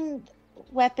find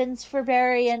weapons for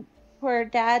Barry and for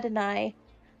Dad and I,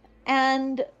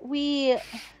 and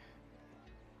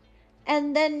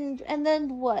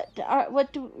then what?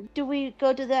 What do we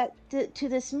go to to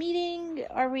this meeting?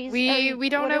 We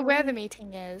don't know where the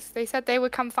meeting is. They said they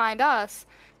would come find us.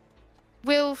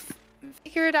 We'll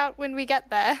figure it out when we get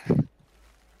there.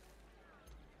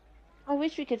 I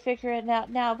wish we could figure it out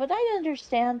now, but I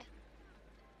understand.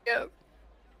 Yep.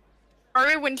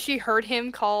 Ari, when she heard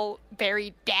him call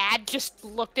Barry Dad, just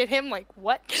looked at him like,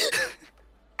 what?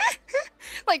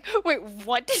 Like, wait,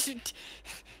 what?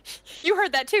 You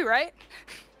heard that too, right?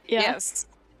 Yeah. Yes.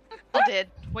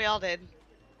 We all did.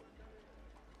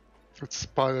 It's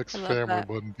Spy X I love family, that.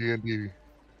 but in D&D.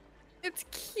 It's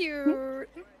cute.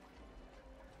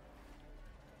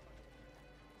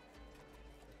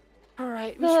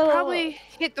 Alright, we should probably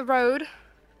hit the road.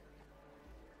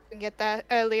 And get there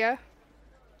earlier.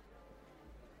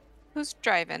 Who's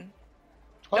driving?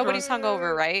 I'll Nobody's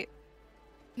hungover, right?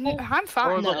 I'm drive.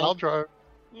 fine. Look, I'll drive.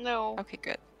 No, Okay,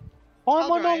 good. Why I'll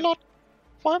am I drive. not?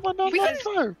 Why am I not Because-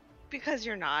 allowed to drive? because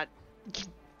you're not.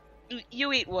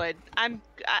 You eat wood.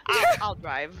 I'll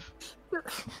drive.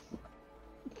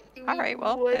 All right,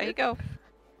 well, there you go.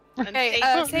 And Hey,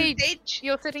 Sage,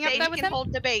 You're sitting up Sage there with can him?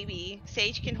 hold the baby.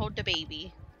 Sage can hold the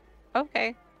baby.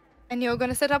 Okay. And you're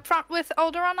gonna sit up front with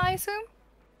Alderaan, I assume?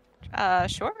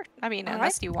 Sure. I mean, All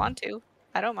unless you want to.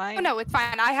 I don't mind. Oh, no, it's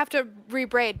fine. I have to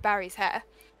rebraid Barry's hair.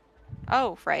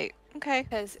 Oh, right. Okay.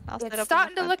 Because I'll sit up in it's the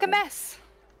starting to front look a then. mess.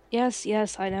 Yes,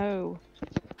 I know.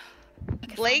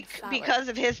 Blake, because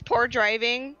of his poor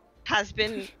driving, has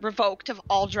been revoked of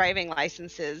all driving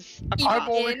licenses. I've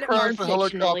only crashed the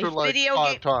helicopter fictionally. like Video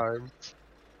 5 times.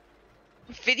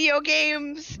 Video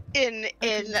games, in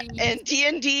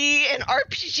D&D, and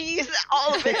RPGs,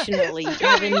 all of it. Fictionally,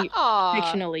 Driving. even Aw.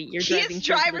 fictionally, your driving His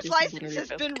driver's privilege license has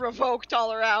been revoked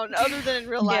all around, other than in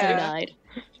real life. denied.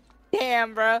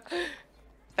 Damn, bro.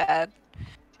 Bad.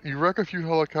 You wreck a few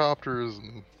helicopters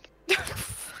and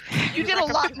You did a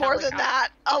lot more than that.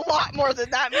 A lot more than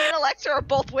that. Me and Alexa are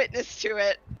both witness to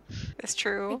it. It's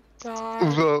true.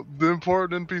 God. the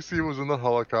important NPC was in the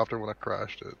helicopter when I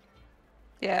crashed it.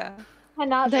 Yeah.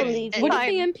 Cannot That- believe What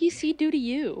it. did the NPC do to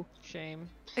you? Shame.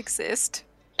 Exist.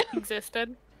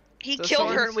 Existed. He So killed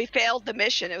her Soren's- and we failed the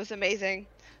mission. It was amazing.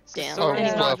 Damn. Oh, Soren's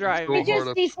Yeah. not so driving. He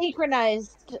hard just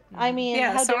desynchronized. I mean,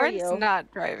 Yeah, how dare Soren's you?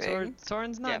 not driving.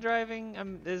 Soren's not Yeah.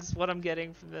 driving. Is what I'm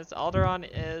getting from this. Alderon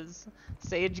is.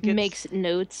 Sage gets Makes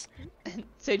notes.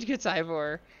 Sage gets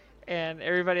Ivor, and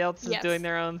everybody else is Yes. doing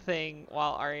their own thing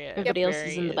while Arya. and Everybody else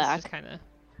Barry is in the back. Just kind of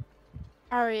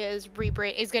Arya is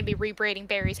gonna be rebraiding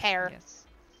Barry's hair. yes.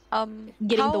 Getting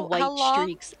the how white long-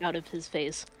 streaks out of his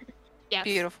face. Yes.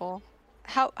 Beautiful.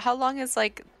 How long is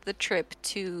like the trip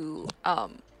to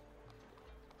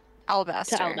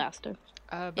Alabastor? To Alabastor.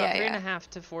 About Yeah, 3.5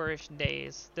 to 4-ish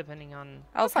days, depending on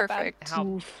Oh, That's not bad. perfect. how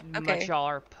Oof. much Okay. y'all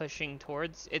are pushing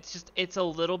towards. It's a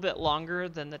little bit longer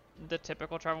than the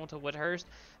typical travel to Woodhurst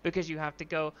because you have to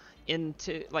go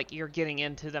into like you're getting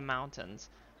into the mountains.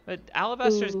 But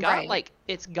Alabastor's Ooh. got Right. like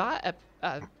it's got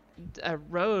a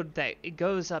road that it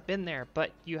goes up in there,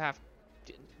 but you have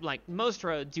like most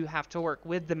roads you have to work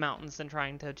with the mountains and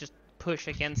trying to just push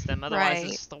against them. Otherwise,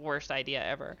 Right. it's the worst idea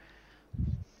ever.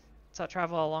 So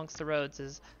travel alongst the roads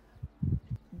is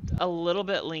a little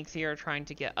bit lengthier trying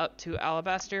to get up to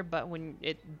Alabastor, but when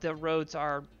the roads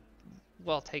are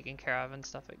well taken care of and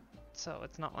stuff, so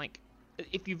it's not like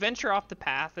if you venture off the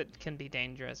path, it can be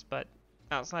dangerous. But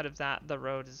outside of that, the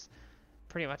road is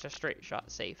pretty much a straight shot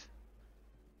safe.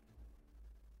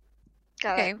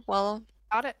 Got Okay, it. well,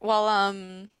 Got it. while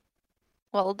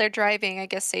they're driving, I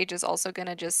guess Sage is also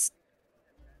gonna just,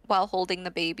 while holding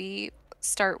the baby,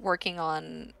 start working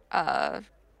on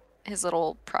his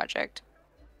little project.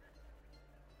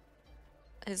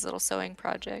 His little sewing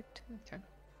project. Okay.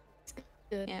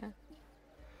 Good. Yeah.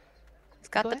 He's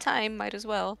got the But- time, might as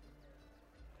well.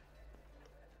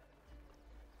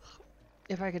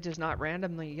 If I could just not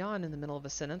randomly yawn in the middle of a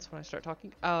sentence when I start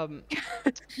talking.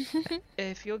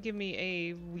 If you'll give me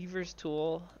a weaver's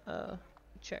tool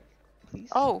check, please.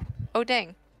 Oh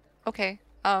dang. Okay.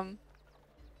 Hold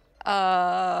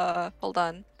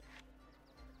on.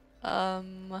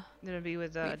 It'll be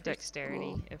with Weaver's dexterity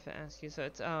tool. if it asks you. So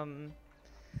it's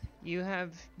you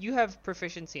have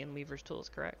proficiency in weaver's tools,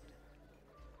 correct?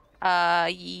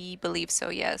 Ye believe so,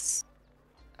 yes.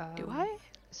 Do I?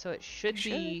 So it should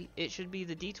Sure. be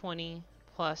the d20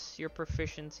 plus your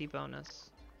proficiency bonus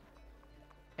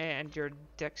and your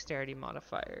dexterity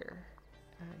modifier.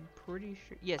 I'm pretty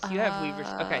sure. Yes, you have weaver's.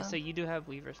 Okay, so you do have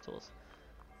weaver's tools.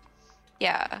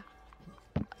 Yeah.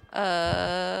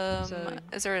 So-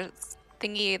 Is there a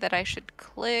thingy that I should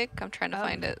click? I'm trying to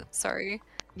find it. Sorry.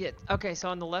 Yeah. Okay, so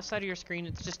on the left side of your screen,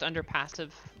 it's just under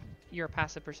your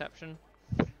passive perception.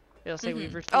 It'll say Mhm.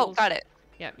 weaver's tools. Oh, got it.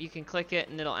 Yeah, you can click it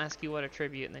and it'll ask you what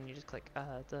attribute, and then you just click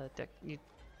you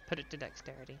put it to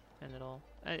dexterity, and it'll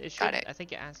it should. Got it. I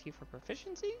think it asks you for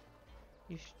proficiency.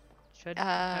 You should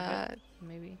have it,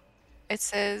 maybe. It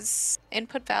says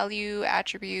input value,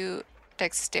 attribute,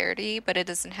 dexterity, but it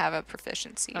doesn't have a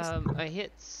proficiency. I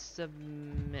hit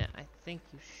submit. I think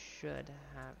you should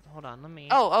have. Hold on, let me.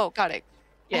 Oh, got it.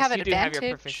 I yes, have an you do have your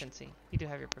advantage? proficiency. You do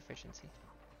have your proficiency.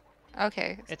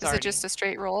 Okay. It's Is it just already- a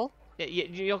straight roll? Yeah,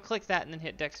 you'll click that and then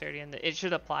hit dexterity, and it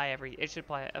should apply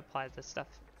apply this stuff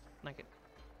like it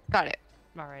Got it.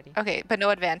 already. Okay, but no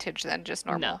advantage then, just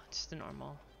normal. No, just a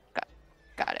normal.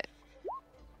 Got it.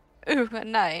 Ooh, a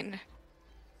 9.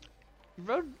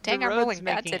 Dang, the I'm road's rolling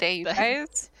bad making it today, you that-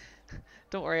 guys.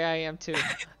 Don't worry, I am too.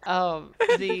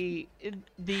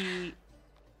 The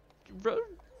road,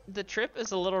 the trip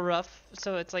is a little rough,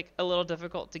 so it's like a little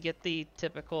difficult to get the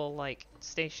typical like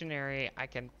stationary. I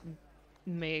can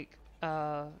make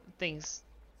things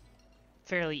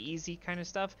fairly easy kind of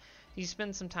stuff. You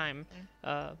spend some time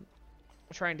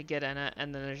trying to get in it,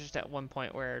 and then there's just at one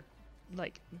point where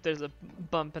like there's a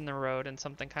bump in the road and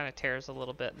something kind of tears a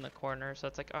little bit in the corner, so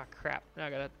it's like, oh crap, now I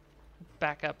gotta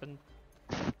back up and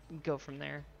go from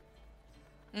there.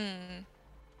 Dang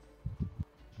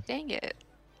it.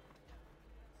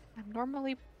 I'm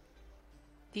normally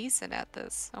decent at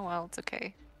this. Oh well, it's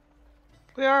okay.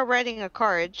 We are riding a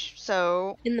carriage,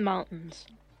 so In the mountains.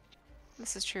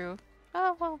 This is true.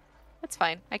 Oh, well, that's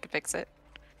fine. I can fix it.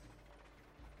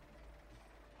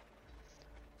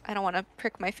 I don't want to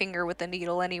prick my finger with the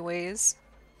needle anyways.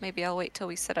 Maybe I'll wait till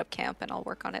we set up camp and I'll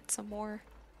work on it some more.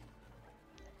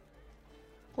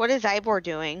 What is Ivor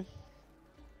doing?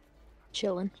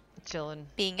 Chilling. Chilling.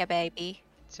 Being a baby.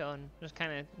 Chilling. Just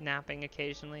kind of napping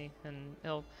occasionally, and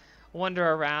he'll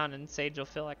wander around, and Sage will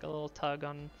feel like a little tug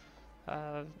on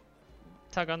the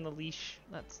leash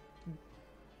that's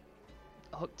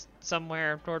hooked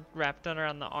somewhere or wrapped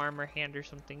around the arm or hand or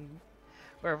something,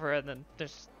 wherever. And then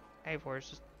there's Ivor's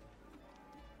just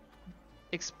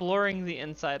exploring the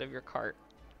inside of your cart.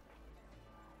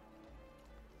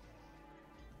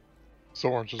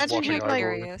 Soren's just That's watching exactly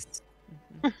Ivor. Curious.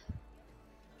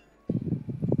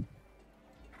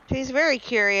 He's very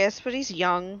curious, but he's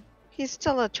young. He's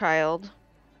still a child.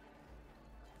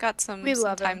 Got some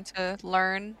love time to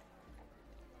learn.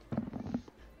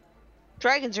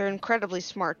 Dragons are incredibly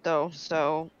smart, though,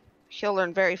 so he'll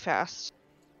learn very fast.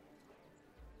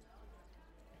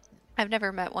 I've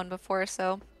never met one before,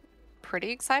 so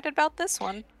pretty excited about this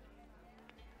one.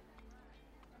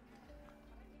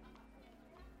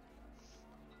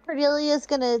 Cordelia's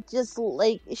gonna just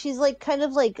like, she's like kind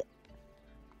of like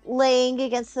laying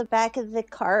against the back of the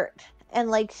cart and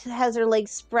like has her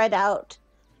legs spread out.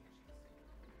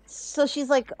 So she's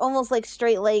like almost like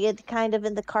straight legged kind of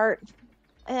in the cart.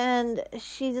 And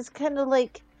she just kind of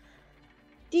like,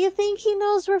 do you think he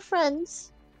knows we're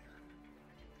friends?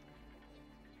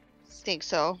 Think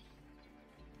so.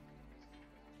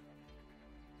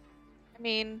 I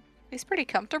mean, he's pretty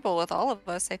comfortable with all of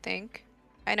us, I think.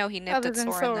 I know he nipped Other at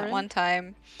than Soren that Soren. one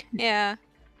time. Yeah.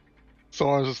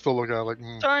 Soren's just still looking at it like,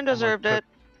 Soren deserved it.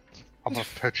 I'm gonna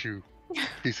pet you.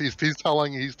 He's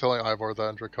telling Ivor that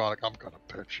in Draconic, I'm gonna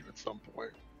pet you at some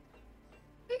point.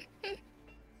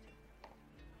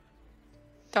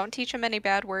 Don't teach him any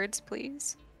bad words,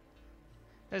 please.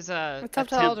 There's a It's up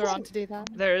to attempt- Alderon to do that.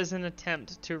 There is an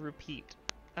attempt to repeat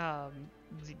the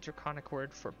draconic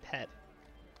word for pet,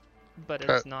 but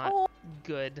it's Pet. not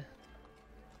good.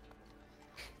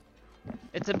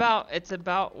 It's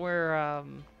about where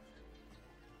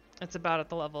it's about at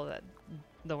the level that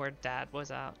the word dad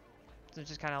was at. So it's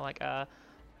just kind of like a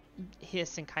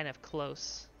hiss and kind of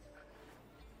close.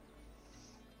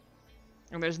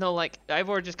 And there's no like,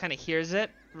 Ivor just kind of hears it,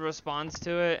 responds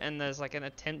to it, and there's like an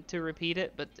attempt to repeat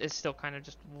it, but it's still kind of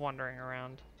just wandering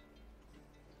around.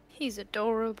 He's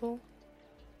adorable.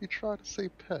 He tried to say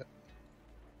pet.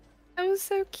 That was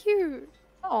so cute.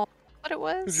 Oh, what it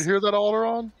was? Did you hear that,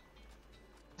 Alderon?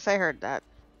 Yes, I heard that.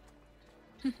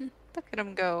 Look at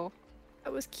him go.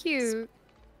 That was cute.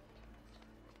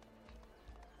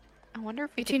 I wonder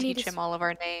if we Did you could need teach to him all of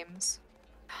our names.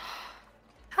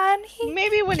 Honey.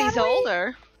 Maybe when can he's we?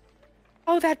 older.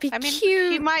 Oh, that'd be I mean,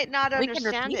 cute. He might not We can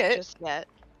understand repeat it it. just yet.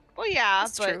 Well, yeah,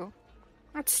 That's but true.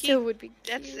 That still would be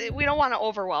cute. that's we don't want to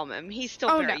overwhelm him. He's still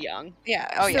Oh, very no. young. Yeah,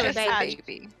 oh Still yeah, a he's a baby.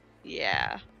 baby.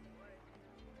 Yeah.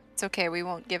 It's okay, we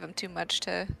won't give him too much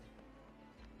to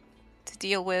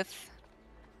deal with.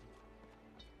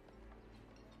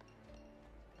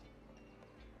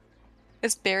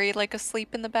 Is Barry like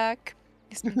asleep in the back?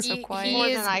 He's been so quiet. More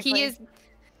than likely.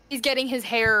 He's getting his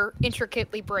hair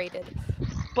intricately braided.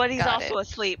 But he's Got also it.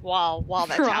 asleep while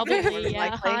that's happening. more than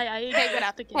likely. I would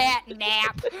have to Cat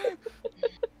nap.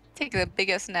 Take the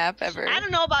biggest nap ever. I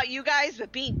don't know about you guys,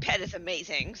 but being pet is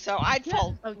amazing. So I'd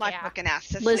fall Oh, my yeah. fucking ass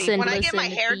to sleep. Listen, When I get my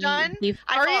hair done, I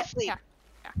fall Arya- asleep.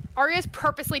 yeah. Arya's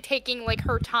purposely taking like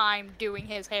her time doing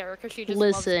his hair because she just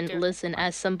loves to do it. listen.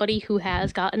 As somebody who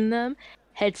has gotten them,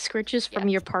 head scritches from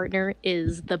your partner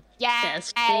is the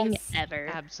best thing ever.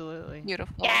 Absolutely.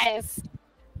 Beautiful. Yes.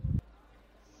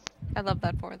 I love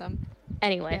that for them.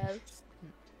 Anyway, Yes.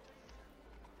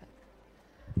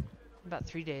 About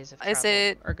 3 days of Is travel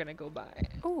it- are gonna go by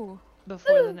Ooh.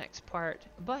 before the next part.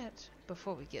 But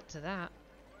before we get to that,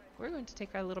 we're going to take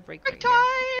our little break. Break right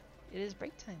time! here. It is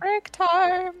break time. Break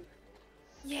time!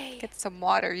 Yay. Get some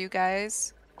water, you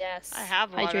guys. Yes. I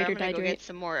have water. Hydrate or I'm gonna go dihydrate? get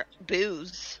some more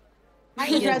booze.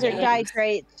 I'd rather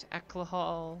dihydrate.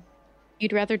 Alcohol.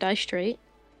 you'd rather die straight?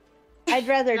 I'd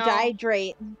rather No.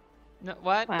 dihydrate. No,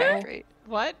 what? Wow. Great.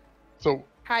 What? So,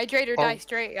 Hydrate or die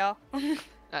straight, y'all.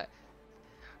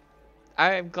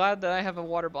 I am glad that I have a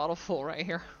water bottle full right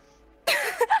here.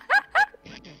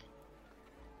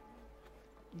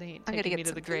 They ain't I'm gonna taking me get to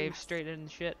some the grave food. straight in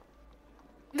shit.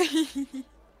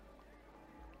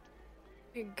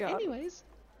 Good God. Anyways,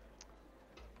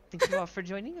 thank you all for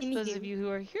joining us. Those of Anywho. you who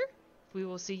are here, we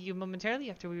will see you momentarily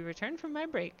after we return from my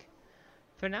break.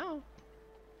 For now,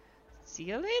 see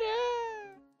you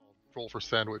later. roll for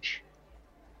sandwich.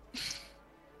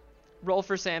 Roll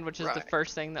for sandwich is the Right.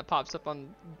 first thing that pops up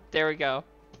on. There we go.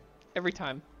 Every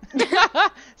time.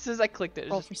 As soon as I clicked it, it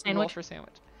Roll was for just roll sandwich. for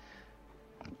sandwich.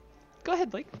 Go ahead,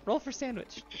 Blake. Roll for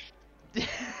sandwich.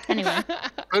 Anyway.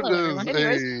 It Hello, is everyone.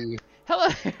 Anyways. Hello,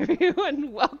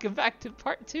 everyone. Welcome back to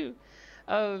part 2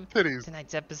 of titties.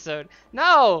 tonight's episode.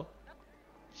 No!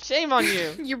 Shame on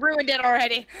you. You ruined it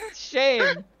already.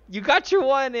 Shame. You got your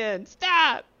one in.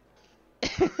 Stop.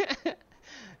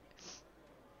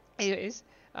 Anyways,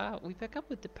 we pick up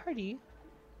with the party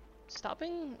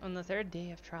stopping on the 3rd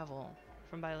day of travel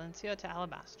from Bilencia to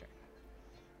Alabastor.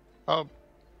 Um,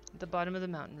 At the bottom of the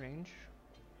mountain range.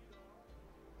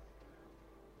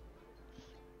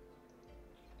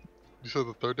 you said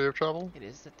the 3rd day of travel? It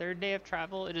is the 3rd day of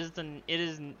travel. It is night.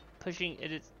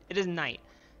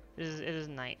 It is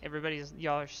night.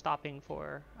 Y'all are stopping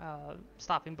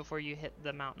before you hit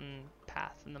the mountain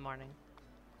path in the morning.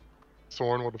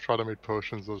 Soren would have tried to make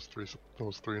potions those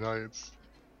three nights.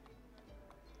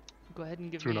 Go ahead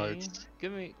and give 2 me nights.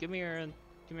 give me your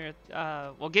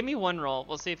well, give me one roll.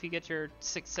 We'll see if you get your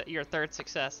 3rd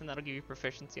success, and that'll give you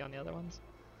proficiency on the other ones.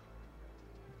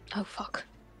 Oh fuck.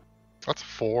 That's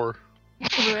 4.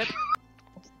 Rip.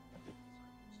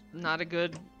 Not a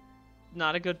good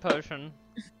potion.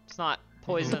 It's not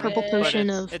poison. Purple but potion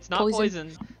it's, of it's not poison.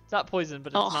 poison. It's not poison,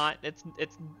 but it's Oh. not.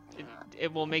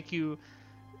 It will make you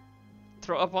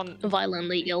throw up on.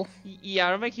 Violently ill. Yeah,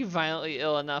 it'll make you violently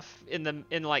ill enough in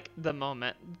the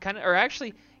moment. Kind of, or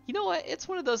actually, you know what? It's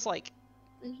one of those like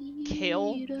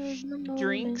kale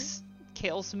drinks,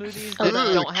 kale smoothies that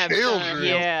Oh. don't have. kale drink.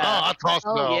 Yeah. Ah, I tossed it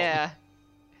out. Yeah.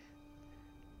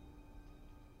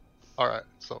 Alright,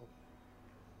 so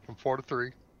from 4 to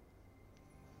 3.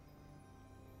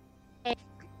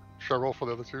 Should I roll for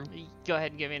the other 2? Go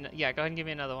ahead and give me go ahead and give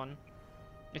me another one.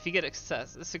 If you get a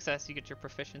success, you get your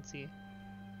proficiency.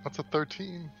 That's a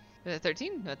 13.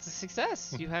 13. That's a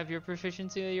success. You have your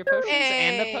proficiency of your potions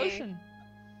and the Yay. potion.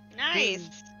 Nice.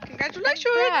 Congratulations.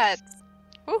 Congrats.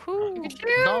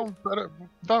 Woohoo.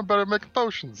 Now better making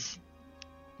potions.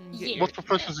 Get What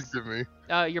proficiency give me?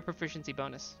 your proficiency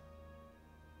bonus.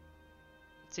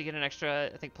 So you get an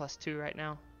extra, I think, +2 right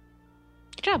now.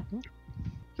 Good job.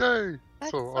 Yay!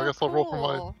 That's So I guess I'll roll for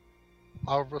my cool.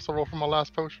 roll for my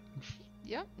last potion.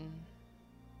 Yep.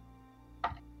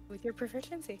 With your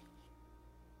proficiency.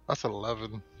 That's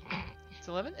 11. It's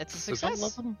 11. It's a Is that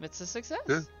success. 11? It's a success.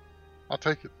 Yeah. I'll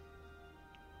take it.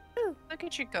 Ooh, look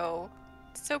at you go.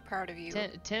 So proud of you.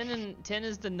 10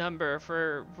 is the number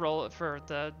for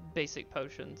the basic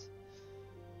potions.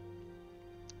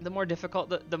 The more difficult,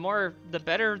 the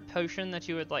better potion that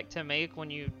you would like to make when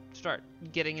you start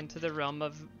getting into the realm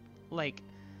of like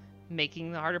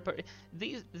making the harder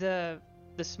the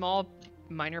small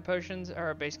minor potions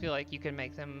are basically like you can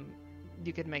make them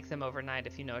overnight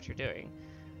if you know what you're doing.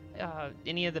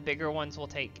 Any of the bigger ones will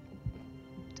take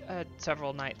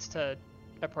several nights to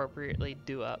appropriately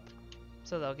do up.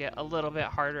 So they'll get a little bit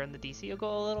harder and the DC will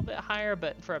go a little bit higher,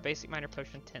 but for a basic minor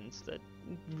potion, 10's the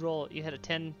roll. You hit a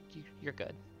 10, you're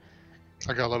good.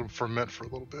 I gotta let them ferment for a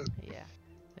little bit. Yeah.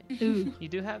 Ooh.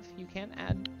 You can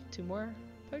add 2 more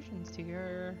potions to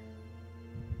your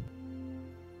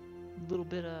little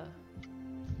bit of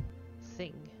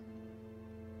thing.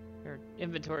 Your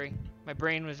inventory. My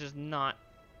brain was just not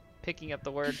picking up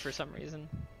the word for some reason.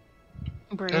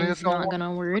 Brain's not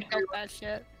gonna word. Oh, that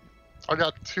shit. I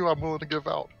got 2 I'm willing to give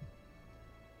out.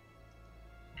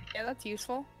 Yeah, that's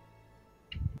useful.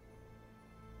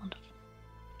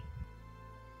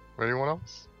 Anyone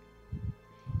else?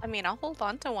 I mean, I'll hold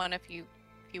on to one if you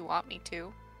want me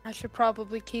to. I should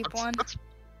probably keep one. That's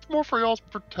more for y'all's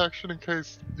protection in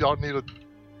case y'all need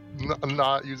to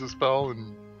not use a spell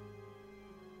and.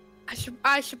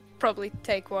 I should probably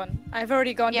take one. I've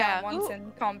already gone Yeah. down once Ooh.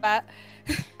 in combat.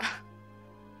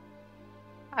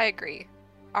 I agree.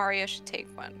 Arya should take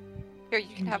one. Here,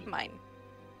 you can have mine.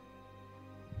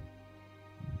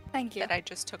 Thank you. That I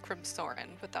just took from Soren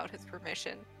without his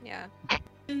permission. Yeah.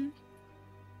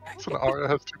 So now Arya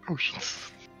has 2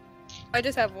 potions. I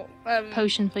just have one.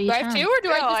 Potion for Do each I have hand. 2 or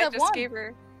do I No, just have one? gave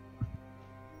her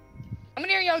How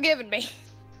many are y'all giving me?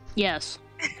 Yes.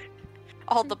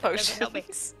 all the Doesn't help me.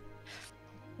 potions.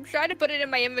 I'm trying to put it in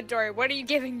my inventory. What are you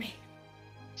giving me?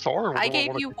 Sorry, I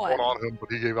gave you one. on him, but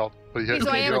he gave out. But he had, Okay,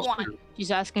 so I he have gave out one. 2.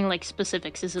 She's asking like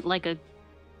specifics. Is it like a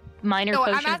minor No,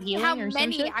 I'm potion of asking healing how or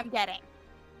many something? I'm getting.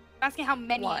 I'm asking how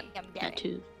many One. I'm Yeah, getting.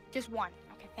 2. Just one.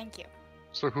 Okay, thank you.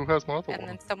 So who has my other And one?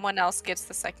 then someone else gets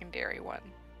the secondary one.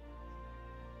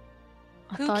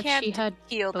 I Who thought can't she had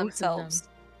heal both of them. themselves?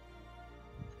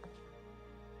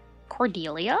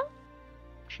 Cordelia?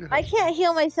 She I has- can't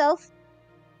heal myself.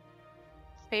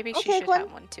 Maybe I'll she take should one.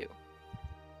 have one too.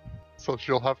 So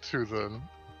she'll have 2 then.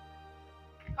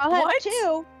 I'll have What?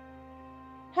 2.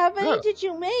 How many Yeah. did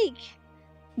you make?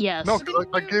 Yes. No, Didn't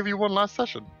I you- gave you 1 last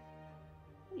session.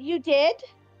 You did?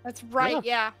 That's right.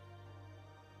 Yeah.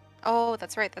 Oh,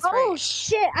 that's right. That's Oh right.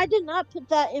 shit! I did not put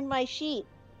that in my sheet.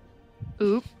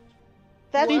 Oop.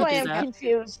 That's Please why do I'm that.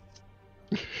 confused.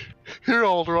 Here,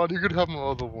 Alderon, you can have my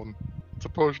other one. It's a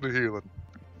potion of healing.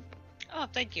 Oh,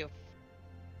 thank you.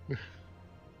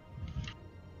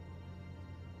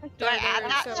 Okay, Do I add there,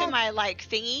 that so- to my like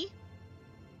thingy?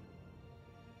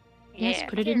 Yes, Yeah.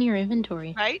 put it in your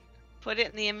inventory. Right? Put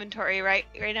it in the inventory, right,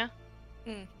 Raina?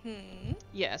 Mm-hmm.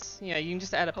 Yes. Yeah, you can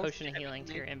just add a Potion potion of healing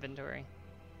to your inventory.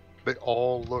 They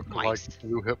all look Nice. like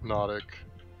blue hypnotic.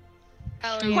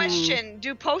 Oh, Ooh. yeah. Question: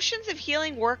 do potions of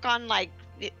healing work on like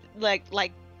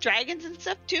dragons and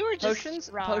stuff too, or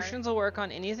just Potions will work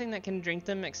on anything that can drink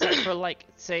them, except for like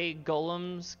say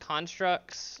golems,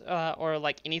 constructs, or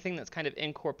like anything that's kind of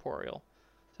incorporeal.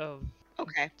 So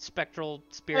okay? spectral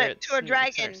spirits. to a and et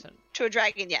cetera, dragon. so- To a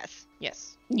dragon, yes.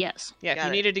 Yes. Yes. Yeah.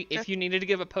 Got If you needed to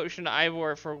give a potion to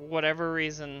Ivor for whatever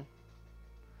reason,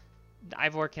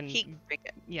 Ivor can. He can drink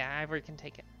it, Yeah, Ivor can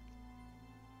take it.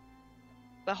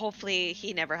 but hopefully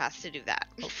he never has to do that.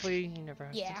 Hopefully, he never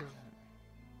has Yeah. to do that.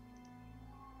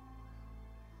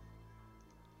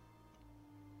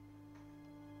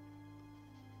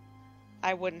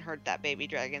 I wouldn't hurt that baby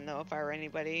dragon though if I were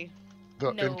anybody.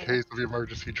 In No. case of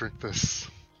emergency, drink this.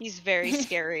 He's very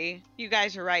scary. You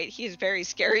guys are right. He's very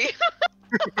scary.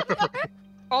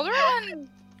 Alderon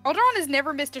has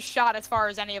never missed a shot as far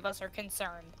as any of us are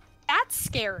concerned. That's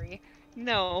scary.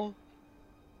 No.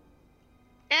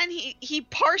 And he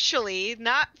partially,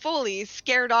 not fully,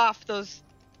 scared off those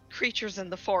creatures in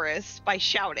the forest by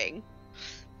shouting.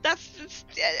 That's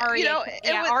Arya,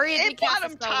 you know, Arya it bought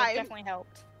him time. definitely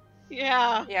helped.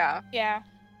 Yeah, Yeah. Yeah.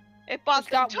 it bought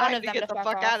Just them got one time of to them get to the fuck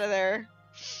fuck off. out of there.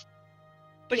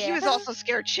 But he Yeah. was also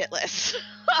scared shitless.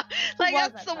 Like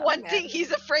that's wasn't, the though? one Yeah. thing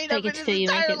he's afraid Take of it in his till you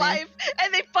make entire it, man. life,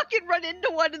 and they fucking run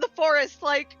into one in the forest.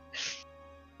 Like,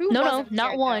 Who No, wasn't not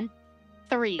scared, one.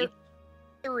 though? 3.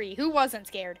 3. Who wasn't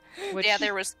scared? Which, Yeah,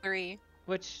 there was 3.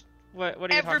 What are you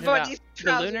everybody's talking about? The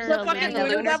trousers. lunar. The fucking And the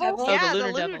lunar lunar devils? devils? Oh, Yeah, the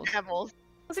lunar lunar devils. devils.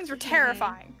 Those things were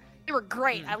terrifying. They were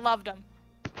great. I loved them.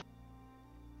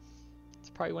 It's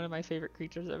probably one of my favorite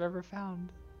creatures I've ever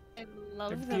found. I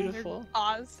love They're them. beautiful They're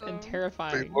awesome. and They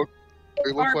terrifying. look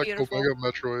are like beautiful. Omega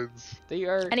Metroids. They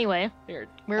are. Anyway, They are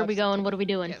where are we going? absolutely- What are we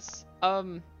doing? Yes.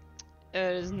 It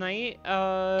is night.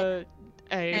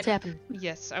 What's happening?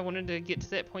 Yes, I wanted to get to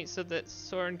that point so that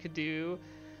Soren could do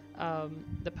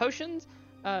the potions.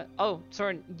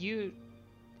 Soren,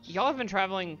 y'all have been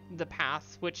traveling the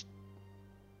path, which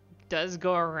does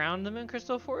go around the Moon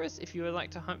Crystal Forest. If you would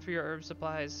like to hunt for your herb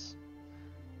supplies,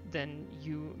 then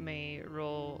you may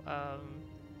roll.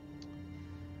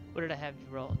 What did I have you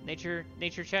roll? Nature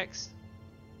checks.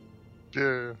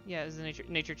 Yeah. Yeah, it's the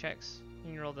nature checks.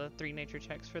 You can roll the 3 nature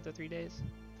checks for the 3 days.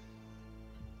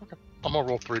 I'm gonna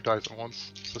roll 3 dice at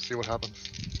once to see what happens.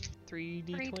 3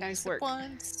 3 d20s dice work. at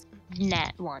once.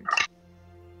 Nat 1.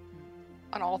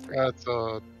 On all 3. That's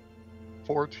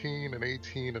 14, an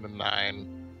 18, and a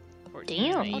 9. 14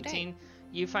 and Damn. Oh, 18.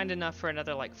 You find enough for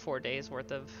another like 4 days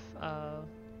worth of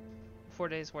 4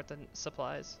 days worth of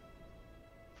supplies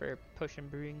for potion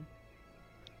brewing.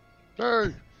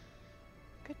 Hey,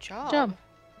 Good job. Job.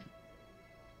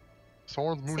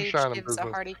 Soren's Sage moonshine in gives business.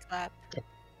 a hearty clap.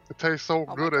 It tastes so Oh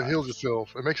my good it gosh. heals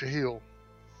yourself. It makes you heal.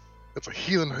 It's a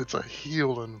healing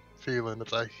feeling.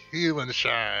 It's a healing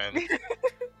shine.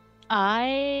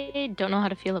 I don't know how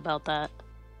to feel about that.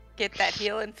 Get that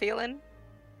healing feeling.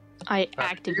 I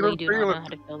That actively feeling, do not know feeling. how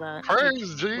to feel that.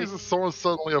 Praise Jesus, Soren's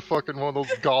suddenly a fucking one of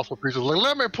those gospel preachers. Like,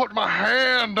 let me put my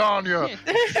hand on you.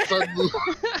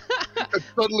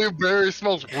 Suddenly Barry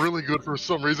smells really good for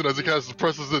some reason as he kind of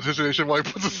presses the detonation while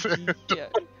he puts his hand. Yeah.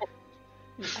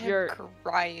 I'm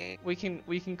crying. We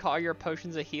can call your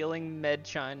potions a healing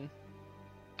medshine.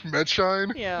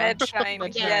 Medshine? Yeah. Medshine,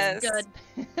 Medshine. yes.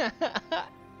 Good.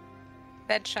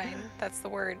 Bedshine, that's the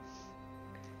word.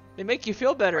 They make you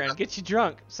feel better and get you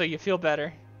drunk, so you feel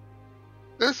better.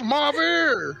 It's my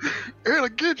beer! It'll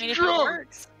get I mean, you if it drunk,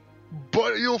 works.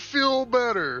 but you'll feel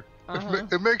better. Uh-huh.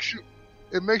 It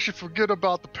makes you forget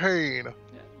about the pain,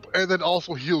 and then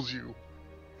also heals you.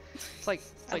 It's like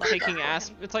I love taking that.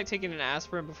 It's like taking an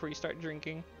aspirin before you start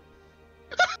drinking.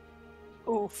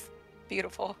 Oof.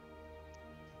 Beautiful.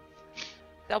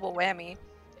 Double whammy.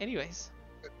 Anyways,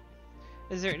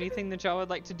 is there anything that y'all would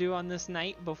like to do on this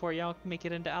night before y'all make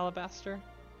it into Alabastor?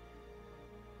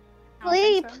 I don't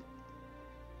think Sleep. so.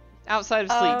 Outside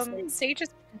of sleep.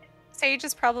 Sage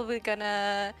is probably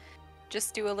gonna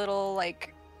just do a little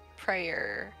like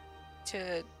prayer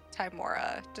to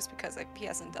Timora, just because he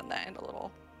hasn't done that in a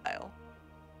little while.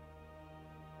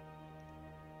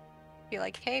 Be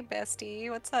like, hey, bestie,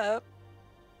 what's up?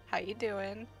 How you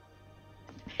doing?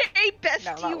 Hey,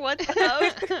 bestie, what's up?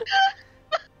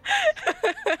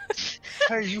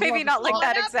 Hey, you Maybe not like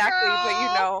that What up, exactly, but you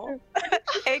know.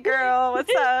 Hey, girl,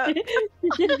 what's up?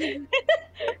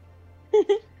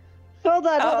 Hold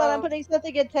on, I'm putting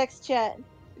something in text chat.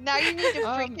 Now you need to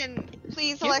freaking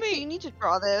please, Alexa. You need to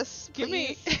draw this. Give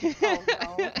me. Please.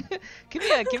 Oh no.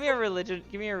 give me a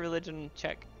religion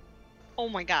check. Oh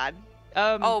my god.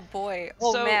 Oh boy.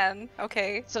 Oh so- man.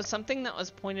 Okay. So something that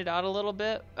was pointed out a little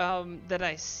bit that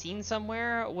I seen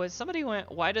somewhere was somebody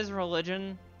went, why does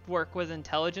religion work with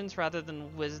intelligence rather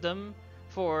than wisdom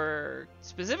for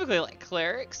specifically like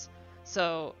clerics?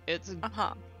 So it's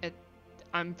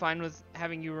I'm fine with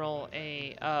having you roll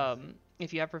a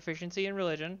if you have proficiency in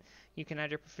religion, you can add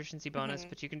your proficiency bonus,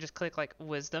 but you can just click like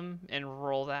wisdom and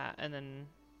roll that, and then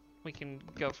we can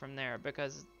go from there,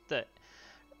 because for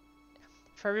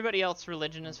everybody else,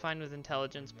 religion is fine with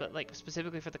intelligence, but like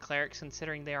specifically for the clerics,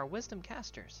 considering they are wisdom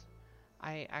casters,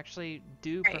 I actually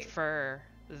do prefer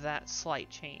that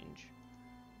slight change.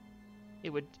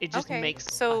 It just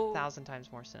makes 1,000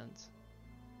 times more sense.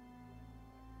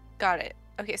 Got it.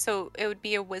 Okay, so it would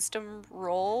be a wisdom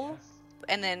roll,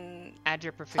 and then add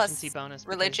your proficiency bonus.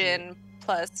 Religion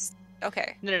plus.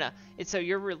 Okay. No. So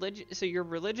your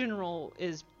religion roll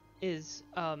is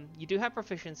you do have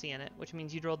proficiency in it, which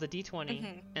means you'd roll the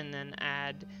d20 and then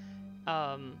add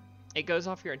it goes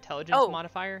off your intelligence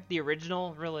modifier. The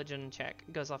original religion check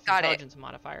goes off the intelligence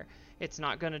modifier. It's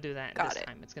not going to do that this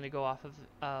time. It's going to go off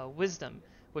of wisdom,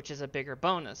 which is a bigger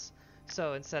bonus.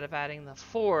 So instead of adding the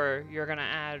 4, you're going to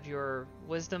add your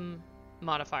wisdom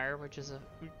modifier, which is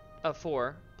a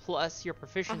 4, plus your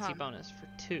proficiency bonus for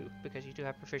 2, because you do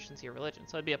have proficiency in religion.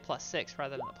 So it'd be a +6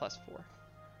 rather than a +4.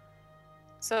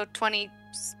 So 20.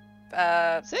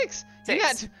 6. You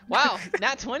got, wow,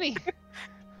 nat 20.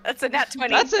 That's a nat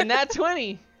 20. That's a nat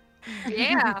 20.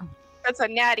 Yeah, that's a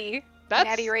natty.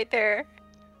 Natty right there.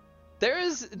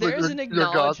 There's an acknowledgement.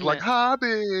 Your god's like, hi,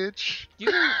 bitch.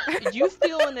 You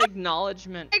feel an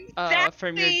acknowledgement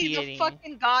from your deity. The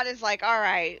fucking god is like, all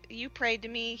right, you prayed to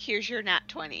me. Here's your nat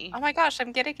 20. Oh my gosh,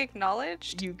 I'm getting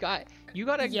acknowledged. You got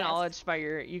acknowledged by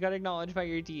your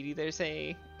deity. There's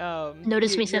a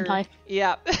notice me, senpai.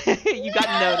 Yeah, you got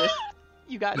noticed.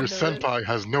 Your senpai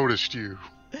has noticed you.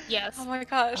 Yes. Oh my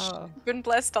gosh, been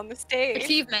blessed on this day.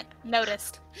 Achievement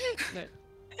noticed.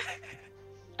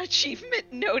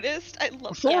 Achievement noticed. I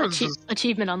love that.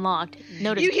 Achievement unlocked.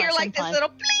 Noticed. You hear like this little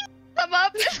bling come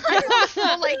up. This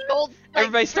little, like gold.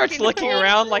 Everybody starts looking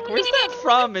around like, where's that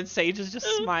from? And Sage is just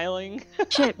smiling.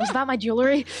 Shit, was that my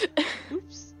jewelry?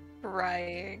 Oops.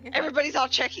 Crying. Everybody's all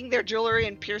checking their jewelry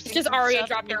and piercing. It's just Arya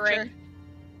dropped her ring.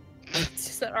 It's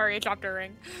just that Arya dropped her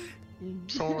ring.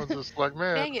 Someone's just like,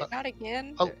 man. Dang it, not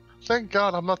again. Thank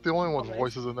God I'm not the only one with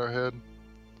voices in their head.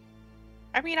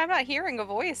 I mean, I'm not hearing a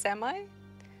voice, am I?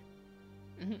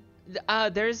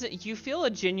 You feel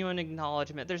a genuine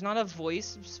acknowledgement. There's not a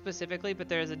voice specifically, but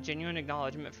there's a genuine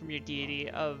acknowledgement from your deity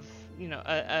of, you know,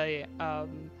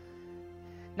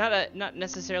 not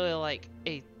necessarily like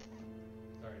a.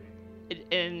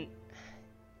 It's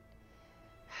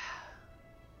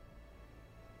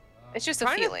just a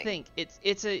feeling. To think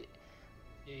it's a.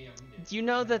 You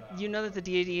know that the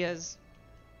deity has.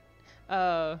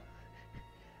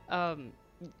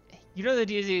 You know the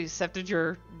deity accepted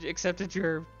your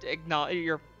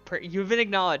you've been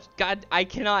acknowledged. God, I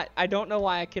don't know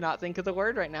why I cannot think of the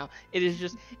word right now. It is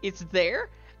just, it's there,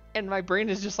 and my brain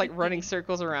is just like running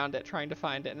circles around it, trying to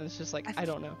find it, and it's just like, I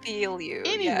don't know. Feel you.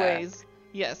 Anyways,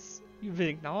 yes, you've been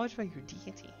acknowledged by your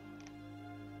deity.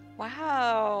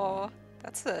 Wow,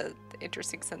 that's a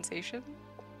interesting sensation.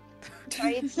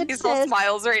 Right, He's all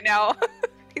smiles right now.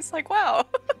 He's like, wow.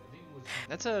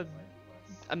 That's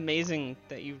amazing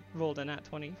that you rolled a nat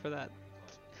 20 for that.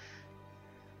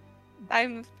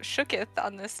 I'm shooketh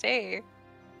on this day.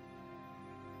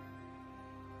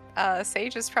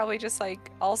 Sage is probably just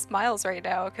like all smiles right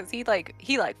now because he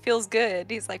feels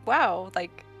good. He's like, wow,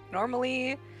 like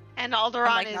normally. And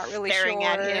Alderaan is not really staring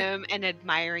at sure. him and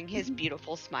admiring his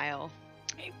beautiful smile.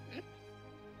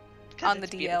 On the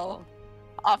DL. Beautiful.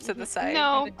 Off to the side.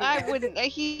 No, I wouldn't.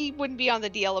 He wouldn't be on the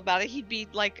DL about it. He'd be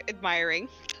like admiring.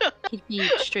 He'd be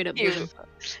straight up boozing.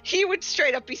 He would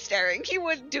straight up be staring. He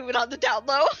wouldn't do it on the down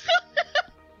low.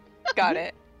 Got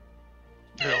it.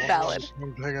 Yeah, Valid.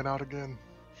 I'm hanging out again.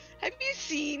 Have you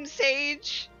seen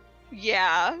Sage?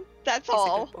 Yeah, that's He's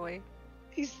all. a good boy.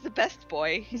 He's the best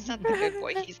boy. He's not the good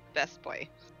boy. He's the best boy.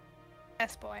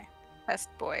 Best boy. Best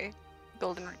boy.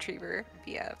 golden retriever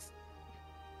BF.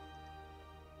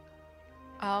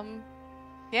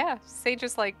 Yeah, Sage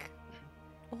is like,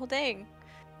 well, dang.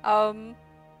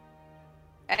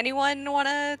 Anyone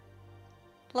wanna,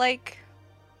 like,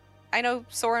 I know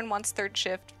Soren wants third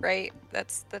shift, right?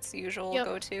 That's the usual Yep.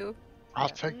 go-to. I'll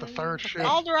take the third shift.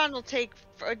 Alderaan will take.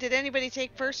 Did anybody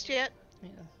take first yet? Yeah.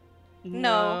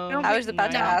 No, I was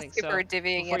about to I don't ask think if so. we're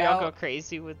divvying Before it y'all go out.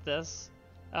 crazy with this,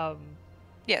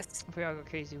 Yes. before y'all go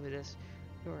crazy with this,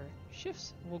 your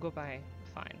shifts will go by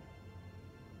fine.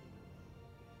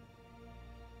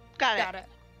 Got it. Got it.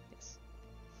 Yes.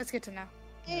 That's good to know.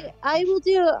 Hey, I will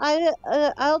do.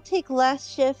 I'll take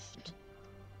last shift.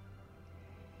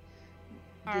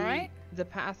 All right. The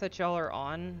path that y'all are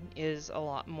on is a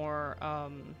lot more,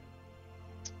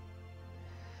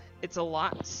 it's a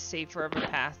lot safer of a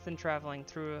path than traveling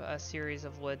through a series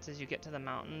of woods as you get to the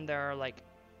mountain. There are, like,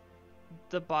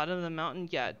 the bottom of the mountain,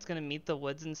 yeah, it's gonna meet the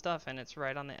woods and stuff, and it's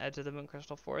right on the edge of the Moon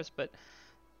Crystal Forest, but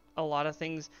a lot of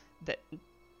things that,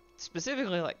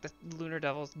 specifically, like, the Lunar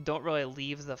Devils don't really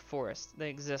leave the forest. They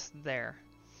exist there.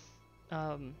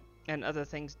 And other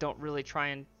things don't really try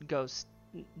and go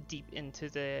deep into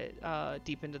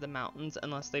the mountains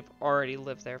unless they've already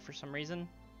lived there for some reason.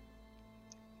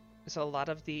 So a lot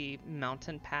of the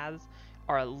mountain paths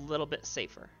are a little bit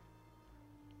safer.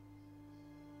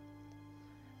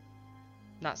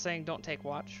 Not saying don't take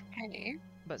watch, Okay.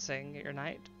 but saying your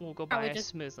night will go Probably by just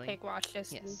smoothly. Take watch.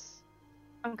 Just Yes.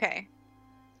 Okay.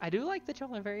 I do like that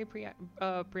y'all are very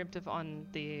preemptive on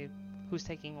the who's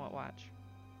taking what watch.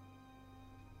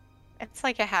 It's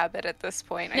like a habit at this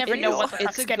point. Never I know feel. what the It's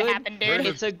fuck's a gonna good- happen, dude.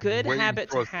 It's a good Waiting habit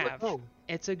for to us to have. go.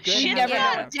 It's a good Shit never habit know to went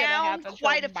have. what's gonna down happen, so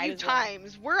quite a might few as well.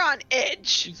 times. We're on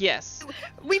edge. Yes.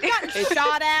 We've gotten It's-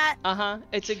 shot at.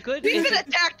 It's a good. We've it's been a-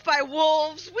 attacked by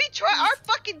wolves. Our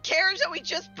fucking carriage that we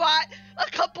just bought a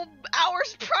couple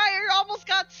hours prior almost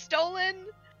got stolen.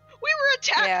 We were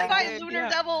attacked Yeah. by lunar Yeah.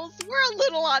 devils. We're a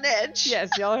little on edge.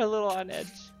 Yes, y'all are a little on edge.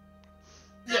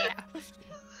 Yeah.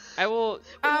 I will.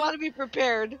 We want to be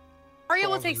prepared. Arya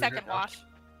will Someone's take gonna second get watch.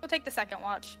 We'll take the second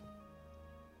watch.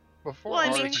 Before Well, I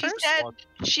Ari mean, takes she said watch,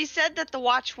 she said that the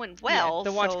watch went well. Yeah,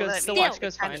 the watch so goes. that The means- watch Still,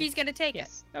 goes fine. She's gonna take it.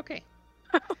 Yes. Okay.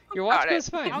 Your watch Got it. goes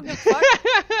fine. I don't give a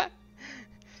fuck.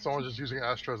 someone's just using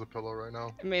Astra as a pillow right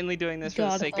now. I'm mainly doing this for the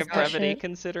God, sake of fuck that brevity, shit.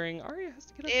 considering Arya has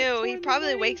to get up. at Ew, 4 he in the probably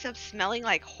morning. wakes up smelling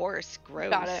like horse. Gross.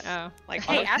 Got it. Oh. Like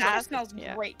Hey, horse Astra ass. smells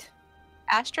Yeah. great.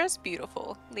 Astra's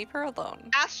beautiful. Leave her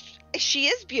alone. She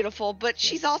is beautiful, but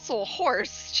she's also a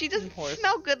horse. She doesn't Horse.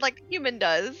 smell good like a human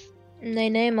does.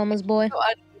 Nay, mama's boy. So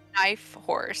a knife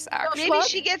horse, actually. Maybe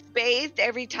she gets bathed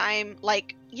every time,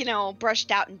 like,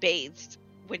 brushed out and bathed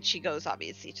when she goes,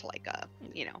 obviously, to like a,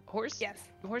 Horse. Yes.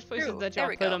 Horse places True, that there y'all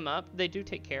we put go. them up, they do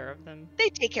take care of them. They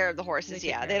take care of the horses, They take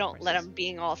yeah. care They of don't let horses. them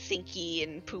being all sinky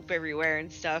and poop everywhere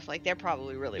and stuff. Like, they're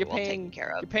probably really You're well paying- taken care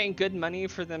of. You're paying good money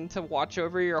for them to watch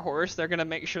over your horse. They're gonna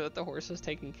make sure that the horse is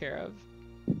taken care of.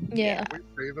 Yeah. Did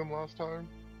we pay them last time?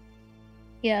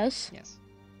 Yes. Yes.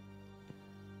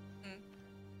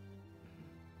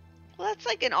 Well, that's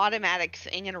like an automatic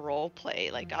thing in a role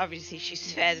play. Like, obviously,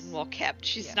 she's fed and well kept.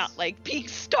 She's Yes. not like being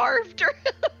starved or.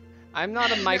 I'm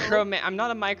not a I'm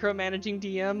not a micromanaging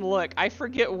DM. Look, I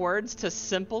forget words to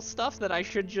simple stuff that I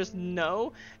should just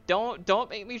know. Don't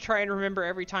make me try and remember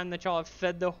every time that y'all have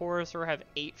fed the horse or have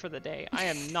ate for the day. I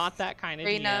am not that kind of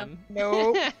Rena, DM.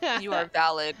 nope. You are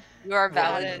valid. You are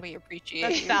valid, Valid. and we appreciate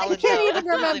That's you. valid. I can't even That's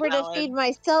really remember to valid. feed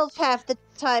myself half the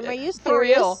time. Are you serious? For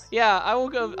real? Yeah, I will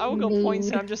go points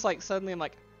and Mood. I'm just like suddenly I'm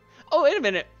like, oh wait a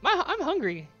minute, I'm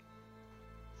hungry.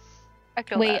 I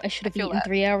feel Wait, that. I should have feel eaten that.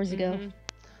 3 hours ago. Mhm.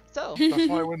 So. That's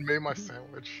why I went and made my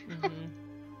sandwich. Mhm.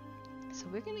 So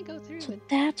we're gonna go through So it.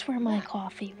 that's where my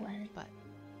coffee went.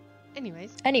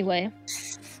 Anyways, Anyway,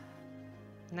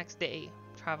 next day,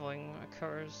 traveling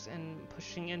occurs and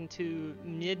pushing into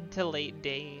mid to late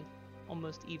day,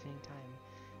 almost evening time,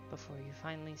 before you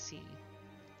finally see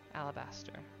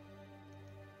Alabastor.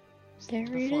 there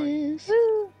it Before you. is.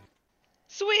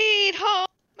 Sweet home,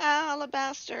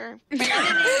 Alabastor.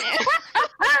 I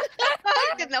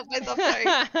couldn't help myself. Sorry.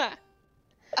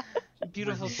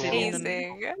 Beautiful Amazing. city in the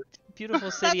Amazing.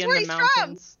 beautiful city in where the he's from.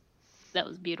 mountains. That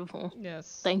was beautiful.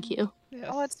 Yes. Thank you. Yes.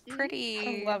 Oh, it's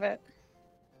pretty. I love it.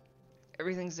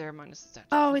 Everything's there minus the statue.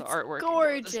 Oh, the it's artwork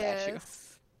and the statue.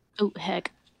 gorgeous. Oh,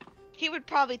 heck. He would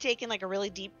probably take in like a really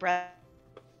deep breath.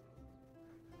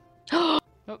 Oh,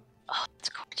 it's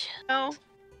gorgeous. No,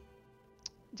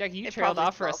 Jackie, you It trailed probably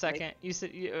off for a smells like- second. You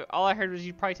said all I heard was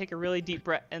you'd probably take a really deep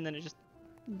breath and then it just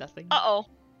nothing. uh-oh.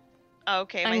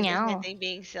 Okay, Oh, my no. thing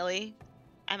being silly.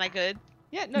 Am I good?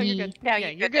 Yeah, no, you're good. Yeah, yeah,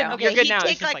 you're you're good good. now. Okay, You're good he'd now. It's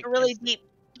take just like a really deep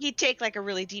he'd take like a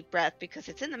really deep breath because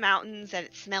it's in the mountains and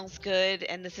it smells good,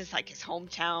 and this is like his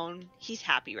hometown. He's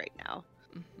happy right now.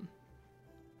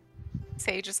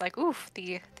 Sage is like, oof,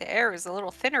 the air is a little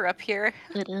thinner up here.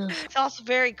 It is It's also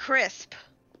very crisp.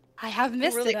 I have You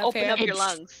missed really it up open here. up your It's-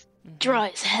 lungs. dry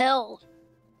as hell.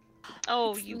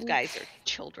 Oh, It's you l- guys are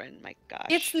children, my gosh.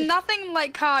 It's nothing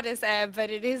like Carter's air, but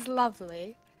it is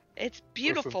lovely. It's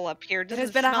beautiful up here. It It has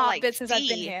doesn't been a smell hot like bit since I've been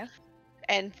sea here.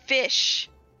 and fish.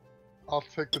 I'll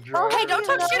take the drive. Hey, don't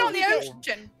talk shit on the no.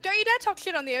 ocean. Don't you dare talk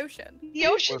shit on the ocean. The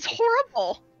ocean's Listen.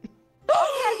 horrible.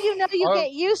 Have you know you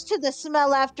get used to the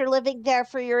smell after living there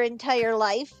for your entire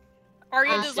life?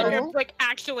 Arianna's Also- looking like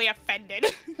actually offended.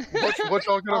 What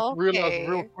y'all gonna realize Okay.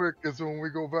 real quick is when we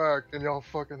go back and y'all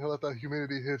fucking let that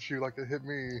humidity hit you like it hit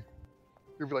me.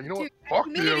 You'll be like, you know Dude, what?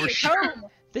 Fuck the humidity is ocean.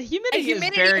 home. The humidity,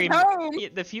 humidity is very is home. yeah,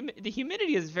 the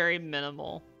humidity is very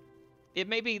minimal. They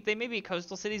may be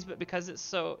coastal cities, but because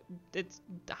it's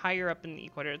higher up in the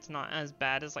equator, it's not as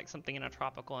bad as like something in a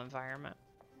tropical environment.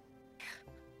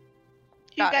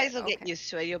 You Got guys it, will get okay. used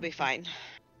to it. You'll be fine.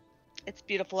 It's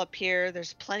beautiful up here.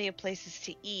 There's plenty of places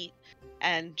to eat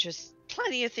and just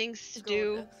plenty of things to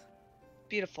do.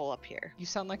 Beautiful up here. You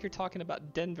sound like you're talking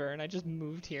about Denver, and I just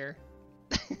moved here.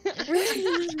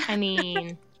 I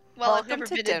mean, Well, I've Welcome never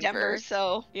to been to Denver, Denver.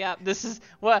 so Yeah, this is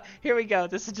here we go.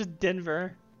 This is just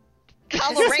Denver.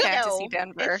 Colorado. Fantasy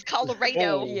Denver. It's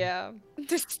Colorado. Oh. Yeah.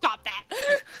 Just stop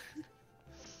that.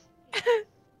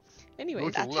 Anyways, Go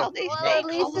to That's left. how they Well, say at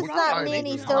least it's Colorado. not Colorado.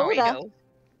 Minnesota. Colorado.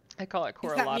 I call it It's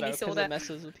not Corralado because Minnesota. it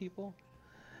messes with people.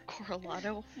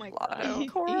 Colorado. Oh my Lotto.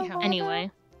 god. Yeah.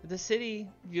 anyway. The city,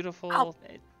 beautiful, Ow.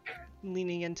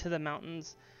 leaning into the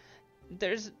mountains.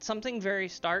 There's something very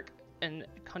stark and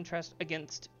contrast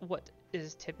against what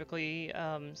is typically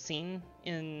seen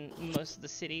in most of the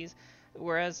cities.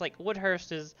 Whereas like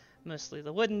Woodhurst is mostly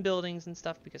the wooden buildings and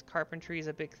stuff because carpentry is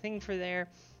a big thing for there.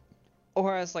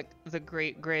 Whereas like the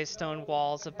great gray stone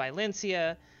walls of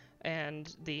Bilencia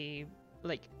and the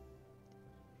like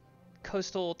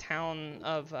coastal town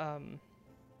of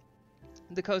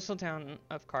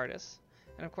Cardis,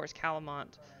 and of course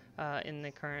Calamont in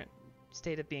the current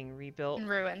state of being rebuilt, In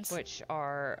ruins. which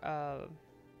are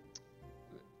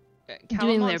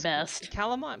Doing their Calamont's- best.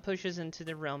 Calamont pushes into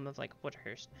the realm of like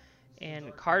Woodhurst,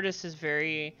 and Cardis is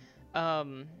very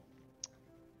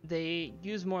they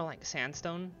use more like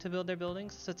sandstone to build their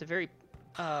buildings, so it's a very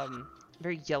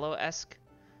very yellow-esque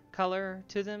color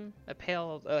to them, a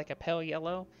pale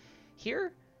yellow.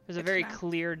 Here there's a very Excellent.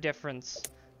 clear difference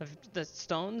of the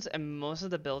stones, and most of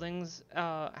the buildings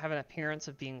have an appearance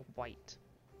of being white.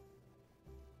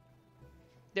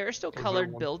 There are still Is that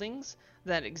colored one- buildings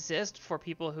that exist for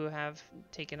people who have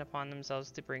taken upon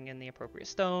themselves to bring in the appropriate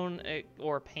stone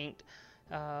or paint,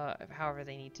 however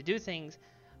they need to do things.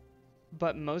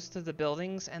 But most of the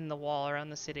buildings and the wall around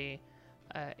the city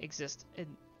exist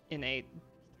in a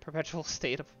perpetual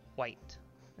state of white.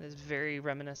 It is very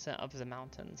reminiscent of the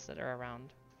mountains that are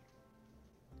around.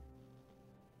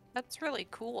 That's really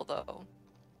cool, though.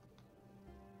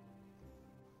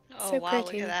 Oh So wow, look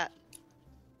pretty. at that.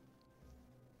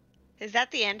 Is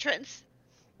that the entrance?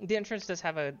 The entrance does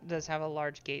have a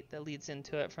large gate that leads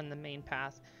into it from the main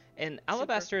path. And Super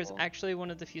Alabastor is cool. actually one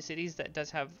of the few cities that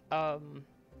does have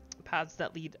paths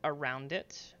that lead around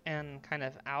it and kind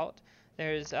of out.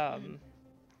 There's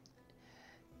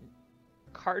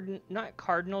not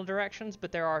cardinal directions,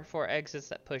 but there are 4 exits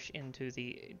that push into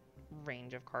the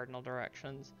range of cardinal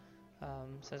directions.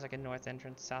 So there's like a north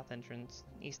entrance, south entrance,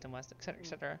 east and west, etc.,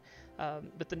 etc.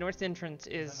 But the north entrance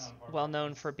is well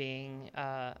known for being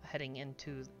heading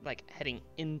into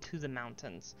the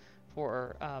mountains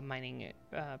for mining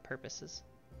purposes.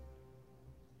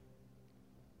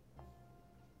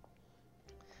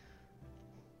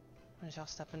 As y'all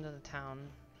step into the town,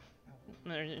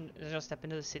 as y'all step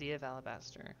into the city of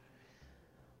Alabastor,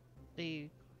 the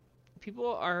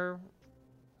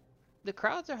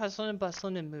crowds are hustling and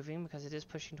bustling and moving because it is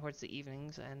pushing towards the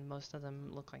evenings, and most of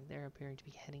them look like they're appearing to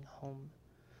be heading home.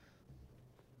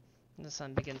 And the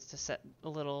sun begins to set a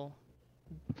little,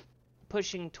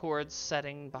 pushing towards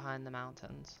setting behind the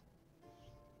mountains.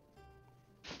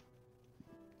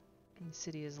 And the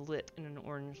city is lit in an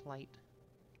orange light.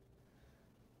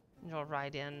 Y'all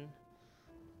ride in.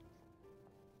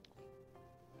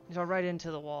 Y'all ride into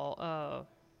the wall.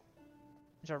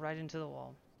 Y'all ride into the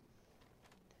wall.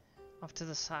 Off to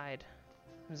the side,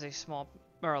 there's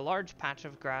a large patch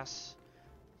of grass,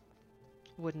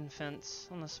 wooden fence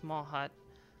on a small hut,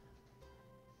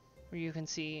 where you can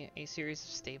see a series of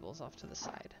stables off to the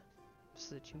side,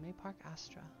 so that you may park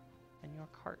Astra and your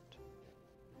cart,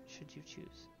 should you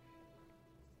choose.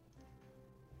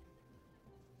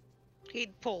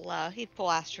 He'd pull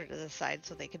Astra to the side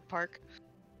so they could park.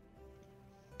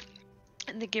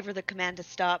 And then give her the command to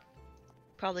stop.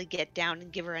 Probably get down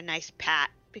and give her a nice pat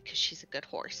because she's a good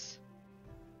horse.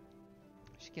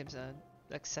 She gives a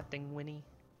accepting whinny.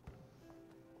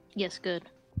 Yes, good.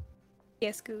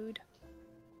 Yes, good.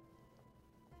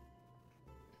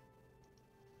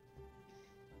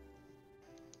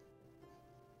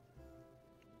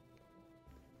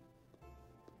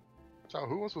 So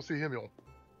who wants to see Himil?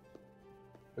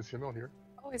 Is Himil here?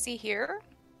 Oh, is he here?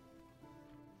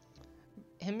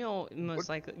 Himil most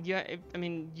likely, yeah. I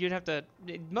mean, you'd have to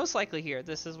most likely here.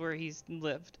 This is where he's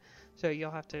lived, so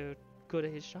you'll have to go to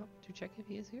his shop to check if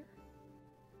he is here.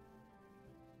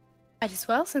 Might as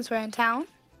well, since we're in town.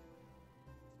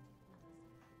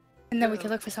 And then we Yeah.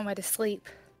 can look for somewhere to sleep.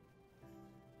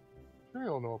 I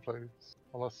don't know a place.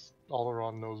 Unless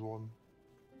Alderon knows one.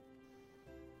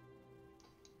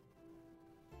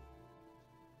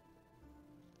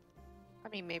 I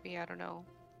mean, maybe, I don't know.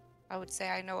 I would say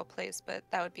I know a place, but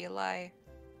that would be a lie.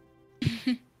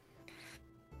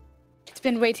 It's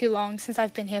been way too long since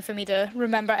I've been here for me to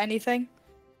remember anything.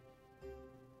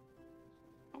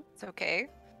 It's okay.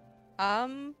 I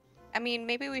mean,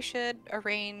 maybe we should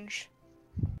arrange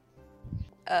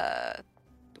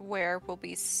where we'll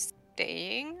be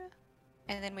staying,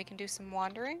 and then we can do some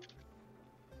wandering.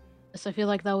 So I feel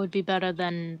like that would be better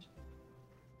than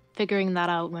figuring that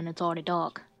out when it's already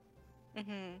dark.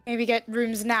 Mm-hmm. Maybe get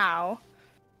rooms now,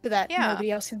 so that Yeah.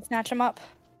 nobody else can snatch them up.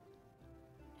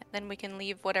 And then we can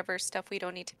leave whatever stuff we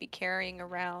don't need to be carrying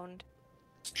around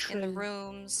in the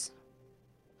rooms.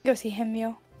 Go see him,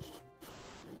 Mio.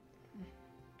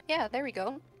 Yeah, there we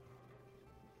go.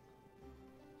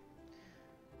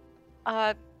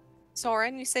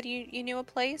 Soren, you said you knew a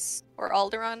place? Or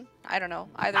Alderon? I don't know.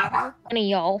 Either of you? Any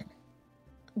y'all?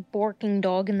 Barking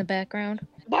dog in the background.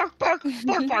 Bark, bark,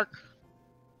 bark, bark.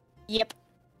 Yep.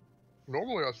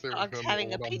 Normally I stay with Dogs Himil having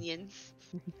when I'm- opinions.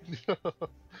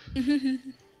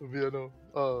 Yeah,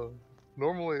 no.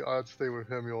 Normally I'd stay with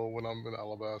Himil when I'm in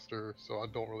Alabastor, so I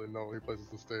don't really know any places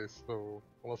to stay. So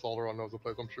unless Alderon knows a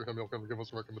place, I'm sure Himil can give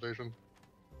us a recommendation.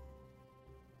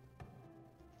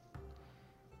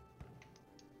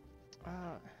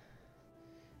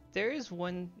 There is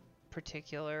one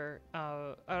particular,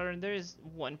 tavern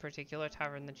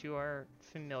that you are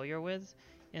familiar with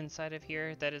inside of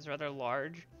here that is rather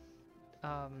large,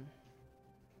 and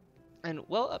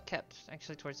well upkept,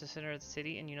 actually, towards the center of the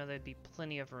city, and you know there'd be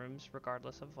plenty of rooms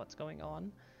regardless of what's going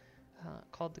on,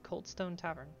 called the Cold Stone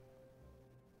Tavern.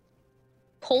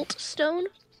 Colt Stone?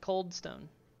 Cold Stone.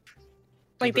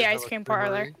 Like Do the they ice have a cream creamery?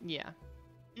 parlor. Yeah.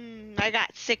 I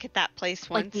got sick at that place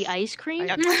once. Like the ice cream?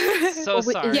 I'm so Oh,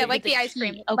 wait, sorry. Yeah, with like the the ice tea,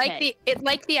 cream. okay.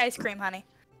 Like the ice cream, honey.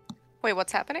 Wait,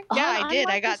 what's happening? Yeah, I'm I did.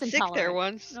 I got lactose sick there intolerant.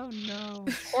 once. Oh no.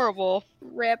 Horrible.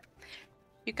 Rip.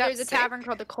 You got There's a sick? tavern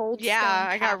called the Cold Yeah,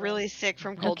 Stone I got Tavern. really sick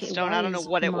from Cold Okay, Stone. why I don't know is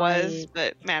what it was, my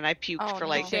but man, I puked Oh, for no.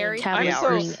 like Very 3 Tavern I'm so-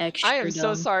 hours. being extra I am so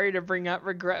dumb. sorry to bring up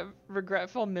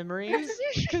regretful memories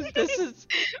because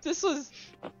this was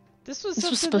This was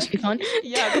something supposed to be fun.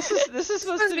 Yeah, this is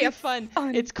supposed to be fun.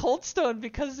 fun. It's Coldstone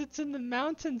because it's in the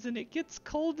mountains and it gets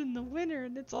cold in the winter,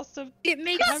 and it's also It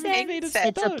makes kind of made of sense.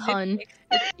 It's It's a stone. pun.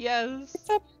 Yes.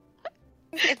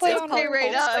 It's Play it's on called Okay, right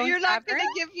Cold now, Stone you're not Tavern? gonna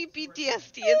give me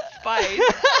PTSD. It's fine.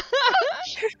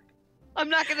 I'm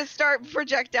not gonna start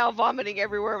projectile vomiting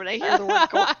everywhere when I hear the word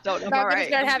Cold Stone. I'm Not gonna alright.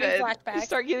 start I'm having good. You flashbacks.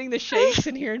 start getting the shakes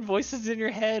and hearing voices in your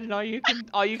head, and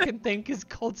all you can think is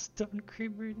Coldstone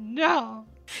Creamery. No.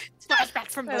 Flashback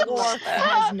from I the war. love that.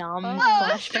 Has nom Oh,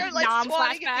 flashback. they're like Nom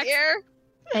swatting in flashbacks. the air.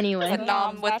 Anyway, A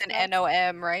nom with an flashback.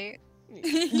 N-O-M, right?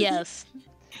 yes.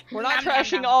 We're not Nom, nom,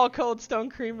 trashing nom. all Coldstone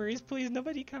Creameries. Please,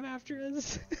 nobody come after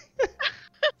us.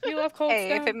 You love Cold Hey,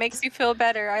 Stone. if it makes you feel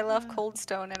better, I love Cold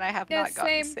Stone and I have Yeah, not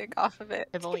gotten same. sick off of it.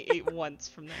 I've only ate once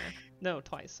from there. No,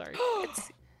 twice. Sorry.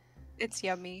 It's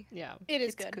yummy. Yeah. It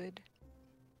is It's good. good.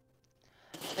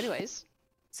 Anyways,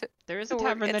 So- there is so a we're-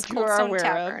 tavern it's that you Cold are Stone aware of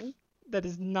Tavern. that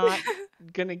is not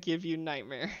gonna give you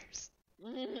nightmares.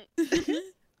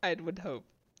 I would hope.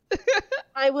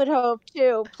 I would hope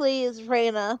too. Please,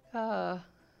 Reyna.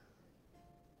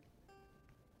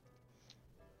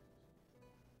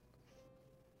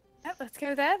 Yeah, let's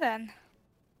go there then.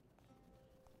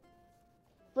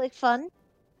 Like fun.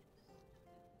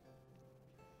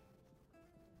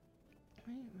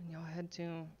 Right, when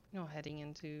y'all heading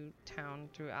into town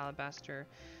through Alabastor,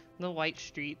 the white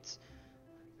streets,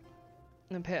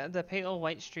 the pale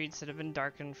white streets that have been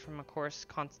darkened from, of course,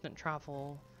 constant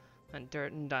travel, and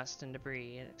dirt and dust and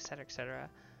debris, etc., etc.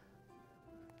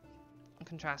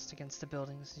 Contrast against the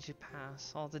buildings as you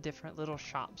pass, all the different little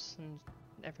shops and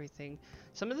everything.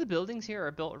 Some of the buildings here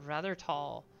are built rather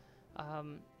tall,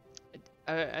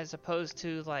 as opposed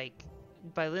to like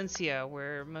Bilencia,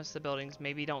 where most of the buildings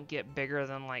maybe don't get bigger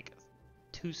than like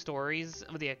 2 stories,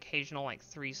 with the occasional like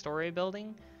 3-story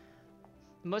building.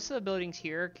 Most of the buildings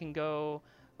here can go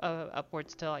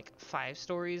upwards to like 5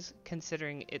 stories,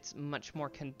 considering it's much more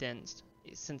condensed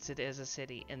since it is a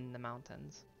city in the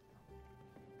mountains.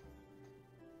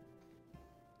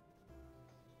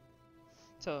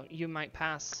 So you might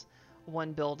pass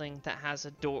one building that has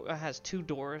has 2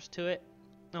 doors to it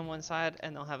on one side,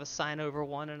 and they'll have a sign over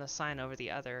one and a sign over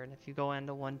the other. And if you go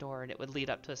into one door, and it would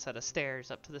lead up to a set of stairs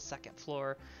up to the 2nd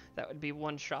floor, that would be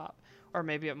one shop. Or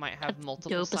maybe it might have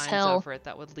multiple signs over it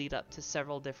that would lead up to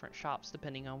several different shops,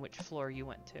 depending on which floor you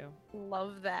went to.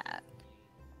 Love that.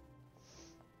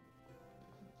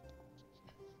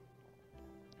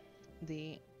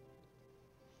 The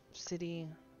city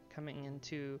coming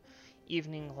into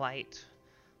evening light,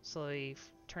 slowly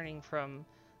turning from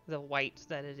the white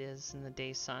that it is in the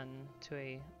day sun to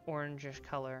a orangish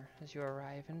color as you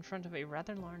arrive in front of a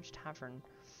rather large tavern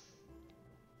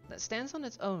that stands on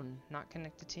its own, not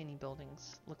connected to any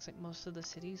buildings. Looks like most of the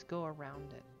cities go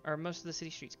around it, or most of the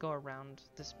city streets go around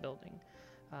this building.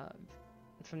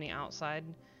 From the outside,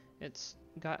 it's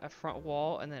got a front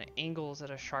wall, and then it angles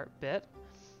at a sharp bit.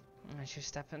 And as you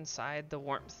step inside, the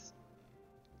warmth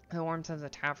of the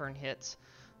tavern hits,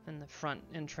 and the front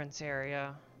entrance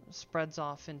area spreads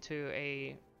off into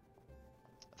a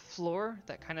floor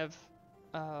that kind of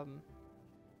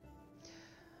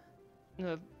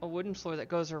a wooden floor that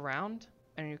goes around,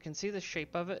 and you can see the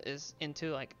shape of it is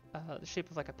into like the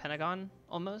shape of like a pentagon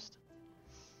almost,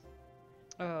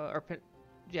 a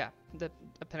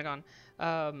pentagon,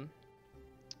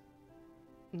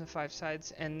 the 5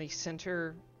 sides, and the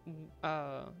center,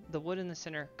 the wood in the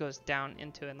center goes down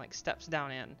into and like steps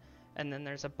down in, and then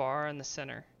there's a bar in the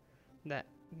center that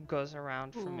goes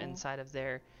around from inside of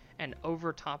there, and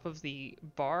over top of the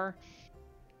bar,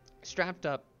 strapped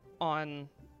up on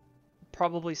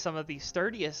probably some of the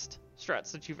sturdiest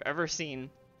struts that you've ever seen,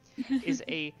 is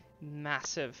a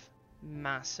massive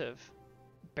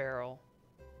barrel.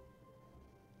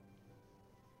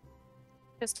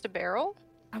 Just a barrel?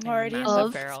 I'm already in massive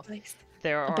love. barrel. Place.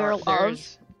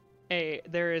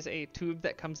 There is a tube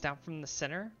that comes down from the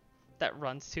center that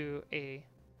runs to a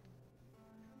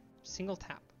single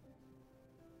tap.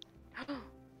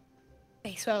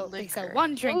 They sell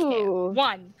one drink here.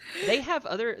 One. They have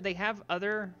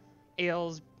other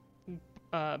ales,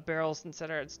 barrels,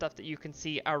 etc. and stuff that you can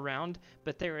see around,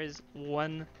 but there is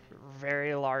one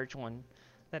very large one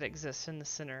that exists in the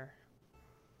center.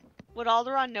 Would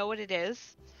Alderaan know what it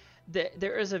is?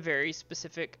 There is a very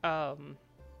specific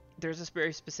there's this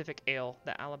very specific ale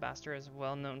that Alabastor is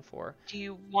well known for. Do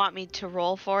you want me to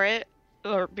roll for it?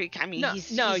 Or I mean,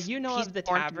 no, you know of the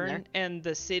tavern, and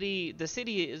the city. The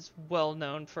city is well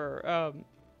known for.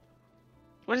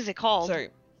 What is it called? Sorry.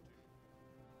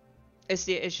 It's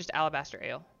just Alabastor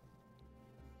Ale.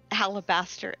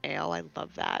 Alabastor Ale, I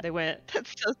love that. They went.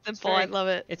 That's so simple. I love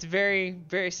it. It's very,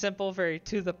 very simple, very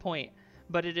to the point.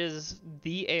 But it is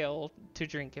the ale to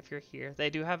drink if you're here. They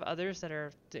do have others that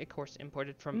are, of course,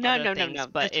 imported from other things. No.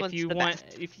 But if you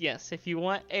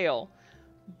want ale,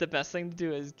 the best thing to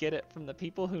do is get it from the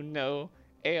people who know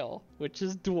ale, which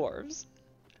is dwarves.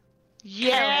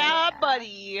 Yeah,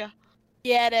 buddy.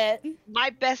 Get it. My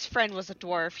best friend was a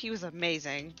dwarf. He was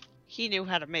amazing. He knew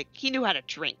how to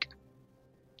drink.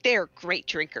 They're great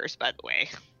drinkers, by the way.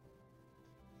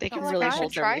 They can really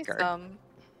hold their liquor. Some,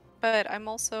 but I'm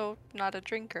also not a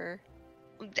drinker.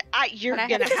 You're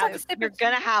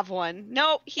gonna have one.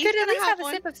 No, he's could at gonna least have a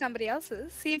one. sip of somebody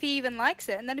else's. See if he even likes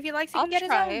it, and then if he likes it, he I'll can get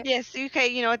try his own. Yes, okay,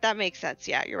 you know what? That makes sense.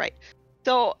 Yeah, you're right.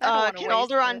 So, can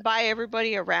Alderaan buy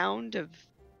everybody a round of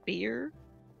beer?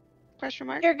 Question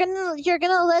mark. You're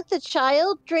gonna let the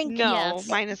child drink? No, yes.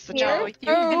 Minus the Here? child. You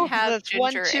can have that's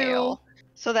ginger 1, 2. ale.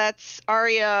 So that's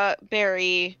Arya,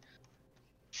 Barry,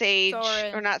 Sage,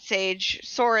 Soren. or not Sage,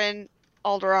 Soren,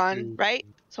 Alderaan, right?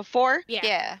 So 4.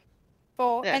 Yeah.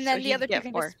 4, Yeah, and then so the he'd other 2 get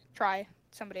can 4. just try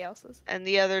somebody else's. And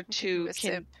the other Do 2 a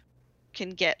sip.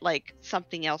 can get like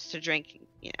something else to drink.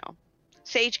 You know,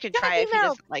 Sage could try Chocolate if he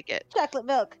milk. doesn't like it. Chocolate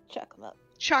milk. Chocolate milk.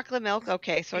 Chocolate milk.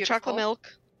 Okay, so a chocolate Beautiful.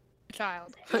 milk.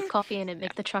 Child. Put coffee in it,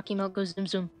 make the chalky milk go zoom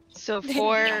zoom. So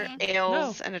 4 Yeah.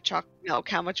 ales and a chocolate milk.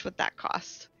 How much would that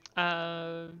cost?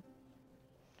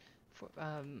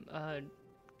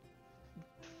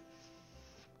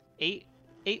 8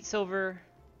 silver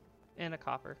and a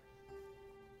copper.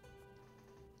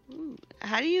 Ooh,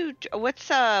 how do you? What's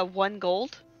 1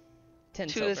 gold? 10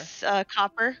 2 silver. is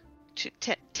copper.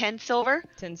 10 10 silver?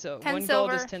 10 silver. 10 1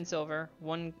 gold is silver. 10 silver.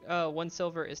 1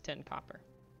 silver is 10 copper.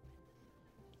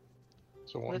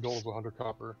 So 1 gold is 100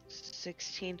 copper.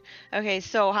 16. Okay,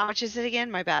 so how much is it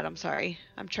again? My bad, I'm sorry.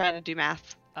 I'm trying to do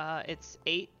math. It's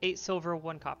 8 silver,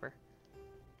 1 copper.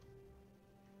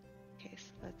 Okay,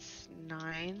 so that's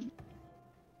 9.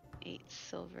 8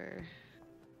 silver.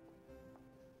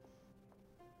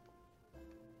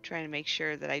 Trying to make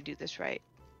sure that I do this right.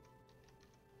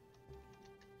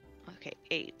 Okay,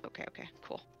 8. Okay,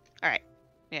 cool. Alright.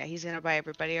 Yeah, he's gonna buy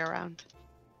everybody around.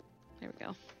 There we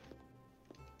go.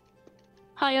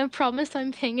 Hi, I promise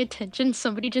I'm paying attention.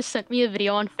 Somebody just sent me a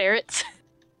video on ferrets.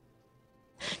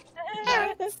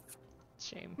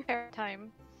 Shame. Fair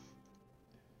time.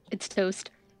 It's toast.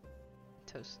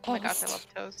 Toast. Oh my gosh, I love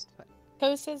toast.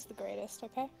 Toast is the greatest,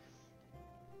 okay?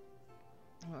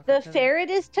 Oh, The okay. ferret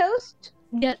is Toast?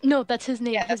 Yeah, no, that's his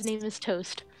name. Yes. His name is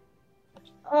Toast.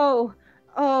 Oh.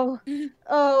 Oh.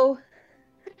 Oh.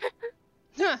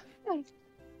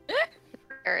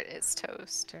 Ferret is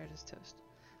toast. Ferret is toast.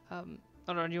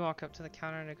 Hold on, you walk up to the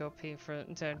counter to go pay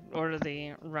to order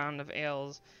the round of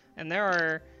ales, and there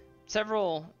are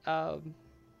several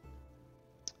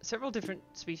different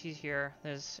species here.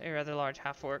 There's a rather large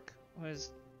half-orc who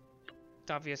has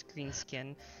obvious green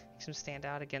skin, makes him stand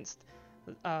out against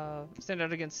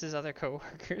his other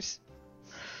co-workers.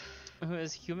 Who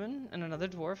is human and another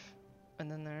dwarf, and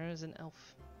then there is an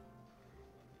elf.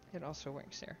 It also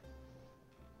works there.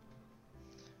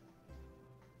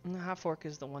 And the half-orc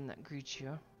is the one that greets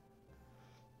you.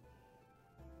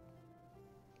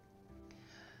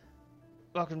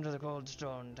 Welcome to the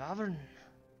Goldstone Tavern.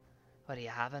 What are you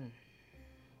having?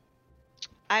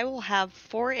 I will have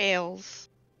 4 ales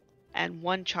and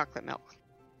 1 chocolate milk.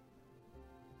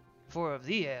 4 of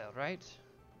the ale, right?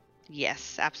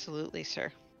 Yes, absolutely,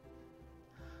 sir.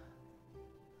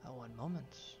 One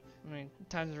moment. I mean,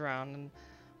 turns around and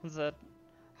with a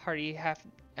hearty,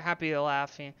 happy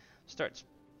laugh, he starts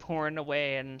pouring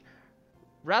away in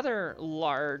rather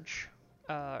large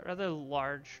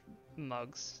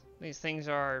mugs. These things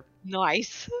are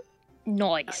Nice.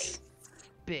 Nice.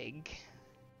 big.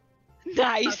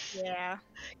 Nice. Yeah.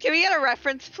 Can we get a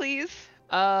reference, please?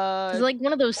 It's like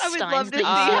one of those I would steins love to that see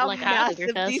you how get like at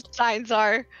massive these Oktoberfest. signs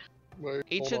are. Wait,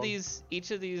 each hold of on.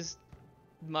 these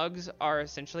mugs are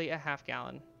essentially a half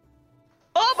gallon.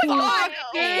 Oh my god!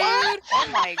 dude. What? Oh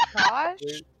my gosh.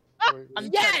 Wait, wait, I'm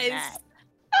wait. touching Yes! that.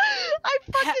 I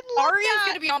fucking love Aria's that.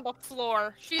 gonna be on the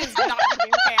floor. She is not gonna be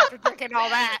okay after drinking all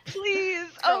that. Please.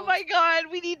 Oh my god,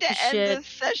 we need to end Shit. this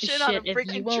session on a Shit, if you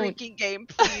freaking won't- drinking game,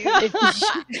 please.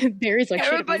 If Barry's like,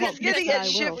 shit, if you Everybody's won't gonna piss, get I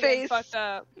shit will. faced. Fucked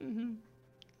up. Mm-hmm.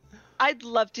 I'd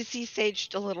love to see Sage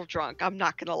a little drunk. I'm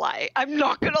not gonna lie. I'm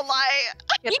not gonna lie.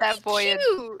 Get He'd that be boy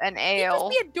cute. an He'd ale.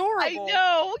 just be adorable. I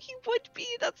know he would be.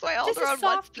 That's why Just a Alderon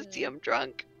wants to softie. see him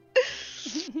drunk.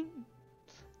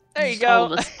 There you Just all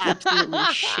go. of us absolutely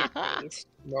shit-faced.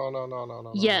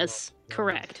 No. Yes, no.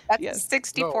 correct. That's Yes. a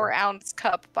 64-ounce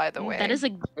cup, by the way. That is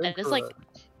like Incorrect.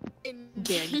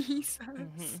 Big.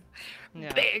 Mhm.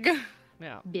 Yeah. Big.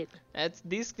 Yeah. big.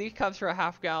 These cups are a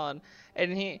half gallon,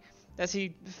 and as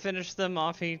he finished them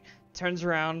off, he turns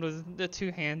around with the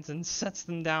 2 hands and sets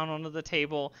them down onto the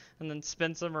table, and then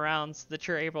spins them around so that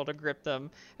you're able to grip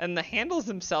them. And the handles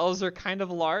themselves are kind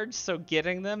of large, so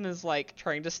getting them is like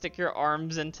trying to stick your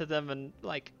arms into them and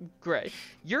like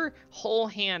your whole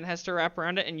hand has to wrap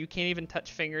around it, and you can't even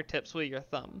touch fingertips with your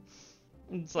thumb.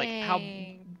 It's like how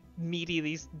Dang. meaty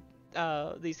these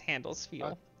handles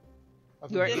feel. I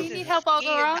You are- think Do this you is- need help, Ian,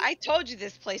 Alderon? I told you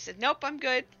this place. Nope, I'm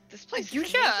good. This place You is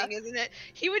should. amazing, isn't it?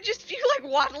 He would just feel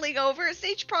like waddling over.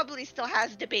 Sage probably still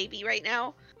has the baby right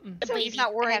now, Mhm. so he's baby. not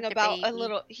I worrying have the about a baby.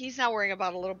 little. He's not worrying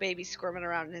about a little baby squirming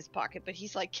around in his pocket, but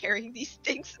he's like carrying these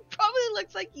things. It probably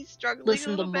looks like he's struggling a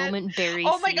Listen, the little bit. moment Barry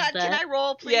Oh my sees god, can that, I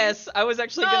roll, please? Yes, I was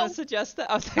actually No. gonna suggest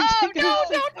that. I was actually Oh gonna no!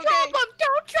 say- Don't Okay. drop him!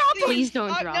 Don't drop him! Please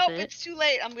don't drop nope, it. it's too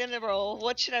late. I'm gonna roll.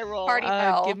 What should I roll? Party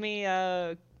foul. give me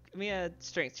a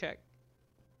strength check.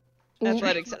 Ooh.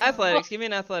 Athletics. Give me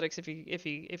an athletics if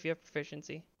you have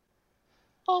proficiency.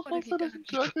 Oh, What have you done?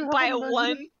 exactly By a how many-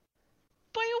 1.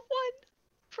 By a 1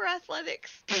 for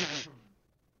athletics.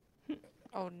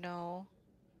 Oh no.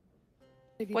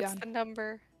 What have you What's done? the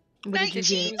number? What did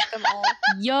you 19. get? Use them all.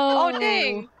 Yo! Oh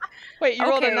dang. Wait, you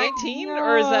rolled a Okay. 19,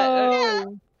 or is that Yeah.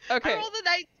 okay? I rolled a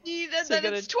 19, and So then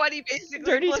get it's a 20 basically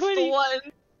dirty plus 20. the 1.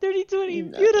 30-20,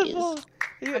 Nice. beautiful.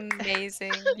 You,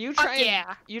 Amazing. you Fuck try and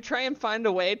yeah. you try and find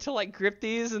a way to like grip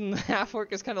these, and the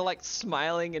half-orc is kind of like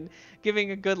smiling and giving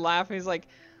a good laugh. And he's like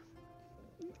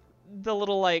the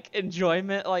little like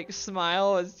enjoyment like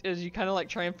smile as you kind of like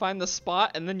try and find the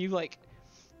spot, and then you like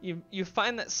you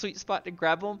find that sweet spot to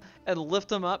grab him and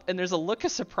lift him up, and there's a look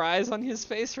of surprise on his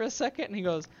face for a second, and he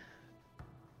goes,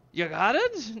 "You got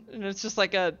it?" And it's just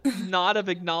like a nod of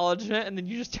acknowledgement, and then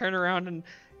you just turn around and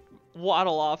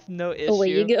waddle off, no issue. Away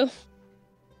you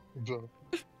go.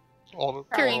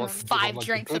 Carrying 5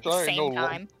 drinks at the same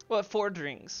time. Well, 4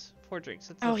 drinks. 4 drinks.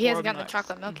 It's Oh, the he 4 hasn't gotten the mugs.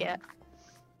 chocolate milk yet.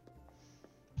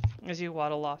 As you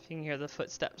waddle off, you can hear the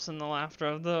footsteps and the laughter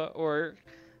of the orc.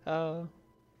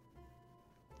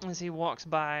 As he walks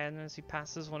by and as he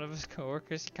passes one of his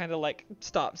coworkers, he kind of like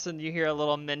stops, and you hear a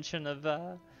little mention of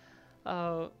the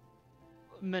elf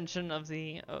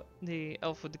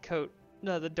with the coat,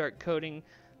 the dark coating,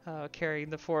 carrying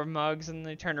the 4 mugs, and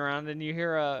they turn around and you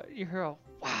hear a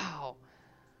wow.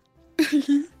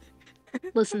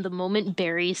 Listen, the moment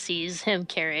Barry sees him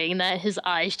carrying that, his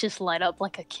eyes just light up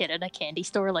like a kid in a candy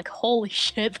store. Like, holy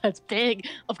shit, that's big.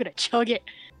 I'm gonna chug it.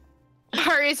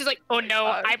 Marius is like, oh no,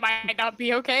 I might not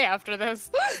be okay after this.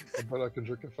 I bet I can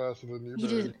drink it faster than you, You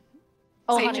Barry. did.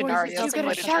 Oh, Sage honey, and this Arya, doesn't you gotta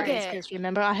look chug strange, it. 'cause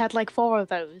remember, I had like 4 of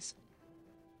those.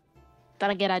 Then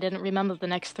again, I didn't remember the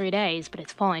next 3 days, but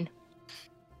it's fine.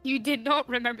 You did not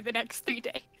remember the next 3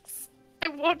 days. I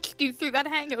watched you through that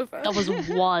hangover. That was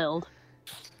wild.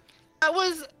 That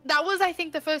was I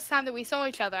think the first time that we saw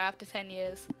each other after 10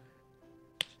 years.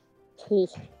 Cool.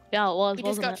 Yeah, it was, We just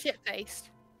wasn't got it? shit-faced.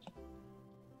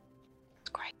 It's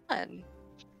great fun.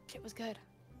 Shit was good.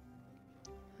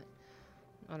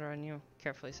 And you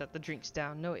carefully set the drinks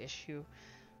down, no issue.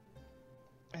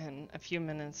 And a few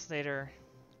minutes later,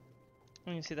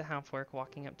 you see the half-orc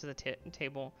walking up to the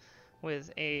table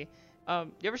with a...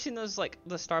 you ever seen those, like,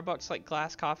 the Starbucks, like,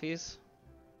 glass coffees?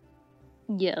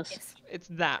 Yes. It's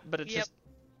that, but it's Yep. just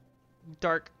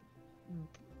dark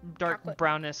Chocolate.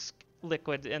 brownish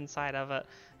liquid inside of it.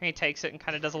 And he takes it and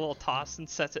kind of does a little toss and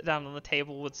sets it down on the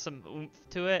table with some oomph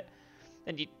to it.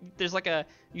 And there's like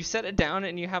you set it down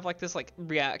and you have like this like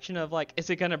reaction of like, is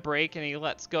it gonna break? And he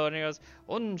lets go and he goes,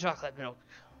 chocolate milk.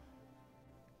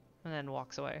 And then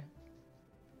walks away.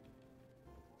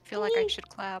 I feel like I should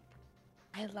clap.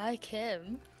 I like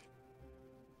him.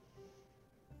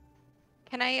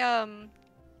 Can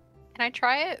I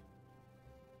try it?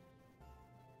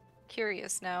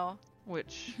 Curious now.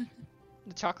 Which,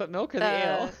 the chocolate milk or the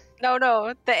ale?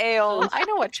 No, the ale. I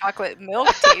know what chocolate milk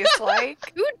tastes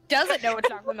like. Who doesn't know what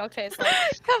chocolate milk tastes like?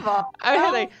 Come on.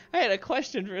 I had a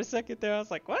question for a second there. I was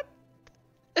like, what?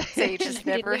 Sage has Did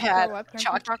never we had grow up drinking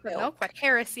chocolate milk. What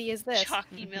heresy is this?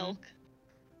 Chalky milk.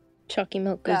 Chalky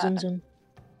milk goes Yeah. in zoom.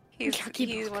 He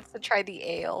Chocolate wants to try the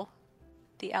ale.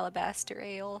 The Alabastor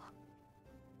ale.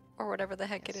 Or whatever the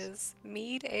heck it is.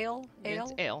 Mead? Ale? Ale?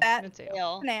 It's ale. That- It's ale.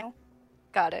 Ale. Now.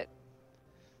 Got it.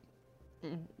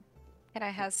 Mm. Can I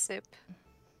have sip?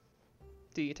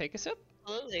 Do you take a sip?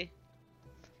 Absolutely.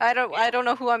 I don't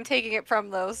know who I'm taking it from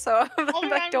though, so I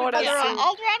don't want to assume.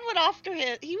 Alderaan would offer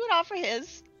his. He would offer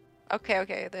his.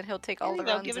 Okay, then he'll take all Here the we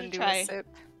go, runs give it and a do try. a sip.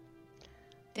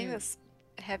 Dang, Mm. this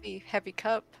heavy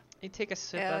cup. You take a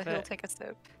sip Yeah, of he'll it. take a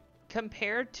sip.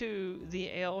 Compared to the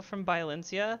ale from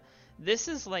Bilencia, this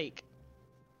is like,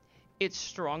 it's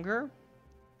stronger,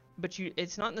 but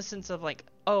it's not in the sense of like,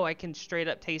 oh, I can straight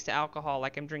up taste the alcohol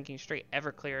like I'm drinking straight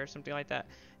Everclear or something like that.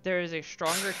 There is a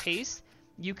stronger taste.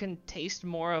 You can taste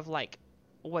more of like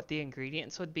what the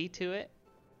ingredients would be to it.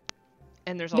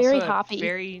 And there's also Very a hoppy.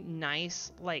 very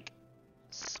nice, like,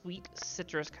 sweet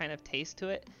citrus kind of taste to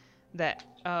it that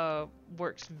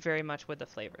works very much with the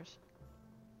flavors.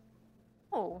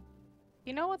 Oh,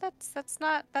 you know what? That's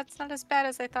not as bad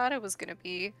as I thought it was gonna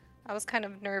be. I was kind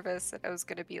of nervous that I was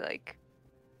gonna be like,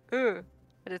 ugh,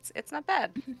 but it's not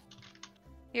bad.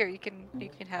 Here, you can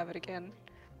have it again.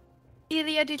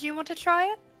 Elia, did you want to try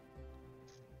it?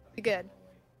 Good.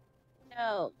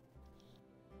 No.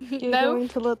 You're No? going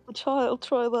to let the child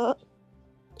try that.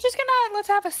 Just gonna let's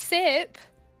have a sip.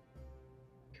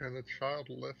 Can the child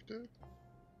lift it?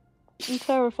 You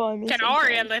terrify me. Can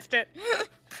Arya lift it?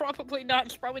 Probably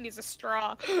not. She probably needs a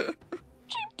straw.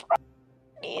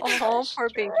 Oh, poor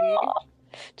baby.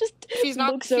 Just She's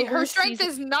not. looks over, Her strength sees-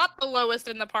 is not the lowest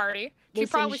in the party. She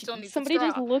Listen, probably still needs somebody a straw.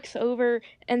 just looks over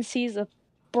and sees a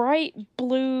bright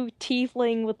blue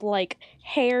tiefling with like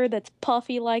hair that's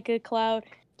puffy like a cloud,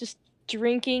 just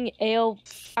drinking ale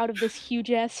out of this huge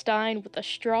ass stein with a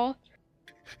straw.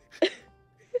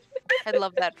 I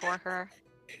love that for her.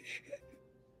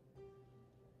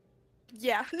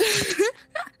 Yeah.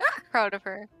 Proud of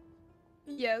her.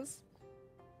 Yes.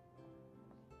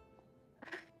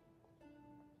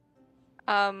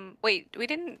 Wait, we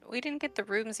didn't get the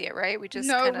rooms yet, right? We just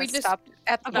No, kind we of just- stopped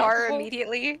at the No. bar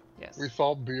immediately. Yes. We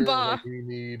saw beer Bah. like we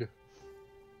need.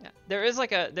 Yeah. There is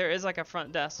like a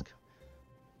front desk.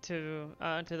 to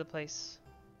the place.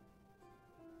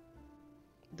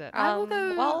 That I will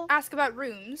go well- ask about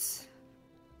rooms.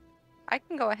 I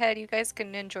can go ahead. You guys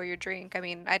can enjoy your drink. I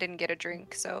mean, I didn't get a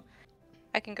drink, so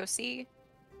I can go see.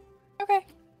 Okay.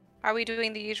 Are we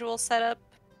doing the usual setup?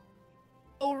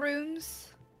 Full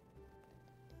rooms.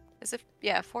 Is it?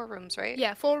 Yeah, 4 rooms, right?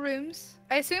 Yeah, 4 rooms.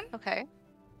 I assume. Okay.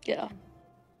 Yeah.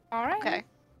 All right. Okay.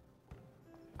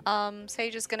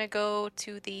 Sage is gonna go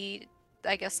to the,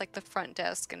 I guess, like the front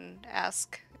desk and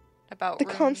ask about The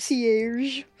rooms.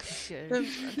 concierge.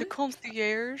 The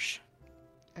concierge.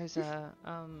 There's a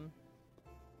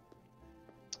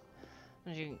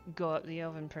as you go up, the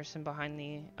elven person behind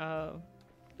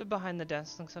the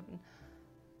desk looks up and,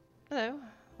 hello,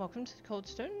 welcome to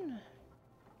Coldstone.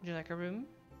 Would you like a room?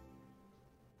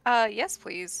 Yes,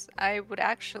 please. I would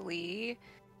actually,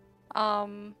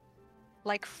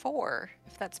 like 4,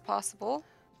 if that's possible.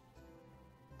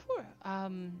 4.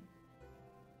 I'm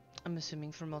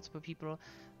assuming for multiple people.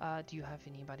 Do you have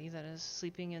anybody that is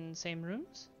sleeping in the same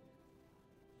rooms?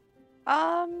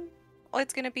 Well,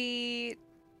 it's gonna be,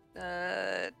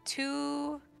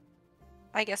 2,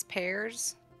 I guess,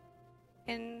 pairs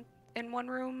in one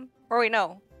room. Or wait,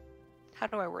 no. How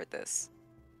do I word this?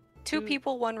 2 Two-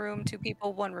 people, 1 room, 2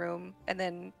 people, 1 room, and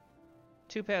then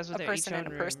 2 pairs with a each person own and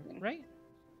a room, person. right?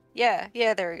 yeah,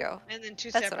 there we go. And then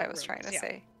 2 That's separate what I was rooms. trying to Yeah.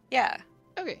 say. Yeah.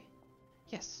 Okay.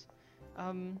 Yes.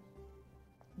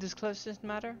 Does closeness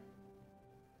matter?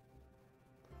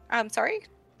 I'm sorry?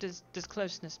 Does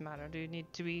closeness matter? Do you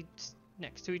need to be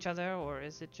next to each other, or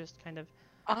is it just kind of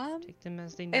take them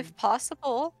as they need? If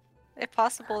possible,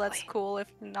 that's cool. If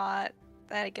not,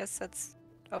 I guess that's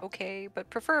okay. But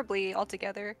preferably all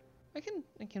together. I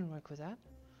can work with that.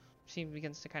 She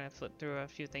begins to kind of flip through a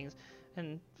few things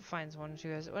and finds one. She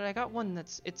goes, well, I got one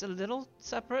it's a little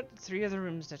separate. 3 of the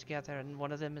rooms are together, and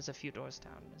one of them is a few doors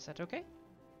down. Is that okay?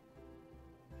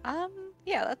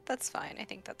 Yeah, that's fine. I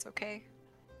think that's okay.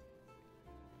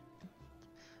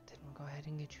 Then we'll go ahead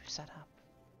and get you set up.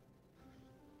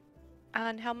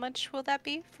 And how much will that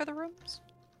be for the rooms?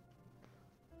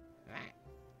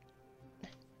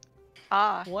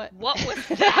 Ah, What? What was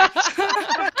that?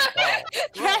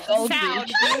 That Oh, sound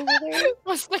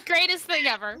was the greatest thing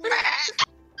ever.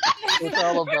 It's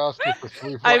Alabastor for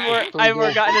 3 I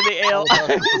forgot to the ale.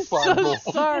 Alabastor I'm for 5 so gold.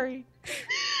 sorry.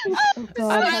 Oh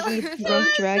god, having a drunk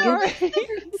dragon. Sorry.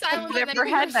 I've never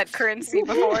had that currency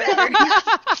before.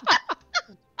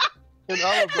 In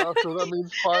Alabastor, that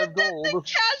means 5 gold.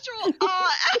 Casual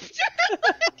after.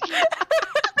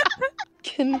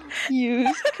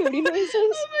 Confused Cody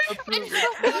noises.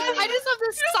 I just have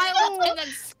this silence and then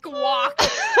squawk.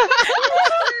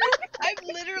 I'm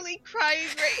literally crying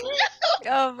right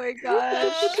Oh my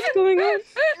gosh. What's going on?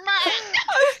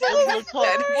 now. Dead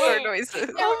floor noises.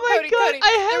 No, Oh my Cody, God, Cody,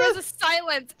 I there have- was a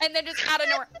silence and then just out of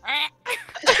nowhere.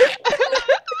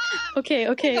 Okay.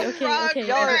 Frog Everybody,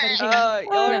 yard. hang on.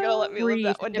 Y'all are gonna let me live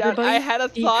that Breathe. one down. I Everybody, had a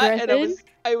deep thought breath and in.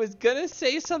 I was gonna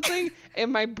say something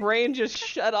and my brain just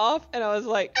shut off and I was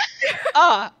like,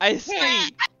 I see.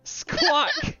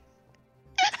 Squawk.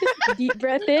 Deep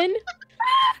breath in.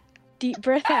 Deep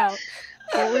breath out.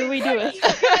 What were we doing?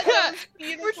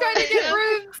 We're trying to get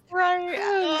rooms. Right.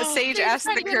 Oh, Sage they're asked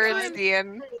trying the to get rooms. currency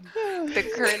and the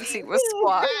currency was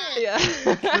squawk. Yeah.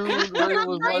 Dude, Ray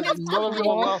was like, none of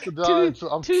y'all allowed to die, Two- so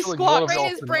I'm two killing one of squawks. y'all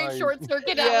Brain is brain tonight. short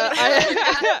circuit Yeah,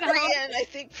 out. Brian, I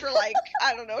think for like,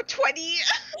 I don't know, 20.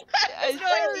 I have no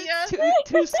idea.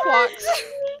 Two squawks.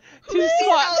 Two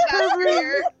squawks per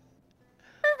room.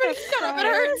 Everybody shut up, it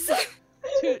hurts.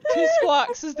 Two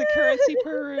squawks is the currency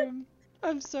per room.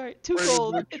 I'm sorry. 2 Wait,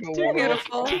 gold. wait, It's no, 2 one gold. else.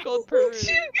 Beautiful. 2 gold per room.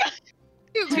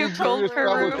 2 gold per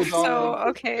established room, the so dollar.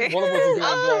 okay. One of us is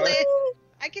gonna die. Split.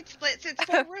 I can split since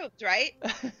 4 rooms, right?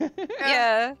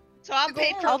 Yeah. So I'll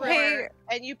pay for I'll 4, pay-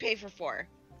 and you pay for 4.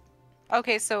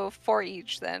 Okay, so 4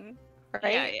 each then,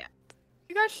 right? Yeah.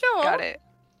 You got show. Got it.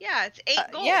 Yeah, it's 8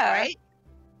 gold, yeah. right?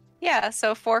 Yeah,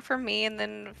 so 4 from me and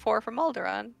then 4 from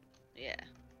Alderaan. Yeah.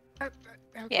 Okay.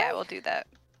 Yeah, we'll do that.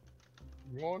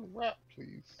 One rap,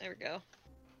 please. There we go.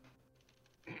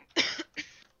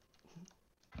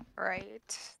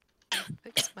 Right.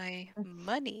 Fix my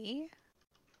money.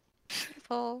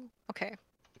 Full. Okay.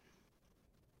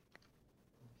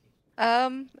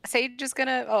 Sage is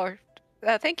gonna.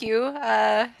 Oh, thank you.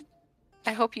 I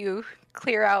hope you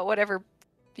clear out whatever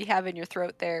you have in your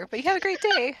throat there. But you have a great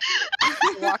day.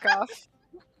 Walk off.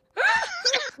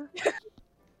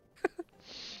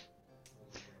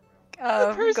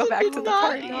 Go back to the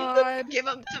party. God. Give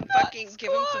him some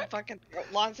fucking throat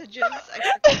lozenges.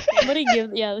 Somebody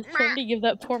give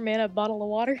that poor man a bottle of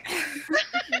water.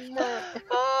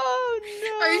 Oh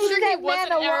no! Are you sure he that wasn't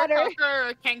man of water.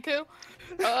 Aarakocra or Kenku?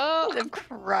 Oh, I'm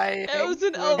crying. it was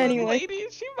an elven Anyway. lady.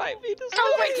 She might be disgusting.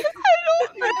 Oh my God. I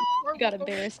don't know. Got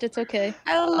embarrassed. It's okay.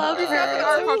 I love She's got the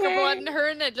her. Aarakocra blood in her,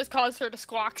 and it just caused her to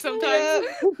squawk sometimes.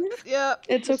 Yeah.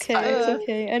 It's okay. It's Uh,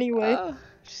 okay. Anyway,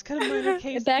 She's got a minor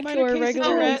case. back to minor our case of regular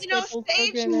Tourette. You know, scheduled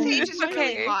Sage programming. is really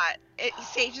Okay. hot.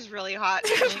 Sage is really hot.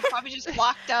 She probably just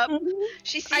walked up.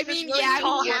 She sees I this mean, really yeah, who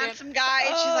tall, wouldn't? handsome guy,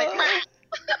 and she's like, Oh. "Meh."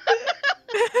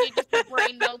 You just the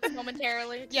brain melts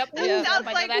momentarily. Yep. That Yeah. sounds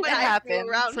I know like that. when It I feel happens.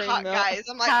 around Brain hot melt. guys.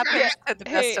 I'm like, Happens to the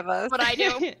best Hey, of us. What I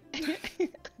do.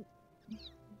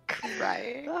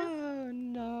 Crying. Oh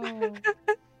no.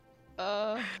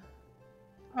 Uh,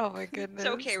 Oh my goodness.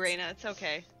 it's okay, Raina. It's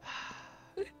okay.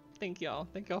 thank y'all.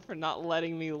 Thank y'all for not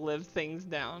letting me live things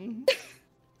down.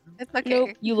 It's okay.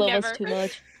 nope, you love Never. us too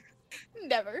much.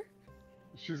 Never.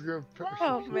 She's gonna.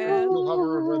 Oh, man. You'll have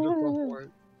her revenge at some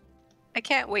point. I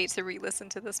can't wait to re-listen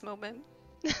to this moment.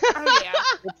 Oh yeah.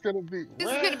 It's gonna be. This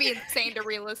is gonna be insane to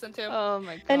re-listen to. Oh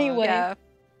my god. Anyway. Yeah.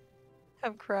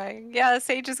 I'm crying. Yeah,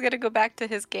 Sage is gonna go back to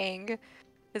his gang.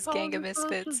 His Oh, gang of this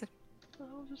misfits. session.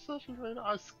 Oh, this session right now.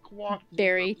 I squawked.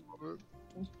 Barry.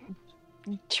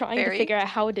 Trying to Barry? figure out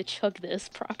how to chug this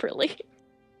properly.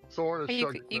 Soren Are is you,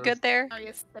 chugging you this. good there? Are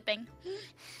you slipping?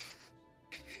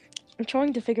 I'm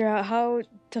trying to figure out how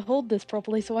to hold this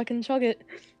properly so I can chug it.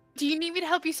 Do you need me to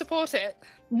help you support it?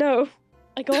 No,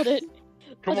 I got it.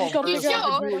 Come I on, just gotta Barry, figure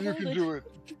out you how can to do it.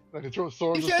 I can show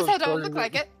Soren You just sure as starts hell don't chugging look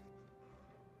like it.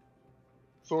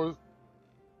 Soren,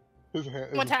 his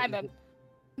hand. One time then.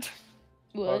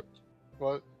 What?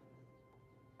 What?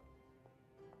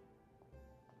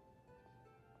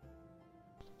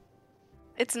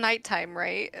 It's nighttime,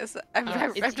 right?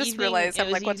 I've It's just evening- realized. it I'm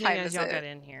was like, what evening time as is y'all got it?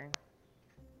 in here.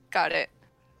 Got it.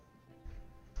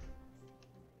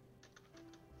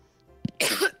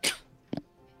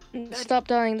 Stop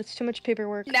dying. That's too much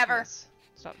paperwork. Never. Yes.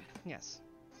 Stop. Yes.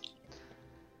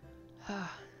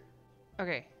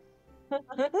 Okay.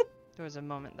 There was a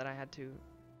moment that I had to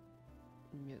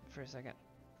mute for a second.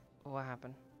 What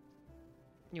happened?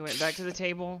 You went back to the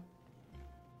table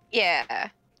Yeah.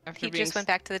 after He being just went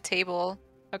back to the table.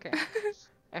 Okay.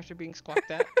 After being squawked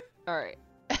at. All right.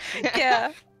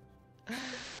 Yeah.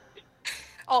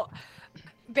 Oh,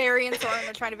 Barry and Soren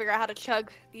are trying to figure out how to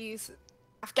chug these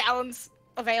half gallons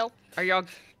of ale. Are y'all?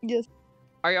 Yes.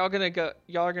 Are y'all gonna go?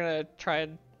 Y'all are gonna try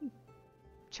and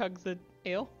chug the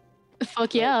ale?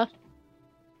 Fuck yeah.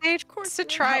 Sage wants to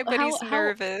try, but he's how-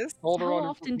 nervous. Hold her How on.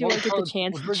 often do I get the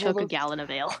chance to chug a gallon of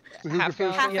ale? Half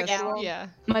gallon. Half a Yes. gallon. Yeah.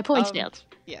 My point Um, stands.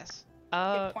 Yes.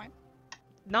 Good point.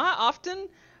 Not often.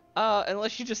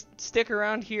 Unless you just stick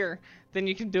around here, then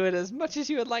you can do it as much as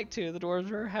you would like to. The dwarves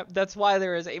are. That's why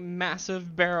there is a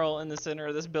massive barrel in the center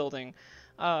of this building.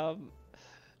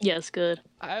 Yes, good.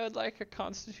 I would like a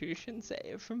Constitution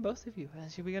save from both of you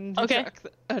as you begin to Okay.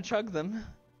 chug them.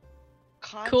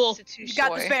 Cool. Constitution. You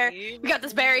got this, Barry. You got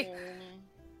this, Barry.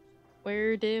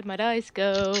 Where did my dice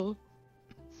go?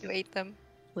 You ate them.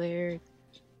 Where?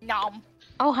 Nom.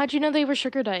 Oh, how'd you know they were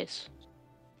sugar dice?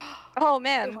 Oh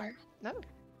man. No.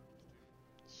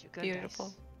 Sugar Beautiful.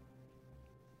 dice.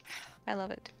 I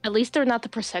love it. At least they're not the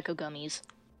prosecco gummies.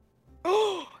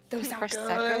 Those sound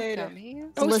Prosecco good.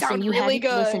 gummies. Those sound really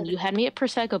Listen, good. you had me at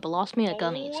prosecco, but lost me at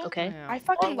gummies. Oh, Okay. Yeah. I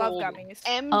fucking love rolled gummies.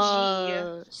 MG.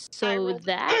 I So rolled-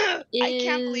 that is. I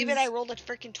can't believe it. I rolled a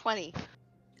freaking 20.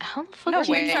 How the fuck No did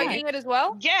you way. do chugging that? it as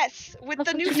well? Yes, with How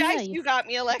the the new fuck did you dice do you that? got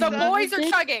me, Alexa. The boys are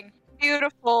did? chugging.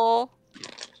 Beautiful.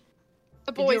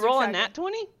 The Did boys you roll are a chugging. nat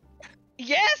 20?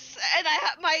 Yes, and I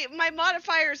have my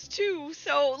modifiers too.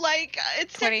 So like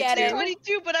it's 22. technically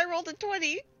 22, but I rolled a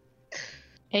 20.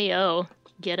 Hey yo,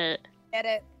 get it. Get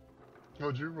it.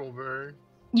 What'd you roll, Barry?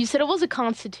 You said it was a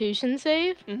Constitution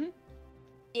save. Mhm.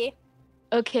 Yeah.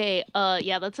 Okay.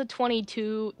 Yeah, that's a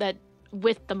 22. That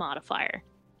with the modifier.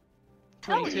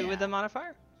 22 yeah. with the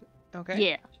modifier? Okay.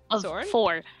 Yeah. Of Soren?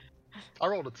 4. I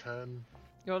rolled a 10.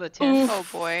 You rolled a 10 Oh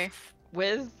boy.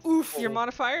 with Oof. your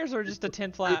modifiers or just a 10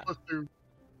 8 flat? plus 2.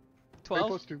 8 12?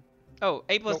 plus 2. Oh,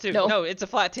 8 plus Nope. 2. No. No, it's a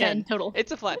flat 10. 10 total.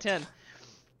 It's a flat 10.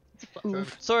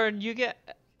 Oof. Soren, you get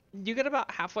about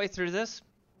halfway through this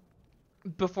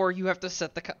before you have to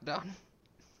set the cup down.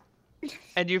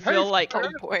 And you feel like Oh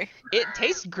boy. it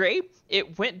tastes great.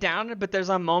 It went down, but there's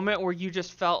a moment where you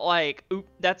just felt like, oop,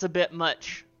 that's a bit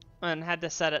much, and had to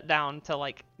set it down to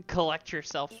like collect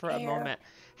yourself for a Yeah. moment.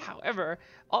 However,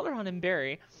 Alderaan and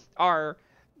Barry are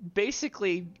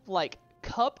basically like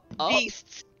cup up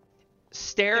Beasts.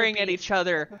 staring at beasts. each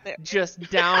other, They're- just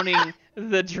downing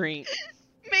the drink.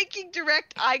 Making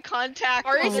direct eye contact.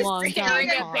 Ari's while Prolonged just they're staring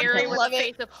eye at Barry with Love a it.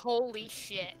 face of holy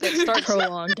shit. It starts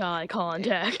Prolonged eye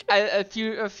contact. a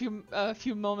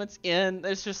few moments in.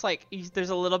 There's just like there's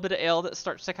a little bit of ale that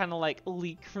starts to kind of like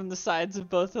leak from the sides of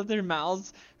both of their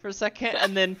mouths for a second,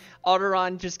 and then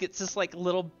Alderon just gets this like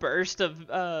little burst of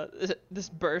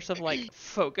like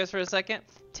focus for a second,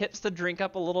 tips the drink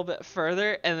up a little bit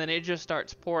further, and then it just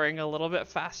starts pouring a little bit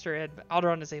faster. And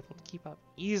Alderon is able to keep up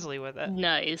easily with it.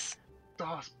 Nice.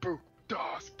 Das Boot,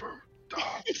 Das Boot, Das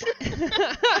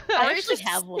I Ari's actually just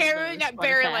have one of staring those, at fun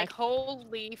Barry fact. like,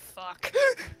 holy fuck.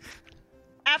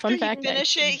 After Fun you fact,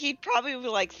 finish it, he'd probably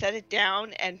like set it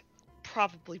down and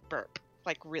probably burp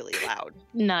like really loud.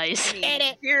 Nice. I mean, Get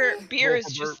it. beer Roll is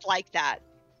for just burp. like that.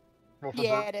 Roll for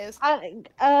Yeah, burp. it is.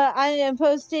 I am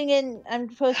posting in our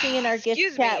gift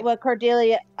Excuse chat me. what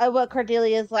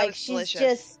Cordelia's like. was She's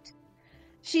delicious.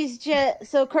 just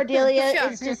so Cordelia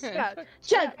Chug, is just chug, chug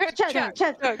chug chug chug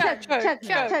chug chug, chug chug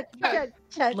chug chug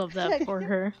chug. Love that for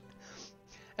her.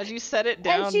 As you set it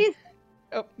down. And she's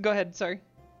Oh, go ahead. Sorry.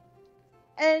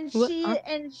 and What?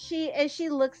 she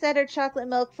looks at her chocolate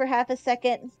milk for half a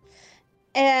second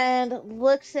and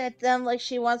looks at them like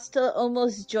she wants to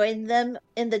almost join them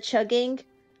in the chugging.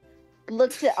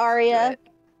 Looks at Arya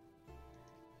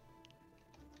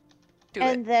Do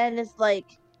and it. then is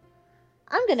like,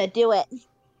 I'm gonna do it.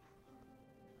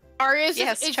 Arya's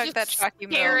Yes, just, chug is that just chalky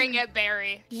milk. staring at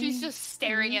Barry. She's just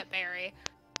staring at Barry.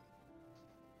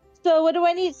 So what do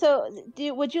I need?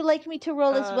 Would you like me to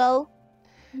roll as Uh, well?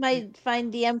 My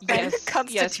fine DM friend. Yes.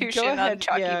 Constitution go on ahead,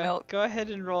 chalky yeah, milk. Go ahead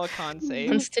and roll a con save.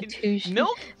 Constitution.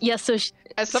 Milk. Yeah, so As So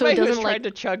it somebody who's doesn't, tried like,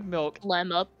 to chug milk,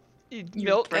 phlegm up.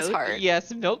 milk throat? It's hard.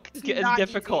 Yes, milk It's is not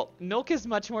difficult. Milk is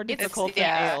much more difficult than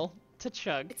yeah. ale to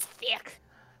chug. It's thick.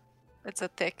 It's a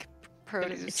thick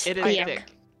produce. It is thick. thick.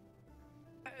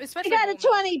 I Especially got a when-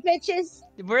 20, bitches.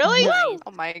 Really? Nice.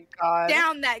 Oh my god.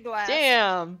 Down that glass.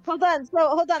 Damn. Hold on.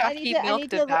 I Chalky need to. I milk need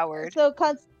to. devoured. So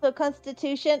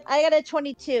Constitution. I got a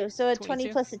 22. So a 20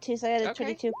 22? plus a 2. So I got a Okay.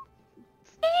 22.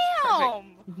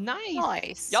 Damn.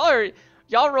 Nice. Nice.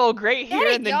 Y'all roll great Get here,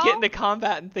 it, and then y'all. get into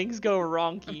combat and things go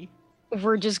wronky.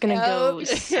 We're just gonna go.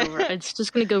 Nope. It's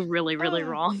just gonna go really, really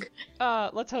wrong.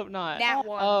 Let's hope not. That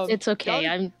one. It's okay.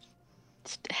 y'all- I'm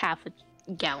just half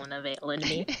a gallon of ale in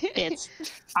me. It's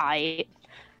I.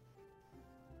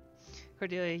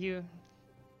 Cordelia, you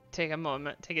take a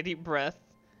moment, take a deep breath.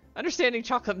 Understanding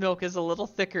chocolate milk is a little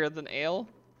thicker than ale,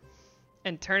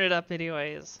 and turn it up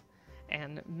anyways,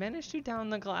 and manage to down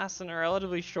the glass in a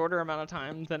relatively shorter amount of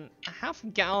time than a half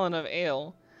gallon of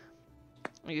ale.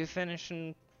 You set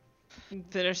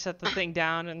the thing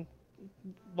down and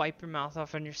wipe your mouth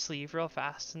off on your sleeve real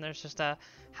fast, and there's just a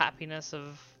happiness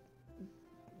of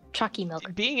Chalky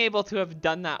milk. being able to have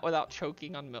done that without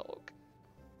choking on milk.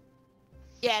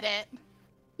 Get it.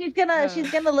 She's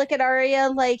gonna look at Arya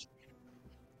like,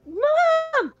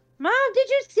 Mom, did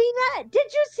you see that?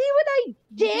 Did you see what I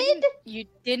did? You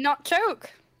did not choke.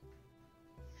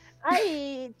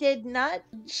 I did not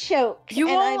choke. You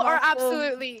and all I'm are also-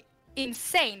 absolutely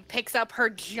insane. Picks up her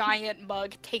giant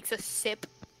mug, takes a sip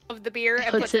of the beer,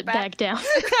 and Puts it back down.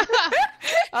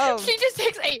 Oh. She just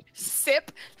takes a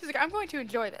sip. She's like, I'm going to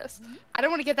enjoy this. I don't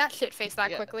want to get that shit faced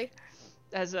that Yeah. quickly.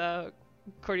 As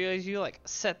Cordelia, you like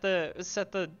set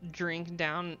the drink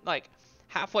down like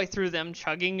halfway through them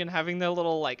chugging and having their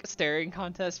little like staring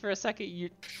contest for a second. You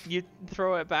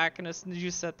throw it back, and as soon as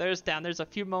you set theirs down, there's a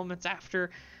few moments after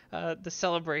the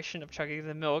celebration of chugging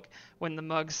the milk when the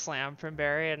mugs slam from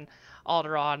Barry and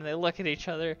Alderon, and they look at each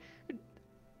other.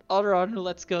 Alderon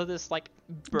lets go this like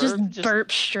burp, Just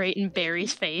burp straight in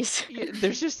Barry's face. Yeah,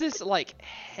 there's just this like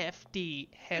hefty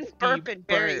Burp in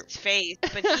Barry's burp. face,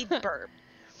 but he'd burp.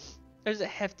 There's a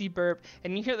hefty burp,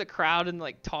 and you hear the crowd and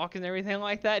like talk and everything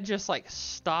like that just like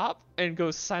stop and go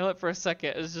silent for a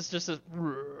second. It's just this, and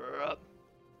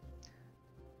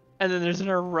then there's an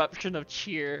eruption of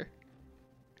cheer.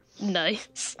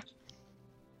 Nice.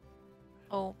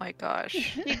 Oh my gosh.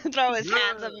 He'd throw his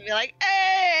hands up and be like,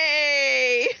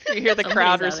 "Hey!" You hear the Somebody's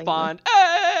crowd having respond,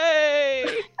 "Hey!"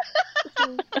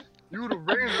 You the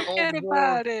ranger, Forget old boy.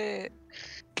 about it.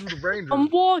 You the ranger. I'm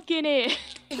walking it.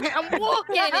 I'm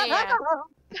walking in.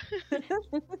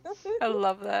 I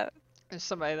love that. There's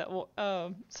somebody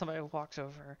somebody walks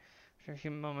over after a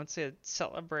few moments of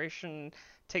celebration,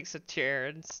 takes a chair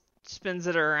and spins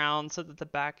it around so that the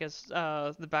back is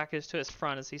to his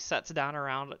front as he sets down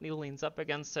around it, and he leans up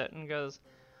against it and goes,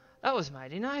 "That was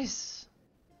mighty nice."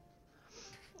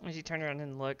 As you turn around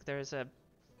and look, there is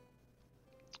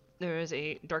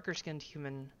a darker skinned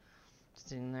human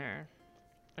sitting there,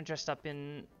 dressed up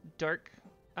in dark,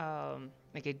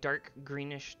 like a dark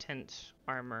greenish tint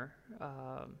armor.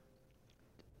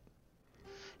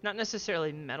 Not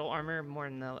necessarily metal armor, more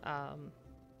in the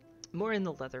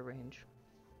leather range.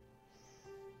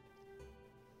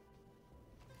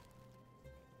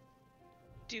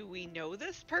 Do we know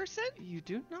this person? You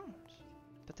do not,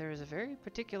 but there is a very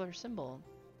particular symbol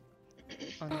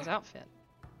on his outfit.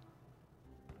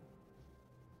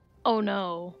 Oh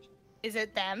no. Is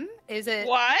it them? Is it?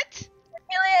 What?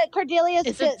 Cordelia's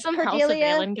Is it some House of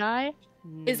Valen guy?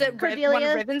 Is it Cordelia? one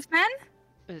of Riven's men?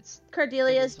 It's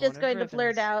Cordelia's It is one just of going to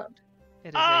blurt Riven's. out. it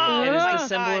is Oh it is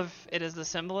my the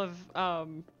symbol God. of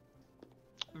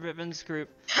Ribbon's group.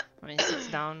 I mean, he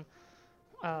sits down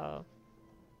next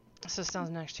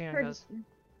to you and Cord- goes,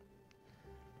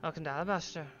 "Welcome to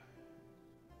Alabastor."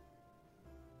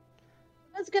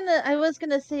 I was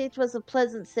gonna say it was a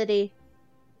pleasant city,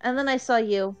 and then I saw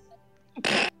you.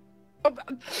 Oh,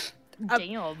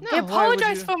 Damn. No, I why would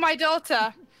apologize you- for my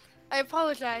daughter. I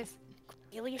apologize.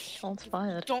 Really? Shots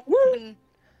fired. Don't.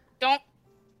 Don't.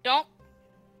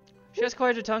 She has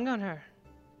quite a tongue on her.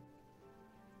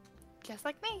 Just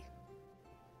like me.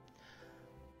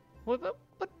 What would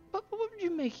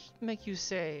you make you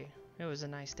say it was a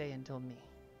nice day until me?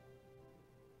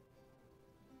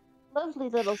 Lovely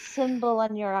little symbol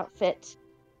on your outfit.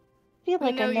 Feel We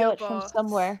like I know know your it from boss.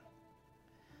 somewhere.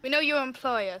 We know your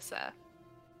employer, sir.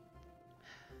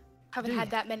 Haven't Do had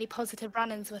ya? that many positive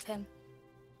run-ins with him.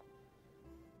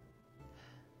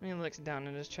 He looks down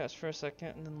at his chest for a second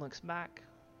and then looks back.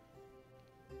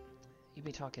 You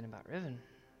be talking about Riven.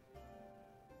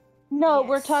 No,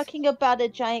 we're Yes. talking about a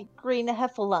giant green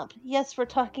heffalump. Yes, we're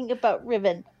talking about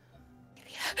Riven.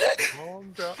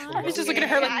 Calm down. I was just looking at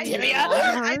her like, I think, Delia?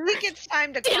 I think it's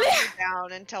time to calm her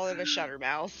down and tell her to shut her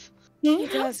mouth. She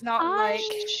does not I- like.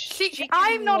 She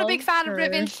I'm not a big love fan of her.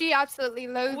 Riven. She absolutely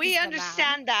loathes We the man.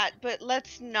 understand that, but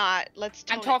let's tone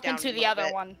I'm it talking down to a the little other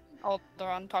bit. one. Hold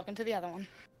on, talking to the other one.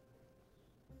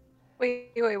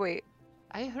 Wait.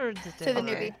 I heard that To there the were,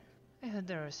 newbie. I heard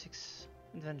there were 6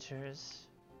 adventurers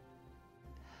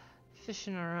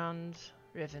fishing around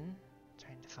Riven,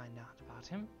 trying to find out about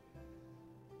him.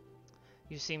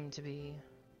 You seem to be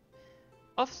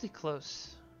awfully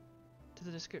close to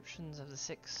the descriptions of the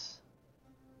 6.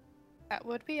 That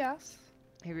would be us.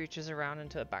 He reaches around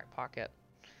into a back pocket.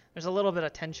 There's a little bit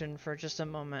of tension for just a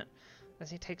moment as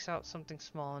he takes out something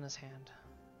small in his hand,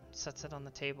 sets it on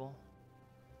the table.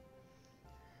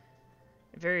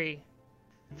 A very,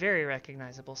 very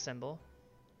recognizable symbol.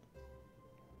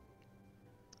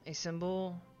 A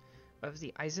symbol of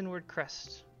the Eisenward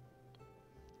crest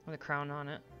with a crown on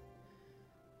it.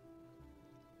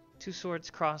 2 swords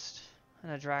crossed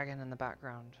and a dragon in the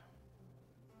background.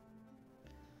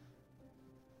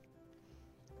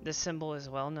 This symbol is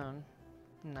well known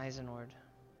in Eisenward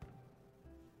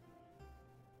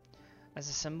as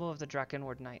a symbol of the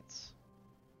Drakenward Knights.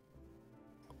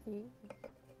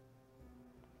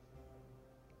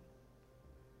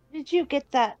 Did you get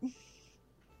that?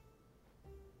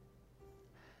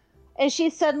 And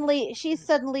she's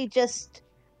suddenly just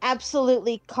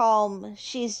absolutely calm.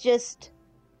 She's just,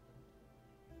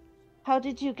 how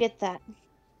did you get that?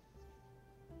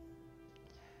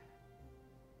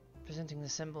 Presenting the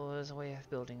symbol is a way of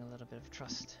building a little bit of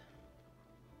trust,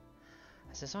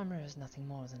 as this armor is nothing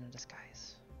more than a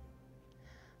disguise.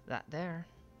 That there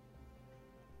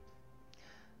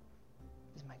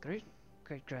is my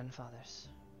great-great-grandfather's.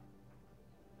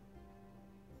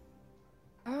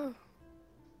 Oh.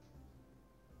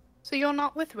 So you're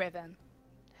not with Riven?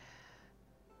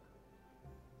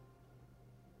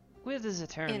 With is a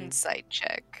term. Insight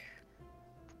check.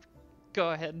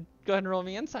 Go ahead and roll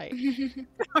me insight.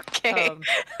 Okay.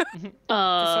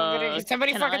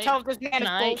 Somebody can fucking I- tell if this man Can is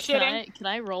I, bullshitting. can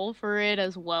I roll for it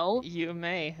as well? You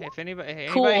may, if anybody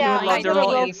Cool. would Yeah, love I to will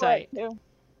roll roll for insight.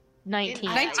 19.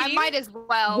 I might as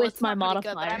well. With It's my not pretty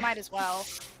good, but I modifier. might as well.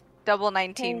 Double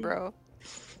 19, Okay. bro.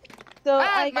 So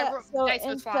Ah, I my got so dice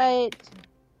was fine. insight.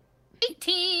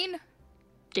 18.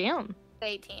 Damn.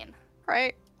 18.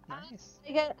 Right? Nice.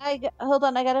 Hold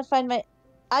on, I gotta find my.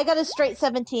 I got a straight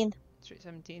 17. Straight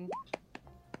 17.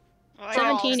 Oh, I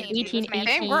got 17, 17, 18, man.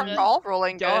 Hey, 18. we're all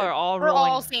rolling good. Y'all are all We're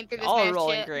rolling. all seeing through this all man's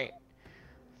rolling shit. great.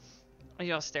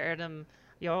 Y'all stare at him.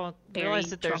 Y'all Very realize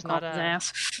that there's drunk not off his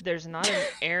ass. there's not an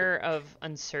air of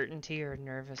uncertainty or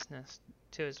nervousness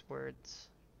to his words.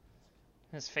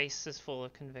 His face is full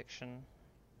of conviction.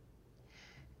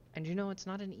 And you know, it's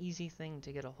not an easy thing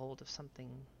to get a hold of something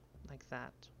like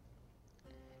that.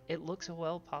 It looks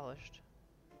well polished,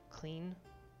 clean,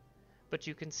 but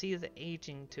you can see the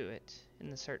aging to it in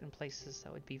the certain places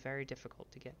that would be very difficult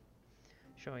to get,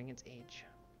 showing its age.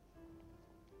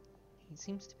 he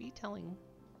seems to be telling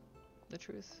the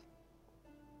truth.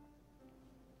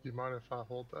 Do you mind if I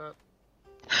hold that?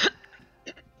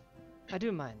 I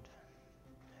do mind.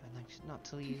 I'd like not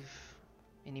to leave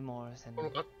any more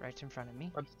than right in front of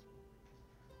me.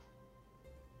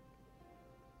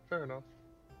 Fair enough.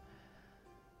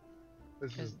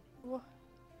 This is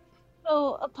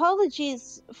So,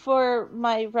 apologies for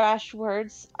my rash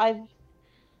words.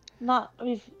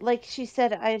 Like she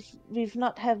said, we've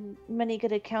not had many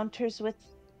good encounters with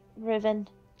Riven.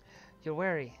 You're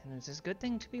wary, and it's a good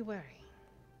thing to be wary.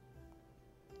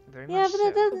 Very Yeah, much but so.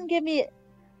 that doesn't give me.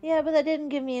 Yeah, but that didn't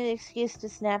give me an excuse to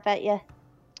snap at you.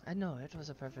 I know, it was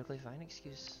a perfectly fine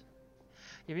excuse.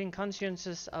 You're being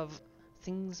conscientious of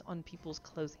things on people's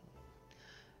clothing.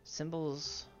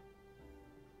 Symbols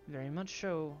very much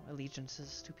show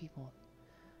allegiances to people.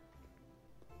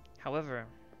 However,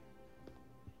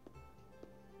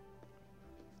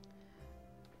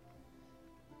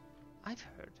 I've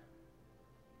heard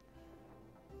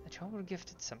that y'all were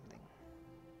gifted something,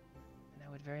 and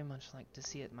I would very much like to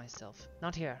see it myself.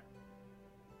 Not here.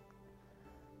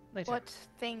 Later. What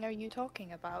thing are you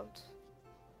talking about?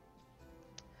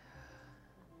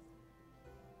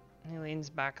 He leans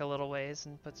back a little ways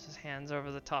and puts his hands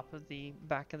over the top of the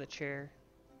back of the chair.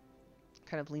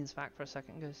 Kind of leans back for a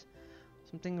second and goes,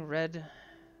 something red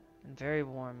and very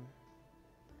warm.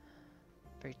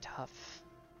 Very tough.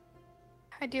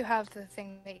 I do have the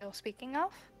thing that you're speaking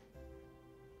of.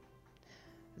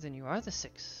 Then you are the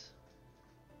 6.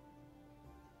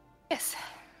 Yes.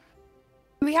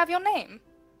 Do we have your name?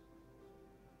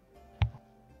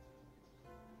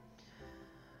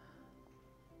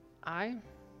 I'm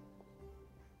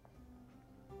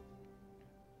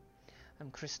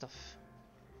Christoph.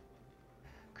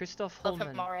 Christoph Love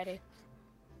him Holman. already.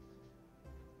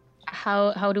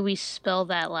 How do we spell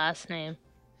that last name?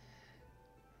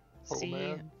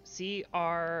 Holman.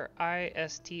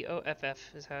 Christoff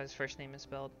is how his first name is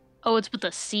spelled. Oh, it's with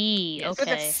a C. Yes. With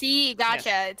a Okay. C, gotcha.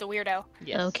 Yes. It's a weirdo.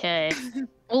 Yes. Okay.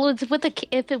 Well, it's with a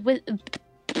if it with.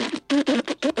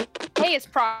 Hey, it's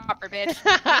proper, bitch.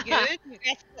 You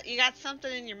good? You got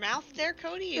something in your mouth there,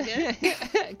 Cody? You good?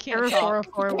 Can't Error talk.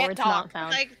 404 Can't words talk. not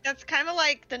found. Like that's kind of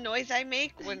like the noise I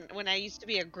make when I used to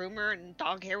be a groomer and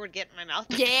dog hair would get in my mouth.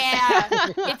 Yeah,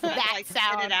 it's that Like, spit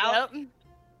sound. it out. Yep.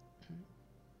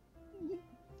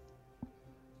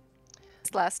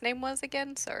 His last name was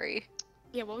again? Sorry.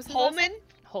 Yeah, what was his last name?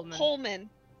 Holman. Holman.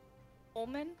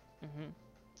 Holman.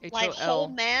 Mm-hmm. Like whole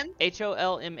man.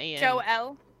 Holman.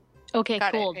 Joel. Okay,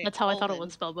 Got it. cool. Okay, That's how I thought it Holman.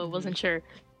 was spelled, but Mhm. wasn't sure.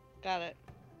 Got it.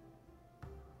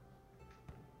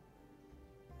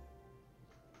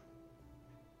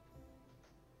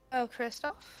 Oh,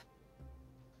 Christoph.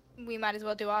 We might as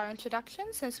well do our introduction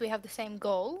since we have the same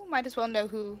goal. Might as well know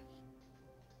who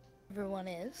everyone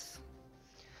is.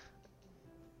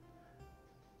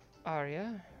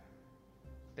 Arya.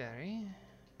 Barry.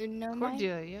 You know my.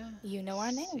 Cordelia. You know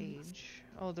our names. Sage.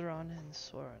 Alderon and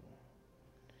Soren.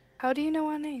 How do you know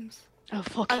our names? Oh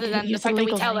fuck! Other I than didn't the use fact that we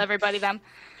legal tell name. everybody them.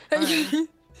 Alright.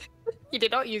 You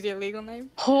did not use your legal name.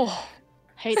 Oh,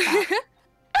 hate that.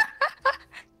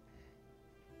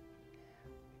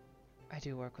 I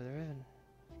do work with Riven.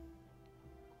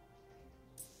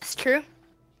 That's true.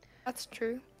 That's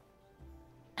true.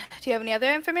 Do you have any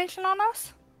other information on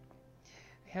us?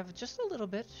 I have just a little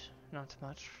bit, not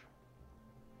much.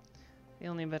 The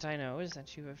only bit I know is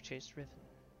that you have chased Riven.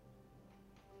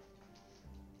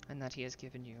 And that he has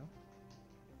given you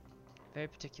very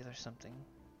particular something.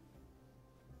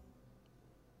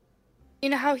 You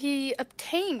know how he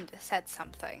obtained said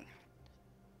something?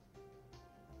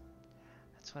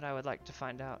 That's what I would like to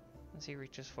find out. As he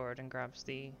reaches forward and grabs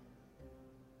the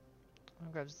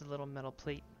little metal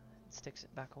plate and sticks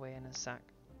it back away in his sack.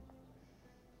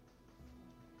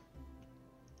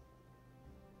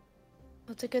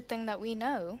 Well, it's a good thing that we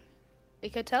know. We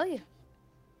could tell you.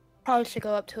 Probably should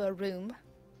go up to a room.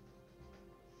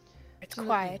 It's Absolutely.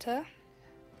 quieter.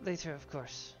 Later, of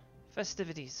course.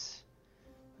 Festivities.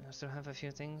 I also have a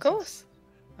few things Of course.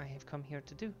 I have come here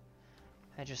to do.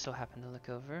 I just so happened to look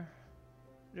over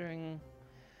during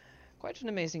quite an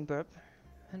amazing burp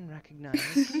and recognize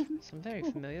some very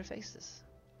familiar faces.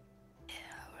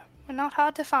 We're not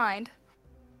hard to find.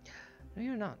 No,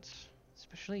 you're not.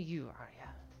 Especially you, Arya.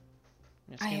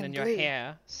 Your I skin am and your blue.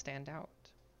 hair stand out.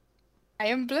 I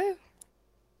am blue.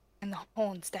 And the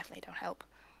horns definitely don't help.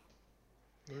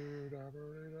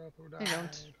 They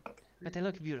don't, but they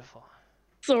look beautiful.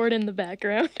 Sword in the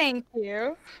background. Thank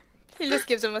you. He just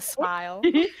gives him a smile.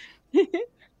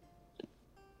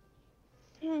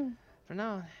 For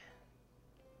now,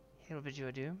 he'll bid you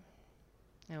adieu.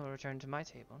 I will return to my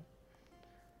table.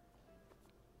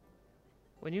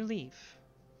 When you leave,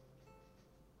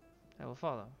 I will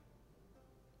follow.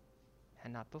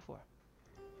 And not before.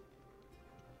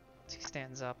 He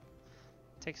stands up,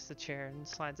 takes the chair and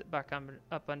slides it back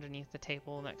up underneath the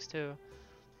table next to,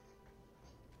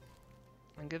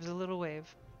 and gives a little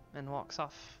wave and walks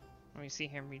off. And we see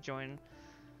him rejoin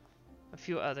a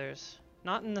few others,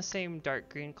 not in the same dark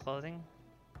green clothing,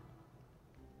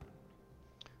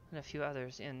 and a few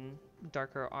others in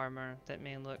darker armor that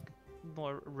may look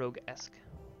more rogue-esque.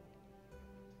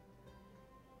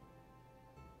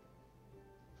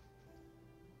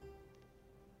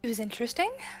 It was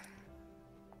interesting.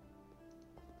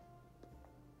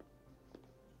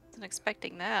 Wasn't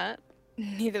expecting that.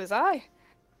 Neither was I.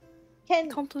 Can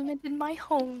Complimented my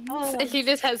home. Oh. And she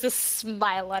just has a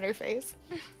smile on her face.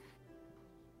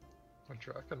 A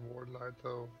Dragon Ward night,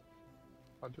 though.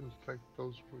 I didn't think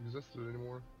those existed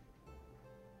anymore.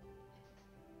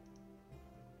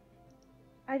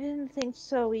 I didn't think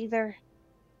so either.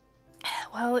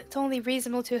 Well, it's only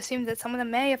reasonable to assume that some of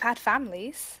them may have had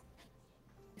families.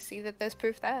 You see that there's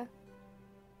proof there.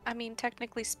 I mean,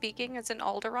 technically speaking, is an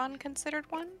Alderaan considered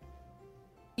one?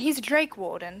 He's a Drake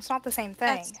Warden. It's not the same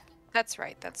thing. That's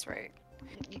right, that's right.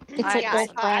 It's I- a I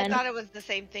wolf brand. thought it was the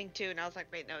same thing too, and I was like,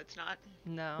 wait, no, it's not.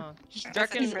 No. He's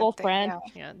Draken, wolf brand.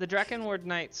 yeah, the Drakenward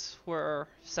Knights were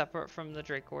separate from the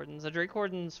Drake Wardens. The Drake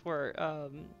Wardens were,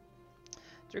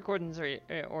 Drake Wardens are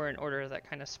an order that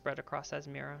kind of spread across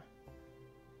Asmira.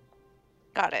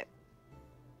 Got it.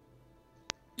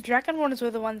 Dragon Wardens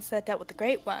were the ones that dealt with the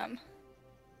Great Worm.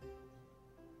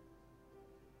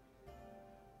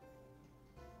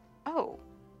 Oh.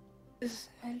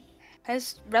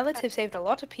 His relative saved a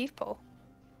lot of people.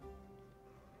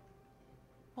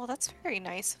 Well, that's very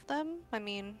nice of them. I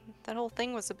mean, that whole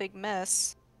thing was a big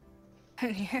mess.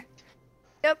 Yeah.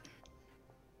 Yep.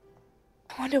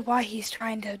 I wonder why he's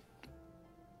trying to.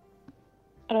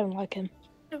 I don't like him.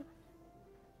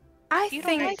 I You don't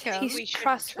think like him? he's We shouldn't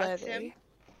trust trustworthy. him?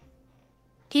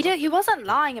 He wasn't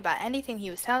lying about anything he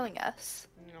was telling us.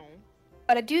 No.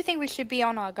 But I do think we should be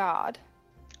on our guard.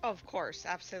 Of course,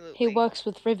 absolutely. He works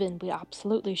with Riven. We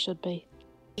absolutely should be.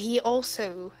 He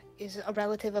also is a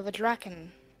relative of a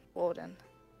Dragon Warden.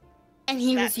 And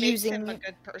he that was makes using. him a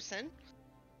good person.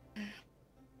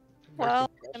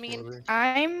 Well, I mean, Trustworthy.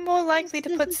 I'm more likely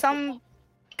to put some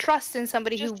trust in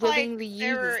somebody who Just like willingly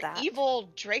there uses are that. evil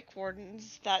Drake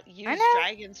Wardens that use know.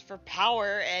 dragons for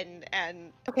power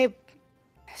and Okay,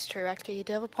 that's true. Actually, you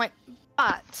do have a point.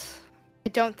 But I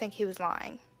don't think he was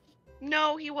lying.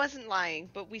 no, he wasn't lying,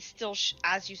 but we still,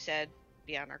 as you said,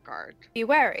 be on our guard. Be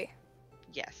wary.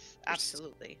 Yes,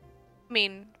 absolutely. I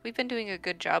mean, we've been doing a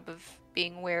good job of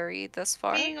being wary thus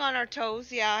far. Being on our toes,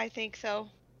 yeah, I think so.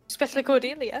 Especially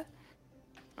Cordelia.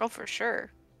 Oh, for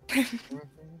sure.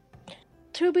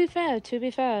 To be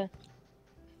fair,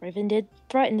 Riven did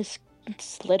threaten to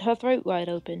slit her throat wide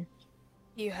open.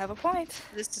 You have a point.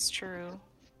 This is true.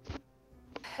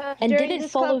 And During didn't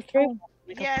this follow con- through.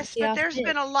 Yes, Yeah, but there's did.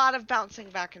 been a lot of bouncing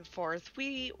back and forth.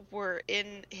 We were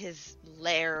in his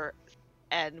lair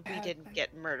and we didn't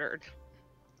get murdered.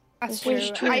 That's Which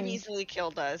true. true. I've easily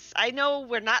killed us. I know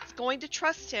we're not going to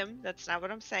trust him. That's not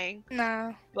what I'm saying.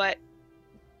 No. But,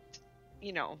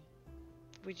 you know,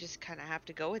 we just kind of have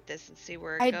to go with this and see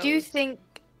where it I goes. do think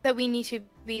that we need to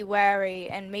be wary,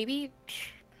 and maybe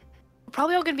we're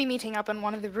probably all going to be meeting up in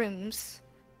one of the rooms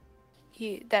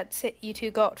you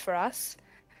two got for us.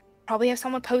 Probably have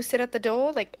someone posted at the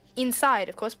door, like inside,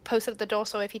 of course, posted at the door,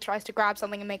 so if he tries to grab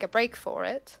something and make a break for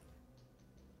it,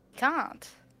 he can't.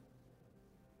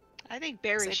 I think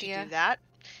Barry Good should idea. do that.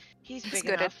 He's He's big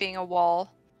good enough. at being a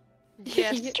wall.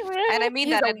 Yes. And I mean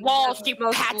He's that a in wall, the she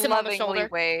most pats him on the lovingly shoulder.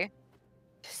 way.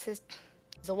 He's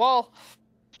a wall.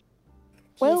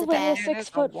 Well, He's a when bear. you're It 6 is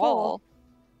a foot wall. 4,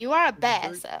 You are a bear,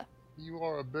 Big. sir. You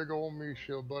are a big old me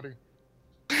shield, buddy.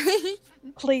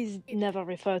 please never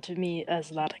refer to me as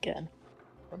that again.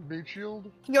 A meat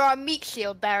shield? You're a meat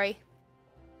shield, Barry.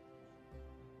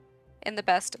 In the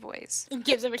best of ways. He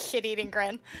gives him a shit-eating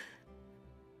grin.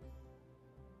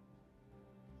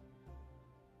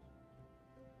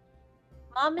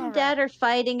 Mom and Alright. Dad are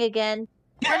fighting again.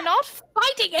 We're not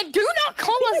fighting, and do not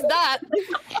call us that.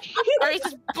 Barry's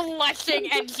just blushing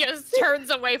and just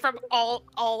turns away from all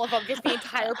of them, just the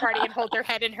entire party, and holds her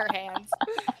head in her hands.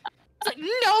 It's like,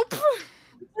 nope.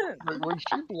 Like, when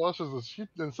she blushes,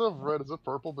 instead of red, is it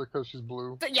purple because she's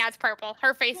blue? Yeah, it's purple.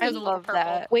 Her face I is a little love purple.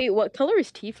 that. Wait, what color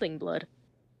is tiefling blood?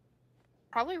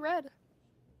 Probably red.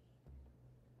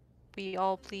 We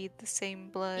all bleed the same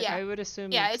blood. Yeah. I would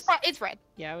assume. Yeah, it's red.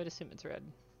 Yeah, I would assume it's red.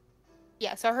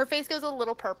 Yeah, so her face goes a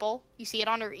little purple. You see it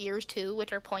on her ears too,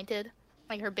 which are pointed,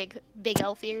 Like her big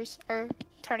elf ears are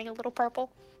turning a little purple.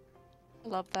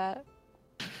 Love that.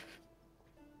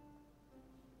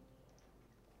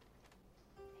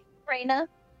 Raina,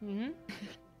 Mm-hmm.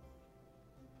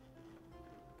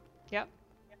 Yep.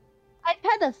 I've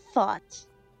had a thought.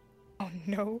 Oh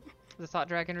no. The thought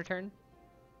dragon return.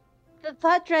 The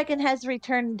thought dragon has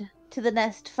returned to the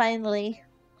nest finally.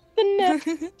 The nest.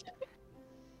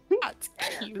 That's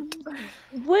cute.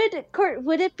 Would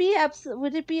it be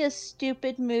a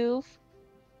stupid move?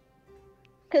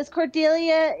 Because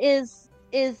Cordelia is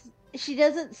she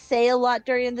doesn't say a lot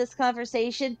during this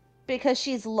conversation because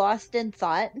she's lost in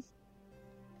thought.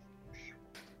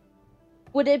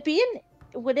 Would it be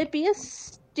a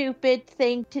stupid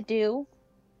thing to do?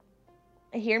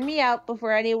 Hear me out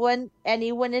before anyone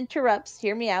interrupts.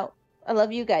 Hear me out. I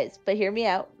love you guys, but hear me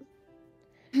out.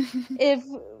 If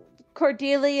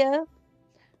Cordelia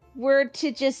were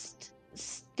to just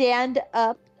stand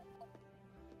up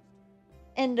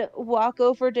and walk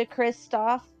over to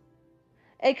Kristoff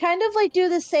and kind of like do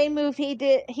the same move he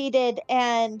did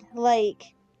and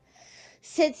like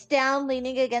sits down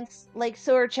leaning against, like,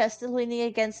 so her chest is leaning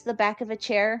against the back of a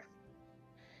chair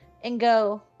and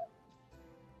go,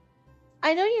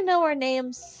 I know you know our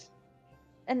names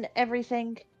and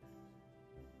everything,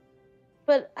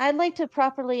 but I'd like to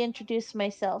properly introduce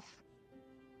myself.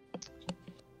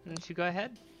 Why don't you go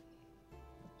ahead?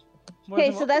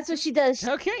 Okay, so that's what she does.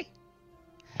 Okay.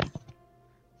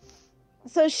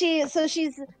 So she's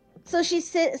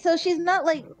not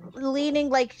like leaning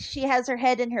like she has her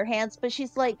head in her hands, but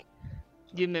she's like,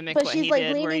 You mimic but what she's he like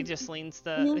did, where he leaning. just leans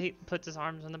Mhm. he puts his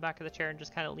arms on the back of the chair and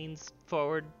just kind of leans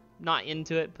forward, not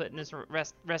into it, putting his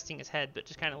resting his head, but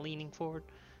just kind of leaning forward.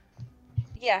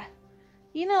 Yeah.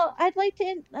 You know, I'd like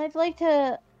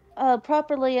to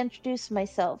properly introduce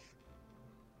myself.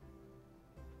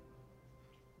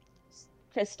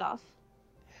 Kristoff.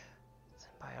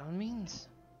 By all means.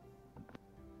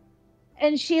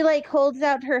 And she like holds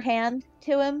out her hand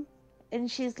to him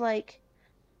and she's like,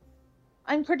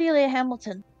 I'm Cordelia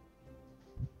Hamilton.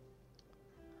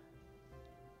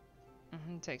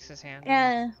 Takes his hand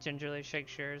Yeah. and gingerly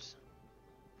shakes yours.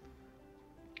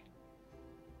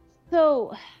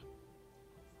 So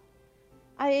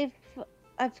I've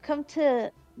come to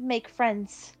make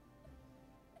friends.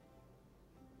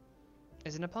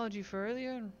 As an apology for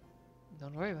earlier,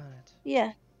 don't worry about it.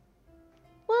 Yeah.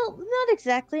 Well, not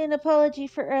exactly an apology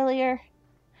for earlier.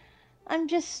 I'm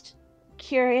just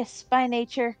curious by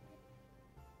nature.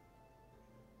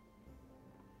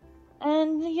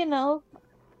 And, you know,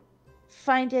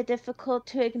 find it difficult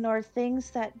to ignore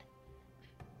things that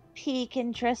pique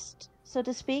interest, so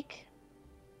to speak.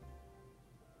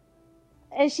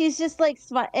 And she's just like,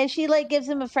 and she like gives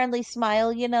him a friendly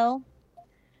smile, you know,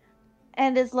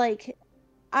 and is like,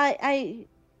 I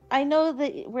know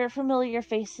that we're familiar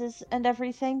faces and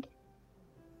everything,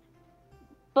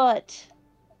 but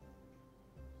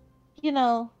you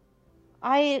know,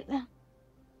 I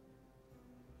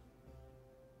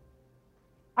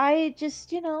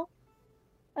just, you know,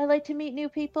 I like to meet new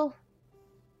people.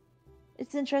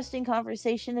 It's interesting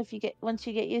conversation once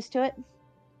you get used to it.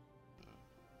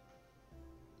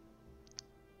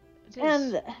 It is.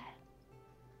 And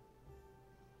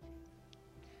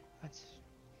That's...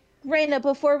 Raina,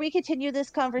 before we continue this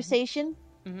conversation,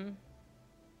 Mm-hmm.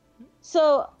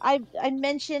 so I've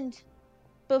mentioned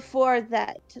before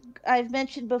that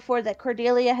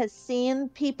Cordelia has seen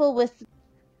people with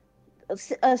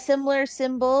a similar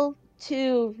symbol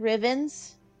to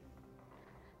Riven's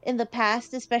in the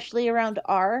past, especially around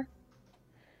R.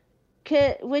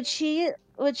 Would she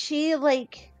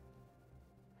like,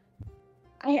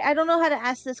 I don't know how to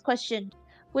ask this question.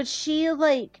 Would she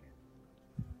like,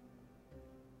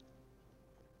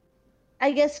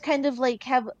 I guess kind of like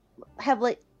have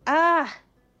like, I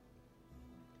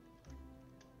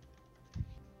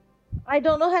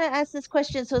don't know how to ask this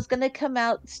question, so it's gonna come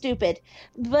out stupid.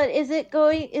 But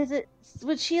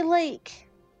would she like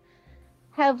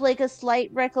have like a slight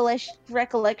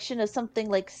recollection of something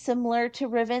like similar to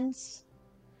Riven's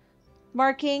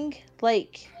marking?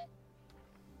 Like,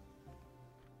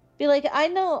 be like, I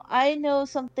knew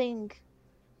something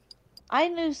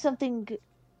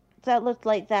that looked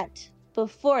like that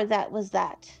before that was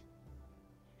that.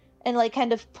 And like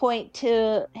kind of point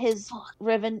to his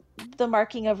Riven, the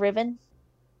marking of Riven.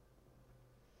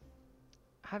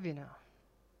 Have you now?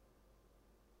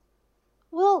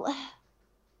 Well,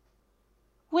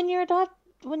 when your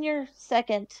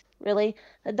second really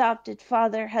adopted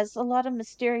father has a lot of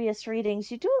mysterious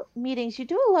meetings, you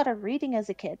do a lot of reading as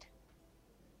a kid.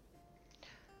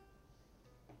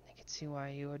 I can see why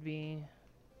you would be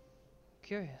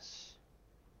curious.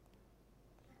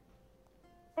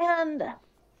 And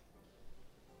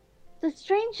the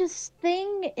strangest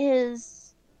thing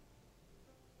is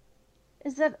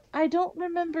that I don't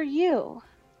remember you.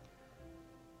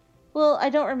 Well, I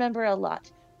don't remember a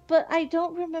lot, but I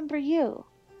don't remember you.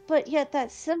 But yet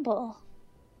that symbol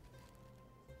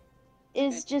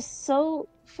is just so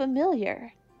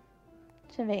familiar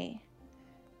to me.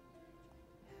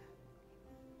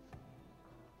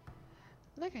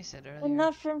 Like I said earlier. And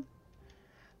not from.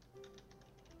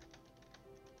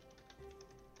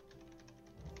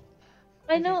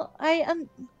 I Okay. know.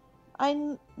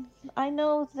 I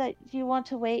know that you want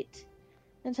to wait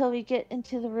until we get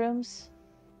into the rooms,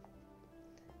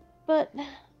 but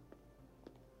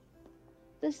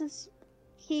this has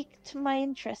piqued my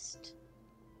interest,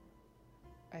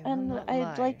 I will and not I'd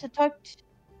lie. like to talk.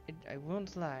 I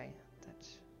won't lie that,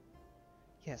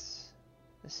 yes,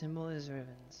 the symbol is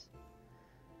Riven's.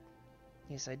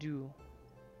 Yes, I do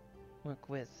work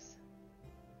with,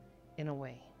 in a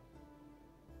way.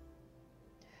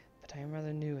 But I am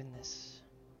rather new in this.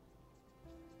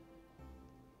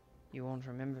 You won't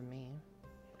remember me,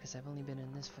 because I've only been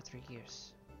in this for 3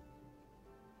 years.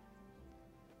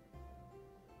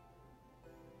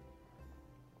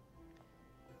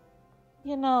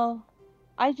 You know,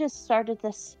 I just started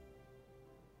this.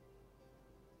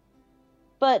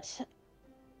 But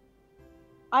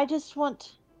I just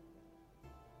want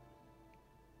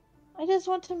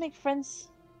to make friends.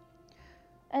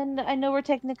 And I know we're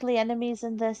technically enemies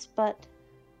in this, but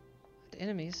The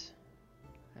enemies,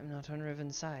 I'm not on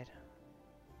Riven's side.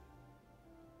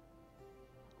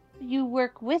 you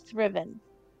work with Riven.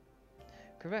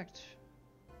 Correct.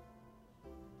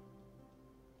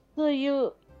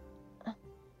 So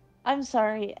I'm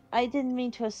sorry, I didn't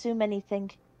mean to assume anything.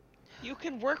 You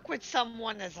can work with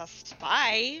someone as a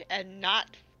spy and not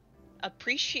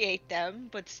appreciate them,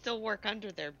 but still work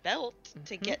under their belt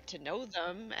to get to know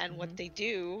them and what they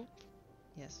do.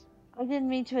 Yes. I didn't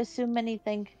mean to assume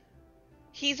anything.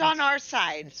 He's on our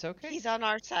side. It's okay. He's on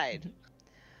our side.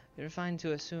 You're fine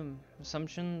to assume.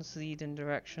 Assumptions lead in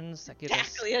directions that get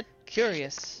Exactly. us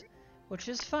curious, which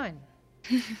is fine.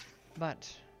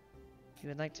 But you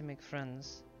would like to make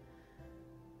friends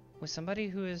with somebody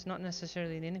who is not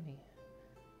necessarily an enemy.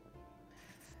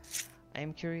 I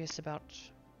am curious about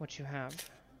what you have.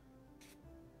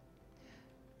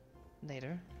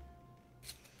 Later,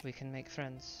 we can make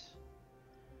friends.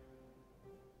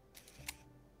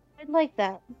 I'd like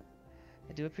that.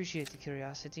 I do appreciate the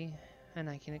curiosity, and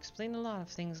I can explain a lot of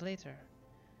things later.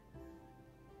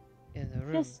 In the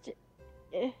room.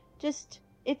 Just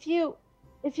if you'll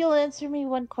answer me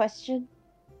one question.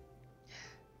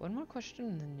 One more question,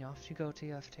 and then off you go to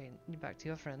your back to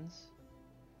your friends.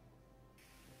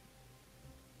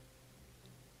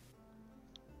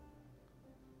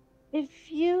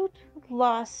 If you'd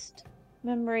lost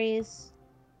memories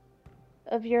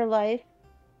of your life,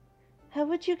 how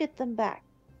would you get them back?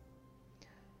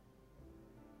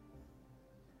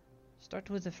 Start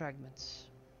with the fragments.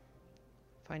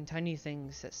 Find tiny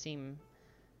things that seem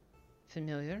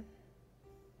familiar.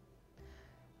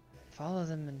 Follow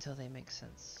them until they make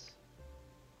sense.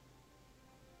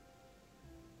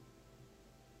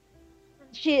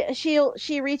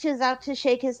 She reaches out to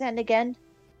shake his hand again,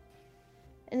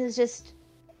 and is just,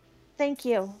 thank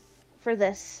you for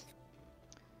this.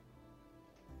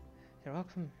 You're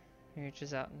welcome. He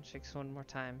reaches out and shakes one more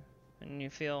time, and you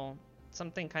feel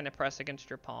something kind of press against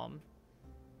your palm,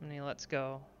 and he lets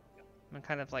go, and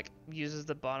kind of like uses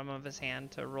the bottom of his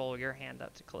hand to roll your hand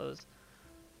up to close.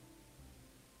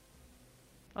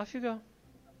 Off you go.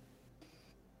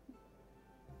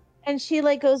 And she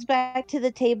like goes back to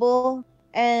the table,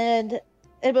 and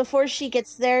before she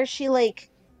gets there, she like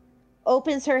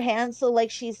opens her hand so like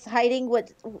she's hiding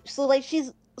so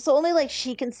only like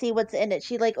she can see what's in it.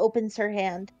 She like opens her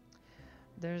hand.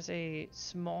 There's a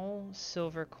small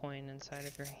silver coin inside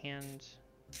of your hand,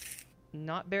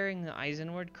 not bearing the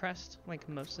Eisenward crest like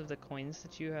most of the coins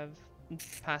that you have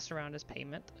passed around as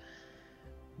payment.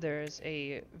 There's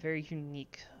a very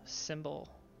unique symbol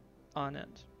on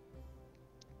it,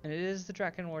 and it is the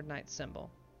Drakenward Knight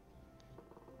symbol.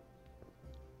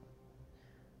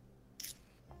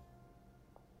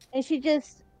 And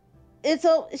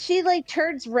she like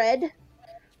turns red.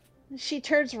 She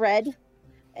turns red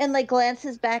and like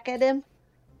glances back at him,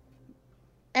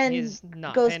 and He's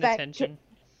not goes paying back attention.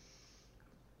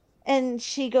 And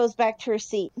she goes back to her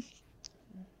seat.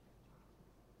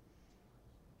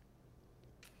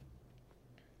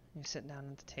 You sit down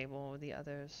at the table with the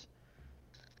others.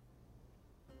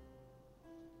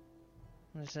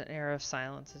 There's an air of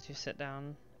silence as you sit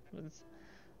down with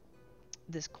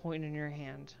this coin in your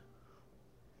hand.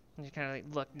 And you kind of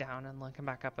like look down and looking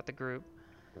back up at the group.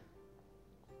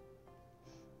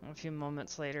 A few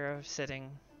moments later, of sitting,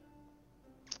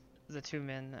 the two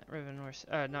men that Riven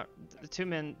were, not the two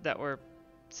men that were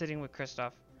sitting with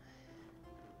Kristoff,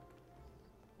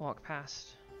 walk past.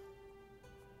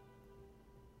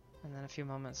 And then a few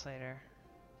moments later,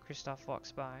 Kristoff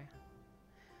walks by.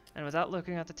 And without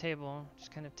looking at the table,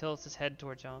 just kind of tilts his head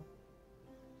towards y'all.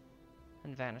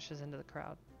 And vanishes into the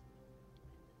crowd.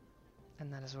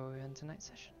 And that is where we end tonight's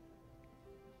session.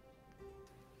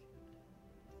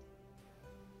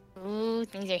 Ooh,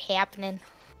 things are happening.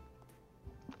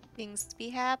 Things be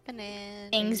happening.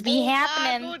 Things be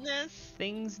happening. My goodness.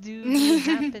 Things do be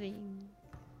happening.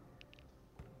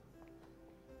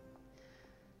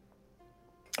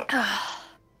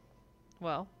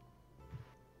 Well.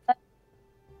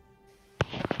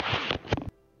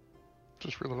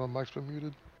 Just realized my mic's been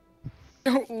muted.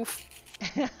 Oof.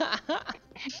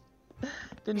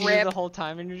 Been muted the whole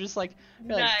time, and you're just like,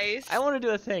 Nice. I want to do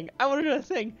a thing. I want to do a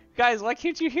thing. Guys, why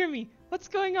can't you hear me? What's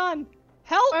going on?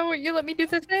 Help! Why won't you let me do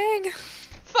the thing?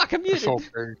 Fuck, I'm muted. It's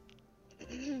okay.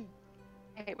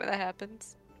 I hate when that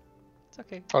happens. It's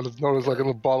okay. I just noticed, like, in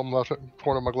the bottom left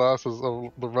corner of my glasses,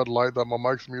 of the red light that my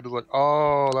mic's muted. Like,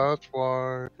 oh, that's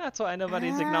why. That's why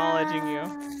nobody's acknowledging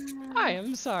you. I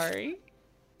am sorry.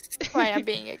 Why I'm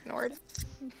being ignored.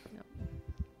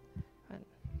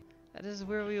 That is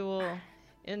where we will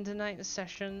end tonight's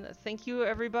session. Thank you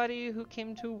everybody who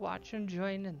came to watch and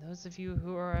join, and those of you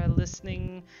who are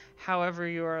listening, however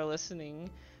you are listening,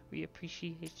 we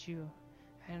appreciate you.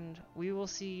 And we will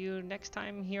see you next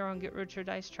time here on Get Rich or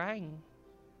Dice Trying.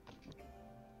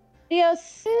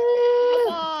 Adios.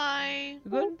 Bye.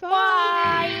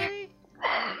 Goodbye.